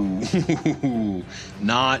 Ooh.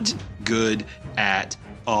 Not good at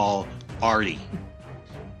all, Artie.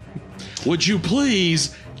 Would you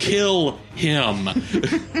please kill him?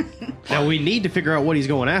 Now we need to figure out what he's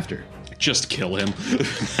going after. Just kill him.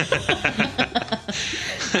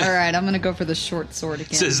 All right, I'm going to go for the short sword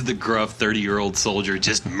again. Says the gruff 30-year-old soldier.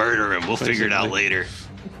 Just murder him. We'll figure it out later.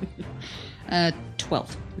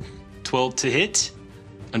 12. 12 to hit.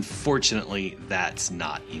 Unfortunately, that's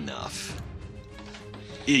not enough.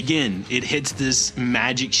 Again, it hits this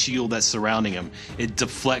magic shield that's surrounding him. It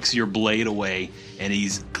deflects your blade away, and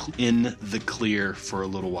he's in the clear for a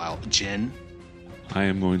little while. Jen? I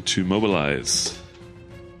am going to mobilize.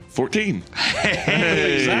 14.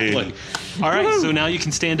 Hey, exactly. All right, so now you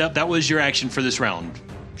can stand up. That was your action for this round.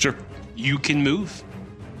 Sure. You can move.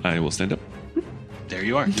 I will stand up. There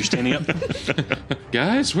you are. You're standing up.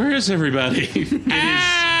 Guys, where is everybody?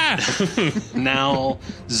 Now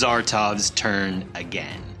Zartov's turn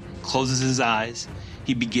again. Closes his eyes.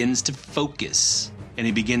 He begins to focus, and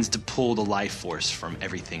he begins to pull the life force from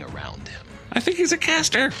everything around him. I think he's a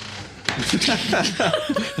caster.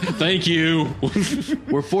 Thank you.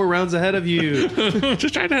 We're 4 rounds ahead of you.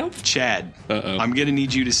 Just trying to help. Chad, I'm going to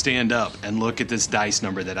need you to stand up and look at this dice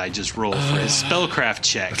number that I just rolled for his spellcraft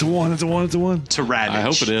check It's a 1. It's a 1. It's a 1. to Ravage. I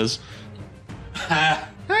hope it is.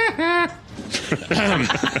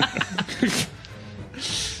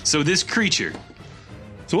 So this creature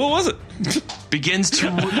So what was it? begins to...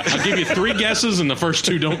 I'll give you 3 guesses, and the first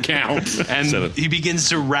 2 don't count. And 7. he begins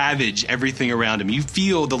to ravage everything around him. You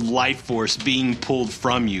feel the life force being pulled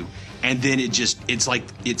from you, and then it's like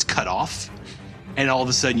it's cut off, and all of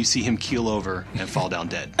a sudden you see him keel over and fall down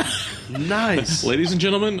dead. Nice. Ladies and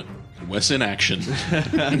gentlemen, Wes in action.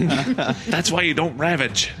 That's why you don't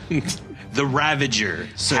ravage. The Ravager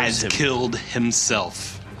has him. killed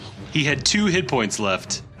himself. He had 2 hit points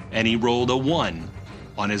left, and he rolled a 1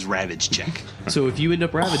 on his Ravage check. So if you end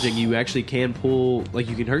up ravaging, you actually can pull, like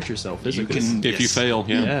you can hurt yourself You physically. can, If you yes. fail,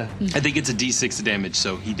 Yeah. I think it's a D6 damage,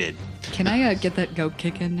 so he did. Can I get that goat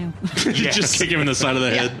kick in now? Yes. just kick him in the side of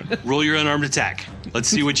the head. Roll your unarmed attack. Let's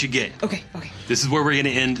see what you get. Okay. This is where we're going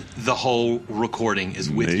to end the whole recording, is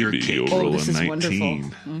with your Maybe kick. you'll Oh, roll this a is 19. wonderful.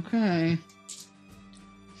 Okay.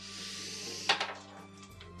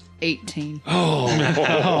 18. Oh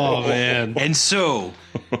man. And so,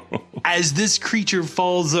 as this creature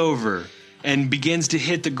falls over and begins to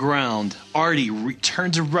hit the ground, Artie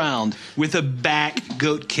turns around with a back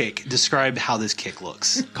goat kick. Describe how this kick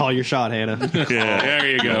looks. Call your shot, Hannah. Yeah. There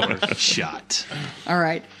you go. Shot. All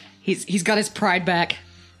right. He's got his pride back.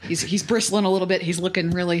 He's bristling a little bit. He's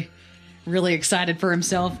looking really, really excited for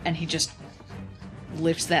himself, and he just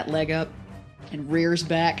lifts that leg up and rears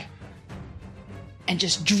back and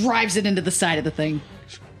just drives it into the side of the thing.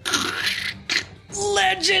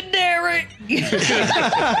 Legendary!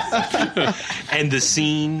 And the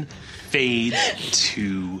scene fades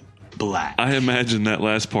to black. I imagine that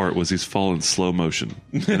last part was he's falling slow motion,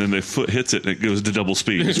 and then the foot hits it and it goes to double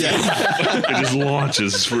speed. It just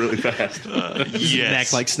launches really fast. Yes.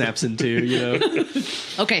 Neck like snaps in 2, you know.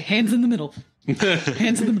 Okay, hands in the middle.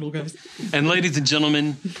 Hands in the middle, guys. And ladies and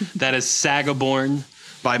gentlemen, that is SagaBorn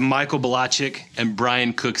by Michael Balachik and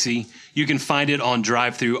Brian Cooksey. You can find it on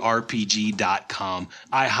drivethrurpg.com.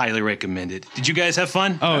 I highly recommend it. Did you guys have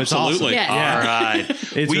fun? Oh, it's Absolutely. awesome. Yeah. All right.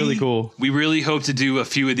 It's really cool. We really hope to do a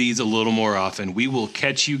few of these a little more often. We will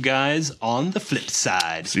catch you guys on the flip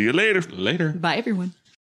side. See you later. Later. Bye, everyone.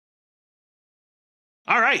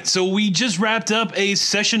 All right, so we just wrapped up a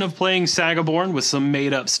session of playing SagaBorn with some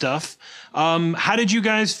made-up stuff. How did you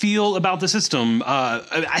guys feel about the system? I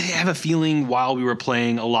have a feeling while we were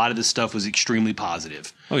playing, a lot of this stuff was extremely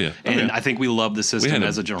positive. Oh, yeah. And I think we love the system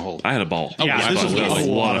as a general whole. I had a ball. Yeah, I this thought was it was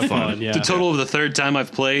a lot of fun. Yeah. The total of the 3rd time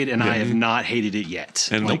I've played, and I have not hated it yet.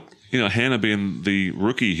 And, Hannah being the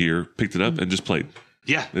rookie here, picked it up and just played.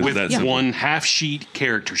 Yeah, Is with that simple? one half sheet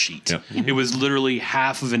character sheet. Yep. It was literally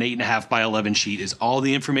half of an 8.5 by 11 sheet is all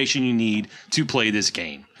the information you need to play this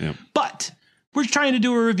game. Yep. But we're trying to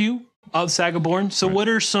do a review of SagaBorn. So what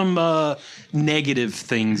are some negative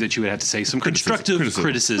things that you would have to say? Some constructive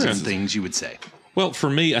criticism things you would say? Well, for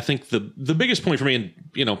me, I think the biggest point for me, and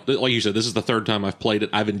like you said, this is the 3rd time I've played it.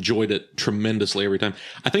 I've enjoyed it tremendously every time.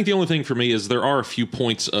 I think the only thing for me is there are a few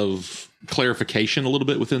points of clarification a little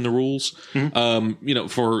bit within the rules.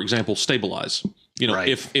 For example, stabilize. Right.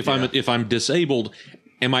 If I'm disabled,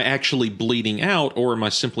 am I actually bleeding out, or am I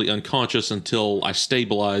simply unconscious until I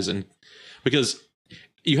stabilize? And because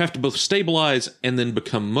you have to both stabilize and then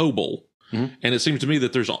become mobile. And it seems to me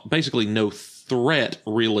that there's basically no threat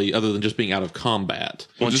really other than just being out of combat.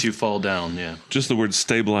 Once you fall down, yeah. Just the word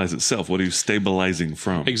stabilize itself. What are you stabilizing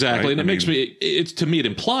from? Exactly. right? And it makes me, to me, it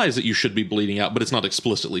implies that you should be bleeding out, but it's not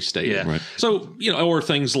explicitly stated. Yeah. Right. So, or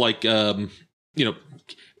things like, with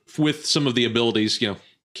some of the abilities,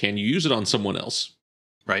 can you use it on someone else?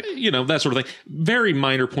 Right. That sort of thing. Very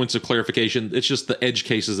minor points of clarification. It's just the edge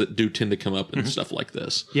cases that do tend to come up and stuff like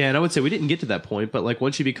this. Yeah, and I would say we didn't get to that point, but like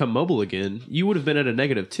once you become mobile again, you would have been at a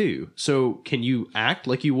 -2. So can you act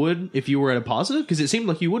like you would if you were at a positive? Because it seemed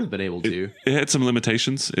like you would have been able to. It had some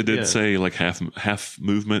limitations. It did say like half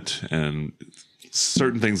movement and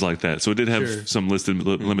certain things like that. So it did have some listed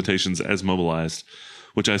limitations as mobilized,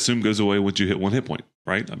 which I assume goes away once you hit 1 hit point,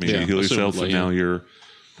 right? I mean, you heal yourself and now you're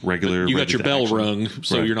regular. You got your bell action. rung,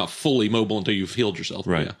 so you're not fully mobile until you've healed yourself.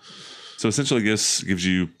 Right. Yeah. So essentially, I guess gives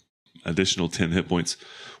you additional 10 hit points,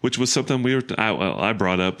 which was something I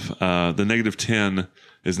brought up. The -10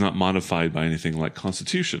 is not modified by anything like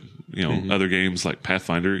Constitution. Other games like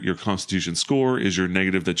Pathfinder, your Constitution score is your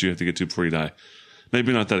negative that you have to get to before you die.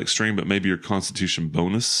 Maybe not that extreme, but maybe your Constitution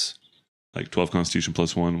bonus, like 12 Constitution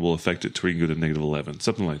 +1, will affect it to where you can go to -11,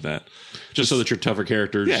 something like that. Just so that your tougher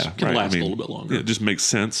characters can last a little bit longer. Yeah, it just makes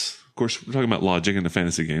sense. Of course, we're talking about logic in a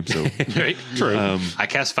fantasy game, so Right. True. I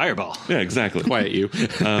cast Fireball. yeah, exactly. Quiet you.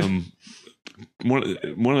 One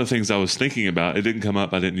of the things I was thinking about, it didn't come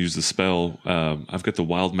up. I didn't use the spell. I've got the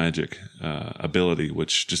wild magic ability,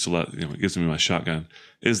 which just it gives me my shotgun.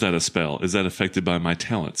 Is that a spell? Is that affected by my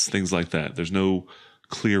talents? Things like that. There's no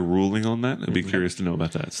clear ruling on that. I'd be curious to know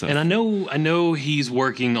about that stuff. And I know he's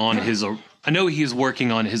working on his. I know he's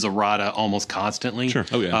working on his errata almost constantly. Sure.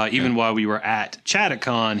 Oh, yeah. Even while we were at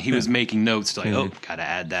Chattacon, he was making notes like, gotta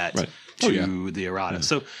add that. Right. To the errata.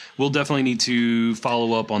 So we'll definitely need to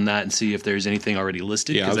follow up on that and see if there's anything already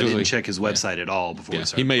listed, because I didn't check his website at all before we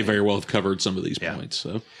started. He may very well have covered some of these points.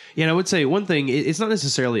 So Yeah, and I would say one thing, it's not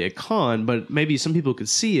necessarily a con, but maybe some people could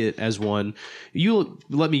see it as one. You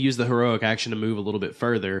let me use the heroic action to move a little bit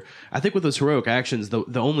further. I think with those heroic actions, the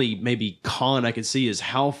only maybe con I could see is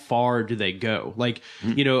how far do they go? Like,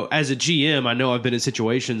 as a GM, I know I've been in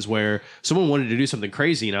situations where someone wanted to do something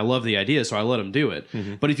crazy and I love the idea, so I let them do it.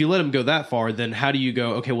 But if you let them go that far, then how do you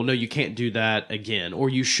go, okay, well, no, you can't do that again, or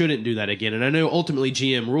you shouldn't do that again? And I know ultimately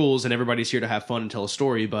GM rules and everybody's here to have fun and tell a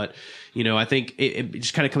story, but I think it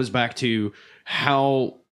just kind of comes back to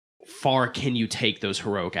how far can you take those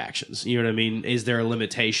heroic actions? You know what I mean? Is there a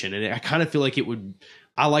limitation? And I kind of feel like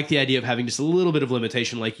I like the idea of having just a little bit of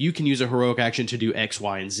limitation. Like you can use a heroic action to do X,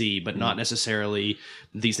 Y, and Z, but not necessarily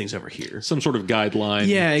these things over here. some sort of guideline.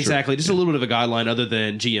 Yeah, exactly. Just a little bit of a guideline other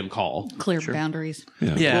than GM call. Clear boundaries.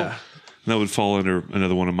 Yeah. That would fall under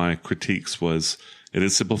another one of my critiques was it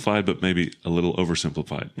is simplified, but maybe a little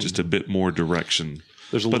oversimplified. Just a bit more direction.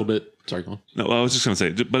 There's a little bit. Sorry, go on. No, I was just going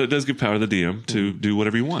to say, but it does give power to the DM to do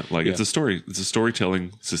whatever you want. Like it's a story. It's a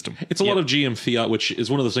storytelling system. It's a lot of GM fiat, which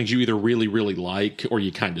is one of those things you either really, really like or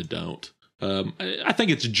you kind of don't. I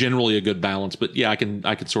think it's generally a good balance, but yeah,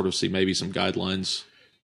 I could sort of see maybe some guidelines.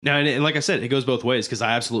 Now, and like I said, it goes both ways because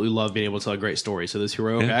I absolutely love being able to tell a great story. So those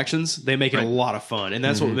heroic actions, they make it a lot of fun. And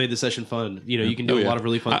that's what made the session fun. You can do a lot of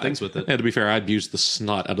really fun things with it. And to be fair, I'd use the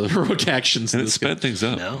snot out of the heroic actions. And it sped things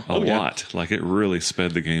up a lot. Like it really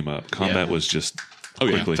sped the game up. Combat was just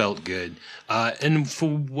quickly. Felt good. And for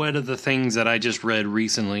one of the things that I just read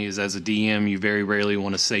recently is as a DM, you very rarely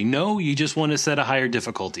want to say no. You just want to set a higher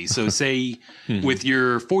difficulty. So say with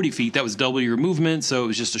your 40 feet, that was double your movement. So it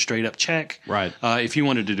was just a straight up check. Right. If you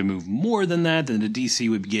wanted to move more than that, then the DC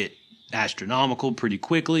would get astronomical pretty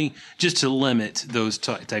quickly, just to limit those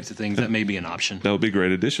types of things. That may be an option. That would be a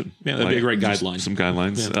great addition. Yeah, that'd be a great guideline. Some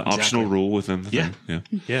guidelines, optional rule within the thing.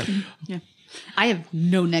 Yeah. I have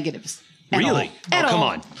no negatives. Really? At Come all.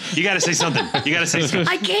 on. You got to say something.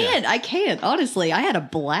 I can't. Honestly, I had a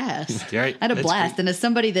blast. Right. I had a That's blast. great. And as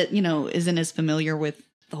somebody that, isn't as familiar with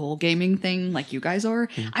the whole gaming thing like you guys are,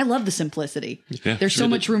 I love the simplicity. Yeah, There's so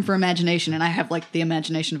much room for imagination, and I have like the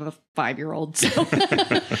imagination of a 5-year-old. So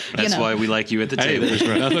That's why we like you at the Hey, table. there's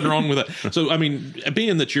nothing wrong with that. So, I mean,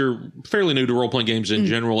 being that you're fairly new to role playing games in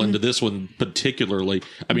general, and to this one particularly,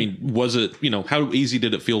 I mean, was it, how easy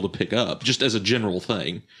did it feel to pick up, just as a general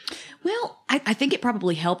thing? Well, I think it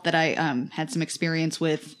probably helped that I had some experience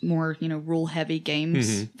with more, rule heavy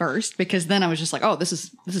games first, because then I was just like, oh, this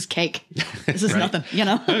is cake. This is nothing,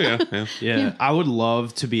 Oh, Yeah. I would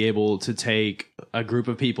love to be able to take a group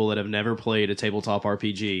of people that have never played a tabletop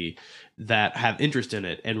RPG that have interest in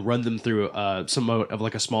it and run them through somewhat of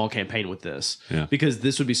like a small campaign with this. Yeah. Because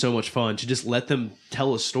this would be so much fun to just let them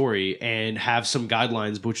tell a story and have some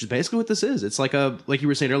guidelines, which is basically what this is. It's like like you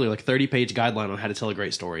were saying earlier, like 30-page guideline on how to tell a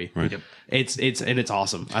great story. Right. Yep. It's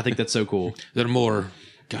awesome. I think that's so cool. There are more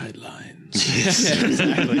guidelines.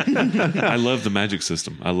 I love the magic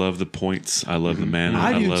system. I love the points. I love the mana.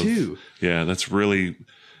 I do love, too. Yeah, that's really.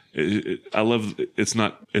 I love. It's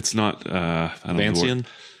not. I don't know the word. Vancian?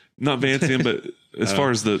 Not Vancian, but as far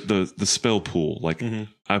as the spell pool, like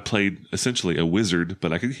I played essentially a wizard,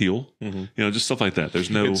 but I could heal. You know, just stuff like that. There's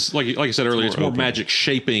no It's like I said earlier, it's more open. magic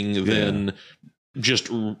shaping than just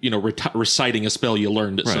reciting a spell you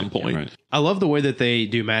learned at some point. Right. I love the way that they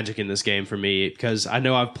do magic in this game for me, because I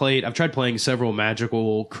know I've tried playing several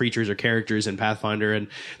magical creatures or characters in Pathfinder, and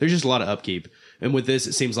there's just a lot of upkeep. And with this,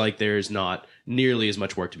 it seems like there's not nearly as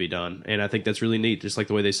much work to be done. And I think that's really neat, just like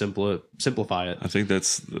the way they simplify it. I think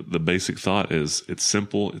that's the basic thought is it's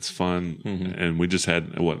simple, it's fun, and we just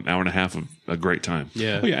had, an hour and a half of a great time.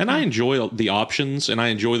 Yeah. Oh, yeah, and I enjoy the options, and I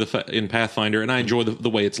enjoy in Pathfinder, and I enjoy the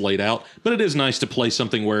way it's laid out. But it is nice to play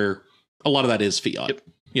something where a lot of that is fiat.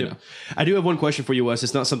 You know, I do have one question for you, Wes.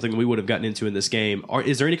 It's not something we would have gotten into in this game.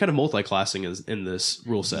 Is there any kind of multi-classing in this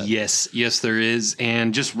rule set? Yes, there is.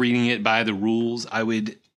 And just reading it by the rules, I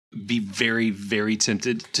would be very, very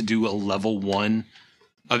tempted to do a level 1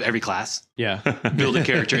 of every class. Yeah. Build a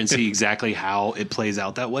character and see exactly how it plays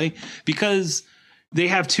out that way. Because they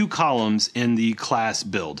have 2 columns in the class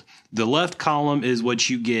build. The left column is what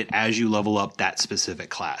you get as you level up that specific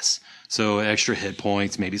class. So extra hit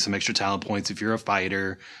points, maybe some extra talent points if you're a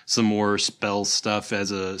fighter, some more spell stuff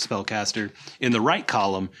as a spellcaster. In the right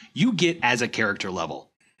column, you get as a character level.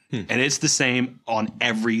 And it's the same on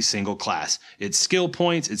every single class. It's skill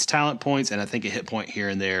points, it's talent points, and I think a hit point here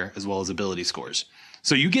and there, as well as ability scores.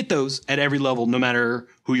 So you get those at every level, no matter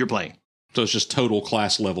who you're playing. so it's just total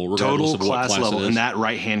class level, regardless Total of what class class level it is. in that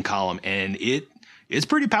right-hand column. And it's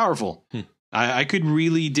pretty powerful. I could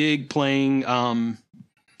really dig playing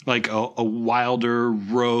like a Wilder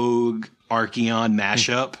Rogue Archeon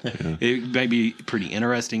mashup. It might be pretty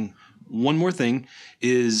interesting. One more thing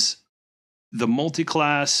is the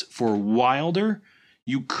multi-class for Wilder.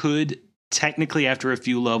 You could technically, after a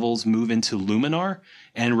few levels, move into Luminar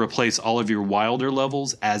and replace all of your Wilder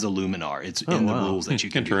levels as a Luminar. It's in the rules that you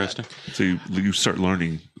can do that. Interesting. So you start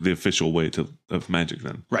learning the official way of magic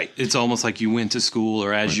then. Right. It's almost like you went to school,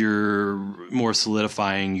 or as you're more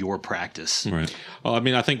solidifying your practice. Right. Well, I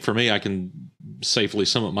mean, I think for me, I can safely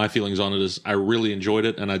sum up my feelings on it as I really enjoyed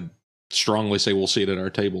it, and I strongly say we'll see it at our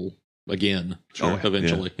table again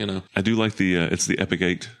eventually. You know, I do like it's the Epic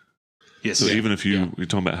 8. Yes. So even if you're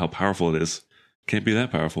talking about how powerful it is, can't be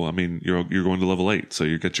that powerful. I mean, you're going to level 8, so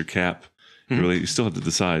you got your cap. You still have to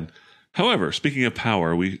decide. However, speaking of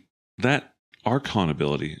power, that Archon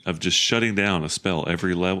ability of just shutting down a spell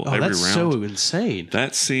every level, every that's round. so insane.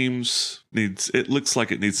 That it looks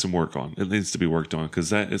like it needs some work on. It needs to be worked on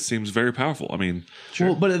because it seems very powerful. I mean,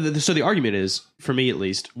 Well, but so the argument is, for me at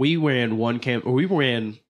least, we ran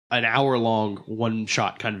an hour-long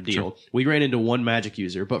one-shot kind of deal. We ran into one magic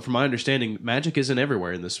user, but from my understanding, magic isn't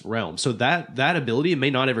everywhere in this realm. So that ability may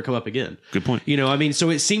not ever come up again. Good point. You know, I mean, so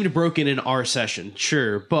it seemed broken in our session,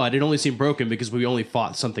 sure, but it only seemed broken because we only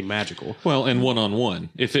fought something magical. well, and one-on-one.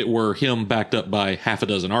 If it were him backed up by half a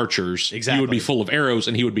dozen archers, Exactly. he would be full of arrows,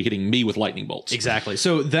 and he would be hitting me with lightning bolts. Exactly.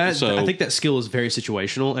 So I So- think that skill is very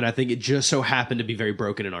situational, and I think it just so happened to be very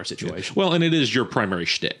broken in our situation. Well, and it is your primary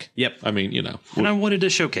shtick. Yep. I mean, you know. And I wanted to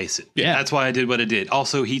showcase it. Yeah. That's why I did what I did.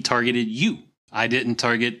 Also, he targeted you. I didn't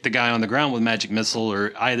target the guy on the ground with magic missile,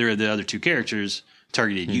 or either of the other 2 characters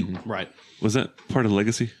targeted you. Right. Was that part of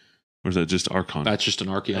Legacy? Or is that just Archon? That's just an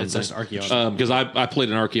Archeon. It's just Archeon. Because I played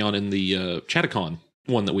an Archeon in the Chaticon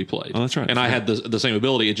one that we played. Oh, that's right. And I had the same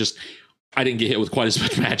ability. It just, I didn't get hit with quite as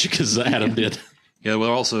much magic as Adam did. Yeah, there were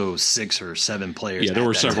also 6 or 7 players. Yeah, there at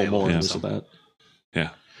were that several table. more Yeah. in this of that. Yeah.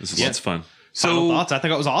 This is lots of fun. Final So, thoughts? I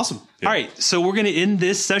think it was awesome. all right. So we're going to end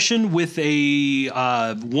this session with a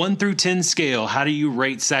 1 through 10 scale. How do you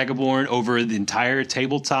rate SagaBorn over the entire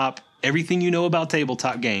tabletop? Everything you know about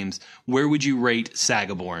tabletop games. Where would you rate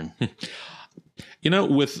SagaBorn? You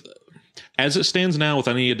know, as it stands now, with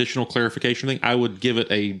any additional clarification thing, I would give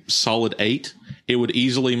it a solid 8. It would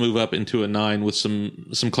easily move up into a 9 with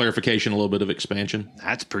some clarification, a little bit of expansion.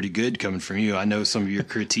 That's pretty good coming from you. I know some of your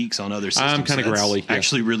critiques on other systems. I'm kinda so that's growly, yeah.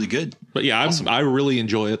 Actually, really good. But yeah, I really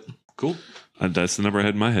enjoy it. Cool. That's the number I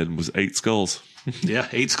had in my head was 8 skulls. Yeah,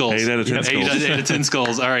 8 skulls. 8 out of 10 skulls. 8 out of 10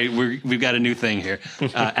 skulls. All right, we've got a new thing here.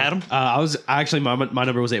 Adam, My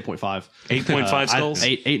number was 8.5. 8.5 skulls.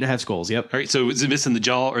 8.5 skulls. Yep. All right, so is it missing the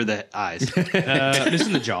jaw or the eyes? This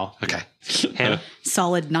is the jaw. Okay. Hannah?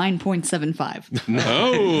 Solid 9.75.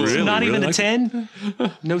 Oh, Really? Not even Really? a 10?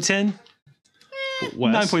 No 10?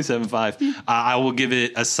 Wes? 9.75. I will give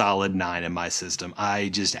it a solid 9 in my system. I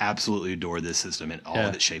just absolutely adore this system in all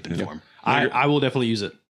of its shape and form. I will definitely use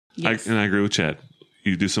it. Yes. I agree with Chad.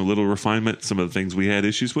 You do some little refinement, some of the things we had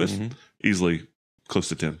issues with, easily close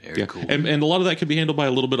to 10. Very cool. And a lot of that could be handled by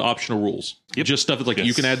a little bit of optional rules. Yep. Just stuff like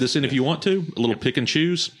you can add this in if you want to, a little pick and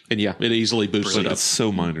choose, and yeah, it easily boosts it up. It's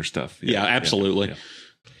so minor stuff. Yeah, absolutely. Yeah.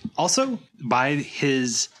 Also, by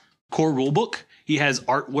his core rulebook, he has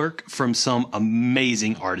artwork from some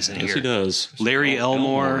amazing artists in Yes, here. he does. Larry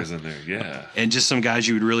Elmore, is in there. Yeah. and just some guys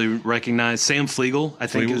you would really recognize. Sam Flegel, I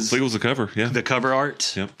think, is Flegel's the cover. Yeah. the cover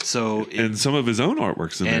art. Yep. So, And some of his own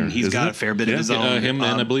artworks in there. and he's isn't got it? a fair bit of Yeah. his own. Him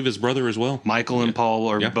and I believe his brother as well. Michael and Paul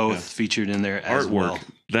are Yeah. both featured in there as Artwork. well.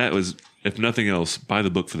 That was, if nothing else, buy the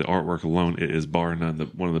book for the artwork alone. It is bar none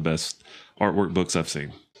one of the best artwork books I've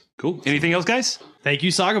seen. Cool. Anything else, guys? Thank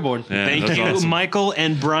you, SagaBorn. Yeah, Thank that's you, awesome. Michael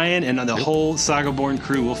and Brian, and the whole SagaBorn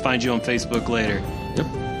crew. We'll find you on Facebook later. Yep. Check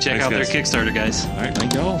Thanks, out guys. their Kickstarter, guys. All right.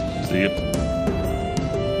 Thank y'all. See you.